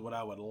it, but this is what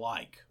I would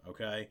like.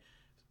 Okay.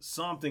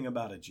 Something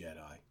about a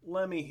Jedi.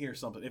 Let me hear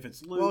something. If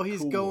it's Luke, well, he's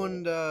cool.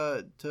 going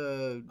to.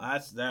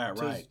 That's that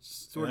right.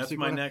 That's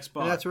my next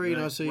spot. And that's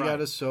where so you got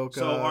Ahsoka.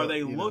 So are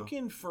they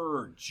looking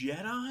for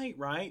Jedi?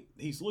 Right.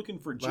 He's looking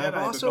for Jedi. I've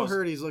also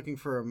heard he's looking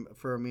for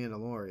a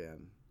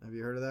Mandalorian. Have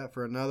you heard of that?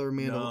 For another a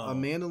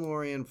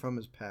Mandalorian from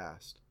his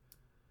past.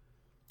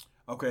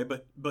 Okay,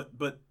 but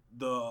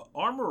the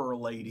armorer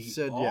lady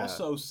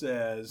also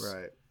says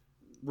right.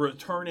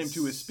 Return him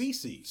to his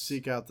species.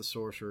 Seek out the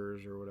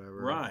sorcerers or whatever.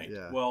 Right.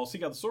 Yeah. Well,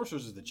 seek out the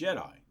sorcerers is the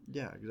Jedi.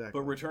 Yeah, exactly.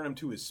 But return him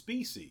to his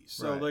species.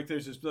 So, right.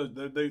 there's just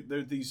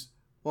there these.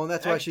 Well, and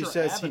that's why she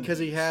says because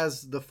he avenues.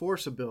 has the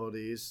Force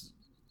abilities,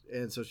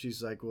 and so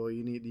she's like, well,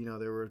 you need,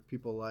 there were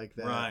people like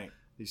that, right?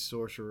 These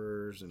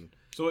sorcerers, and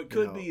so it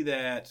could be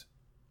that.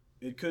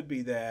 It could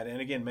be that, and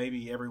again,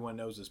 maybe everyone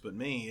knows this, but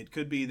me. It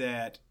could be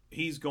that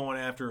he's going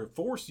after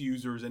Force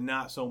users and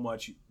not so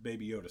much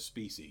Baby Yoda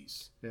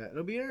species. Yeah,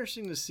 it'll be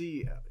interesting to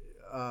see,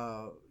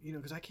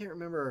 because I can't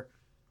remember.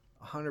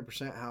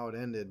 100% how it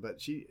ended,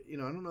 but she, I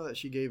don't know that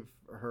she gave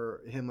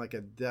him like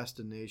a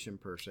destination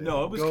per se.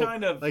 No, it was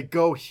kind of like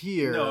go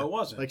here. No, it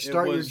wasn't. Like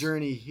start your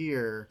journey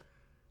here.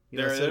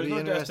 There's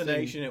no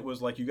destination. It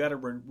was like you got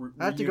to.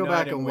 I have to go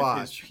back and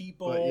watch his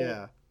people. But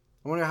yeah,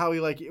 I wonder how he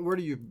where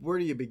do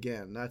you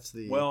begin? That's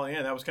the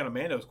that was kind of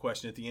Mando's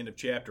question at the end of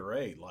chapter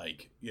 8.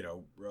 Like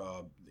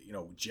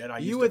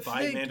Jedi you used to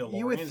fight Mandalorians.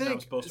 You would think. I'm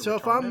supposed to so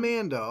if return I'm him?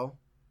 Mando,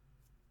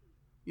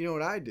 you know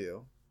what I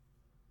do?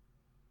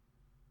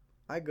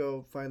 I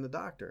go find the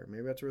doctor.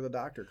 Maybe that's where the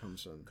doctor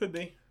comes in. Could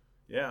be.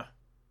 Yeah.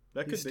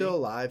 That could He's be. still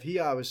alive. He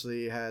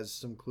obviously has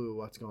some clue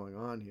what's going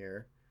on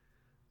here.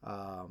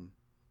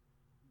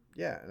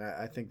 Yeah, and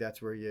I think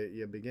that's where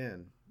you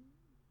begin.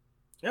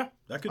 Yeah,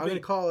 that could I'm be.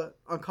 going to call it.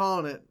 I'm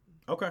calling it.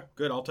 Okay,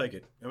 good. I'll take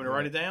it. I'm going to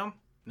write it down.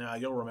 Now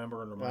you'll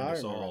remember and remind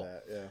us all.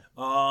 That, yeah.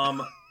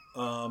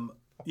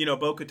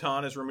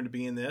 Bo-Katan is rumored to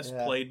be in this,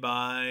 played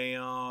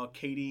by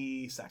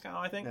Katie Sackhow,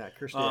 I think. Yeah,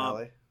 Kirstie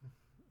Alley.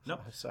 No.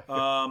 Sorry.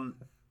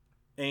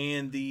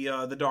 And the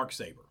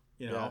Darksaber.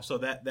 So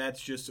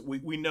that's just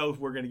we know if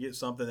we're going to get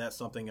something. That's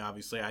something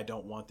obviously I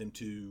don't want them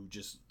to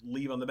just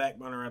leave on the back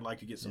burner. I'd like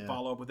to get some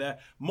follow up with that.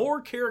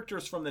 More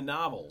characters from the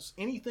novels.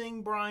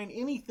 Anything, Brian?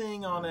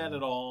 Anything on that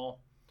at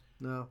all?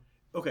 No.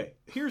 Okay.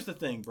 Here's the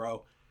thing,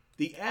 bro.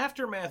 The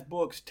Aftermath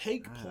books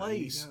take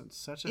place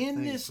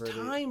in this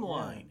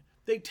timeline.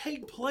 They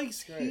take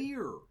place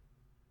here.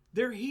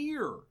 They're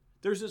here.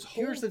 There's this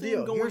whole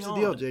thing going on. Here's the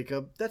deal,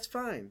 Jacob. That's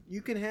fine.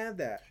 You can have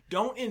that.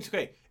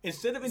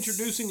 Instead of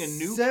introducing a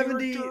new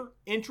character,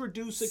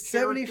 introduce a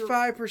character.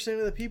 75%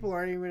 of the people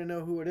aren't even going to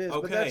know who it is.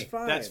 Okay, but that's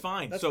fine. That's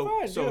fine. That's so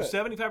fine. So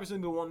 75% of the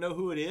people won't know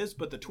who it is,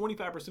 but the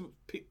 25% of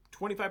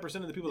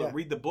the people that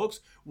read the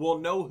books will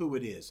know who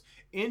it is.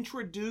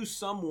 Introduce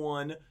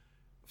someone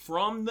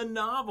from the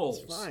novels,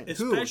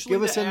 especially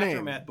Give us the a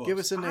Aftermath name. books. Give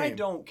us a name. I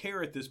don't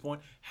care at this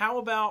point. How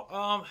about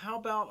I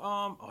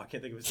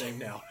can't think of his name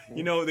now.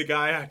 The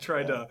guy I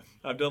tried to.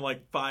 I've done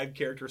like 5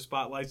 character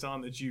spotlights on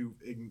that you.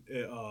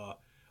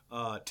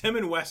 Tim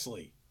and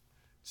Wesley,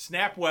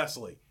 Snap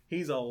Wesley.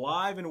 He's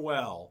alive and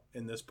well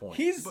in this point.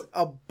 He's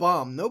a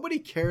bum. Nobody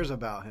cares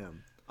about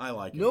him. I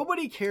like him.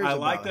 Nobody cares about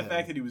him. I like the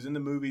fact that he was in the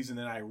movies and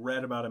then I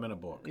read about him in a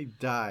book. He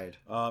died.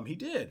 He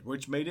did,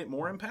 which made it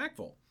more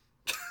impactful.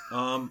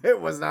 It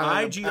was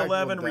not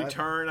IG-11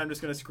 return. I'm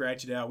just going to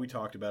scratch it out. We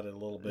talked about it a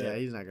little bit. Yeah,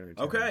 he's not going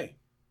to return. Okay.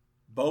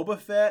 Boba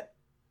Fett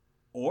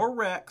or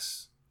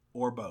Rex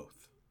or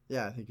both.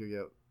 Yeah, I think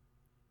you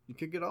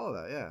could get all of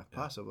that. Yeah,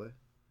 possibly.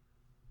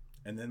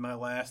 And then my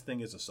last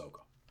thing is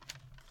Ahsoka.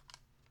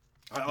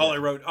 All I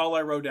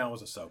wrote down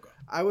was Ahsoka.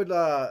 I would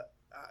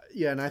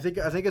and I think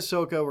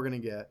Ahsoka we're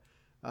going to get.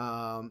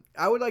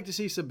 I would like to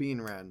see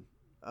Sabine Wren.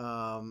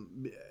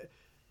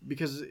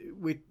 Because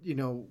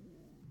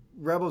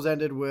Rebels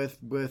ended with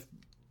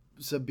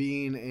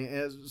Sabine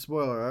and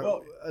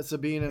spoiler.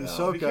 Sabine and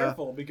Ahsoka. Be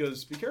careful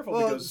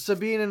because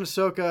Sabine and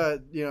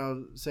Ahsoka,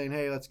 saying,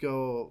 "Hey, let's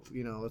go,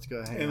 hang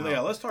out."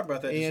 Yeah, let's talk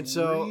about that. And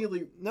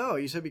no,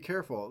 you said be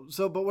careful.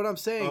 So, but what I'm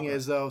saying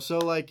is though, so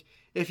like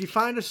if you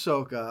find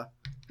Ahsoka,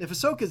 if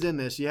Ahsoka's in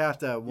this, you have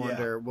to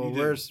wonder,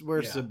 where's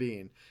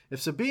Sabine?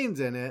 If Sabine's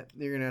in it,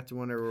 you're gonna have to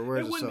wonder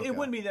where's Ahsoka. It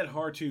wouldn't be that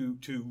hard to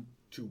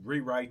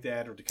rewrite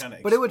that or to kind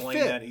of but it would explain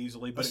fit. that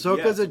easily. But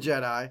Ahsoka's a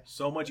Jedi.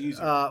 So much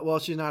easier. Well,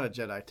 she's not a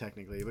Jedi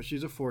technically, but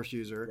she's a Force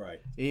user. Right.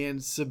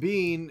 And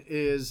Sabine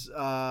is,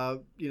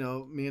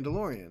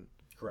 Mandalorian.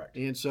 Correct.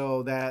 And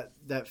so that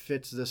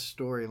fits this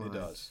storyline. It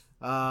does.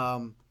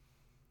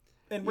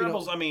 And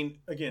Rebels,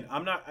 again,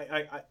 I'm not.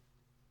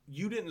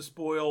 You didn't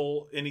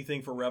spoil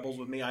anything for Rebels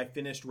with me. I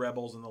finished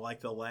Rebels in the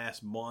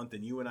last month,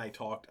 and you and I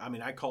talked.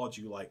 I called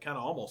you kind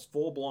of almost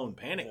full blown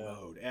panic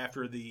mode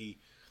after the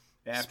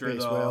last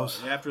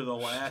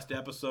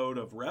episode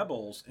of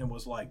Rebels, and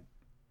was like,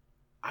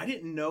 I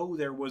didn't know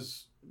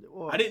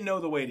I didn't know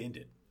the way it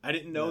ended. I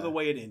didn't know the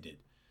way it ended.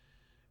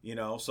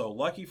 So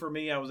lucky for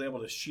me, I was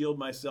able to shield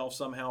myself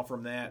somehow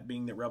from that,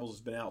 being that Rebels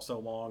has been out so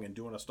long and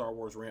doing a Star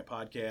Wars rant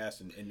podcast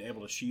and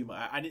able to shield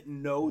I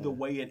didn't know the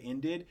way it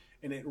ended,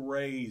 and it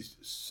raised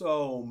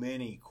so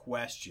many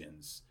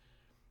questions.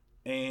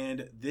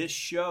 And this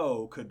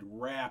show could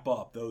wrap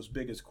up those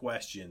biggest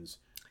questions.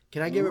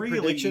 Can I give a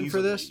prediction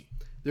for this?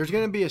 There's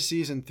going to be a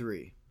season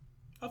 3.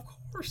 Of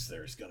course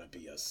there's going to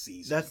be a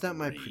season That's 3. not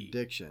my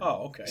prediction.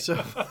 Oh, okay. So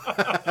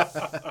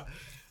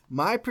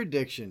my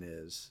prediction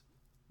is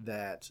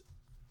that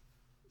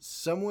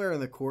somewhere in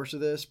the course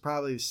of this,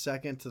 probably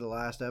second to the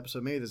last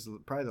episode, maybe this is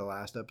probably the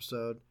last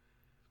episode,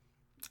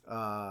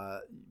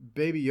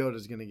 Baby Yoda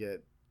is going to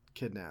get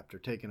kidnapped or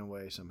taken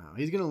away somehow.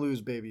 He's going to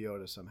lose Baby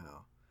Yoda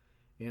somehow.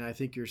 And I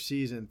think your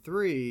season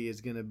 3 is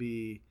going to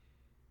be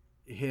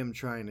him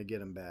trying to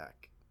get him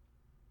back.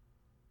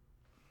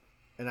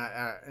 And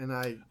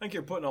I think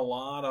you're putting a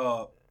lot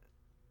of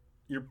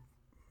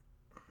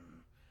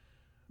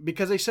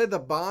because they said the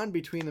bond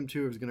between them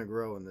two is going to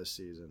grow in this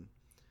season,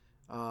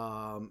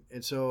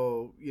 and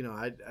so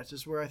that's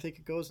just where I think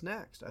it goes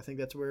next. I think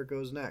that's where it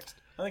goes next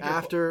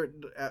after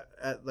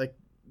at like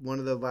one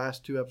of the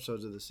last 2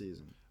 episodes of the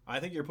season. I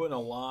think you're putting a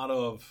lot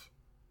of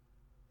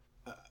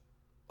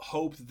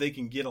hope that they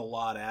can get a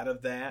lot out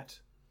of that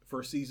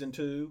for season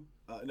 2.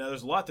 Now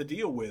there's a lot to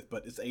deal with,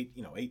 but it's 8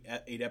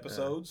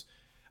 episodes. Yeah.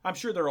 I'm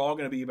sure they're all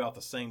going to be about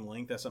the same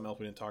length. That's something else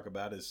we didn't talk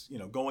about is,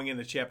 going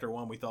into chapter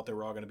 1, we thought they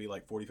were all going to be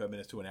like 45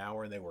 minutes to an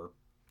hour, and they were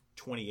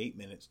 28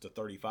 minutes to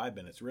 35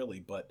 minutes really.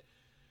 But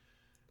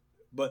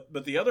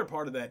the other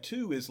part of that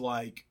too is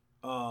like,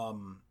 I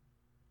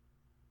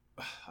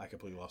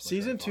completely lost my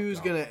season 2 is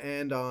going to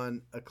end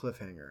on a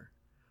cliffhanger.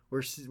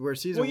 Where season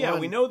 1... Well, yeah,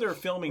 we know they're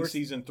filming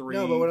season 3.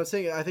 No, but what I'm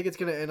saying, I think it's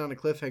going to end on a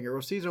cliffhanger.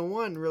 Well, season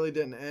 1 really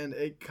didn't end.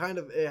 It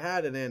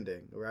had an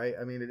ending, right?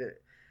 I mean,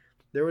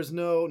 there was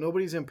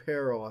nobody's in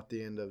peril at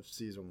the end of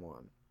season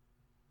 1.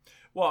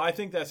 Well, I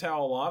think that's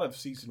how a lot of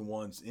season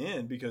 1s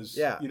end because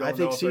I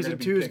think season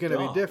 2 is going to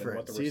be different.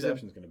 What the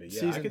reception's going to be.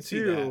 Yeah, season I can 2 see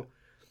that.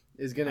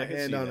 is going to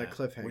end on a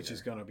cliffhanger, which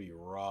is going to be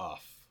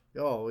rough.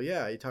 Oh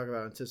yeah, you talk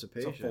about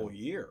anticipation. It's a full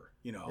year,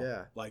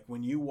 Yeah, like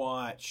when you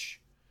watch.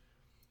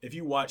 If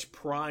you watch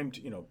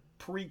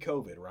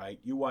pre-COVID, right?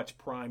 You watch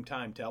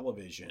primetime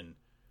television,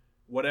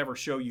 whatever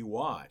show you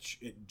watch,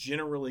 it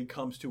generally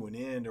comes to an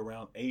end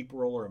around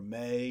April or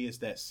May is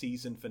that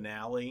season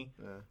finale.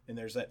 Yeah. And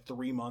there's that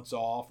 3 months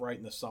off right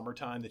in the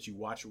summertime that you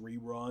watch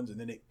reruns. And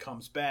then it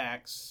comes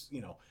back,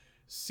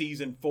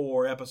 season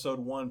 4, episode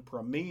 1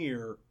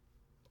 premiere,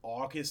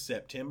 August,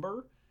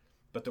 September.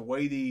 But the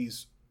way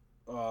these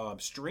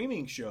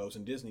streaming shows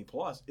and Disney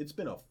Plus, it's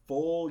been a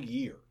full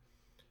year.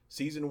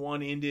 Season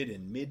 1 ended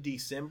in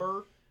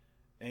mid-December,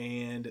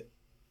 and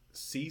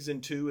season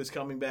 2 is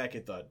coming back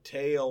at the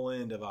tail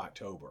end of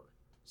October.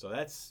 So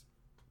that's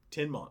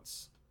 10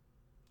 months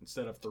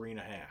instead of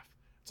 3.5.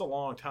 It's a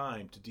long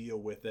time to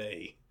deal with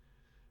a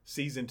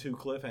season 2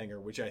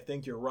 cliffhanger, which I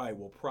think you're right,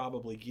 we'll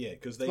probably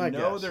get, because they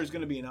know there's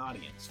going to be an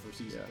audience for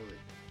season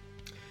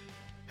 3.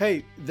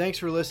 Hey, thanks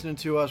for listening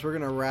to us. We're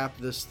going to wrap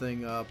this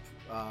thing up.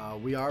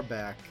 We are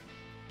back.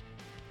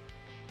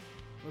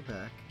 We're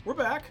back. We're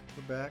back.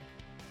 We're back.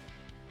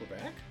 We're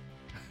back?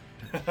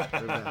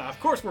 We're back. Of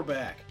course we're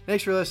back.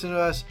 Thanks for listening to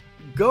us.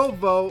 Go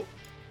vote.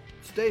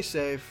 Stay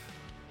safe.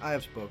 I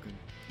have spoken.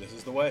 This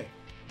is the way.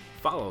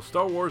 Follow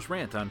Star Wars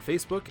Rant on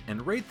Facebook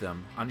and rate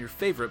them on your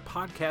favorite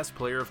podcast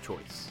player of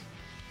choice.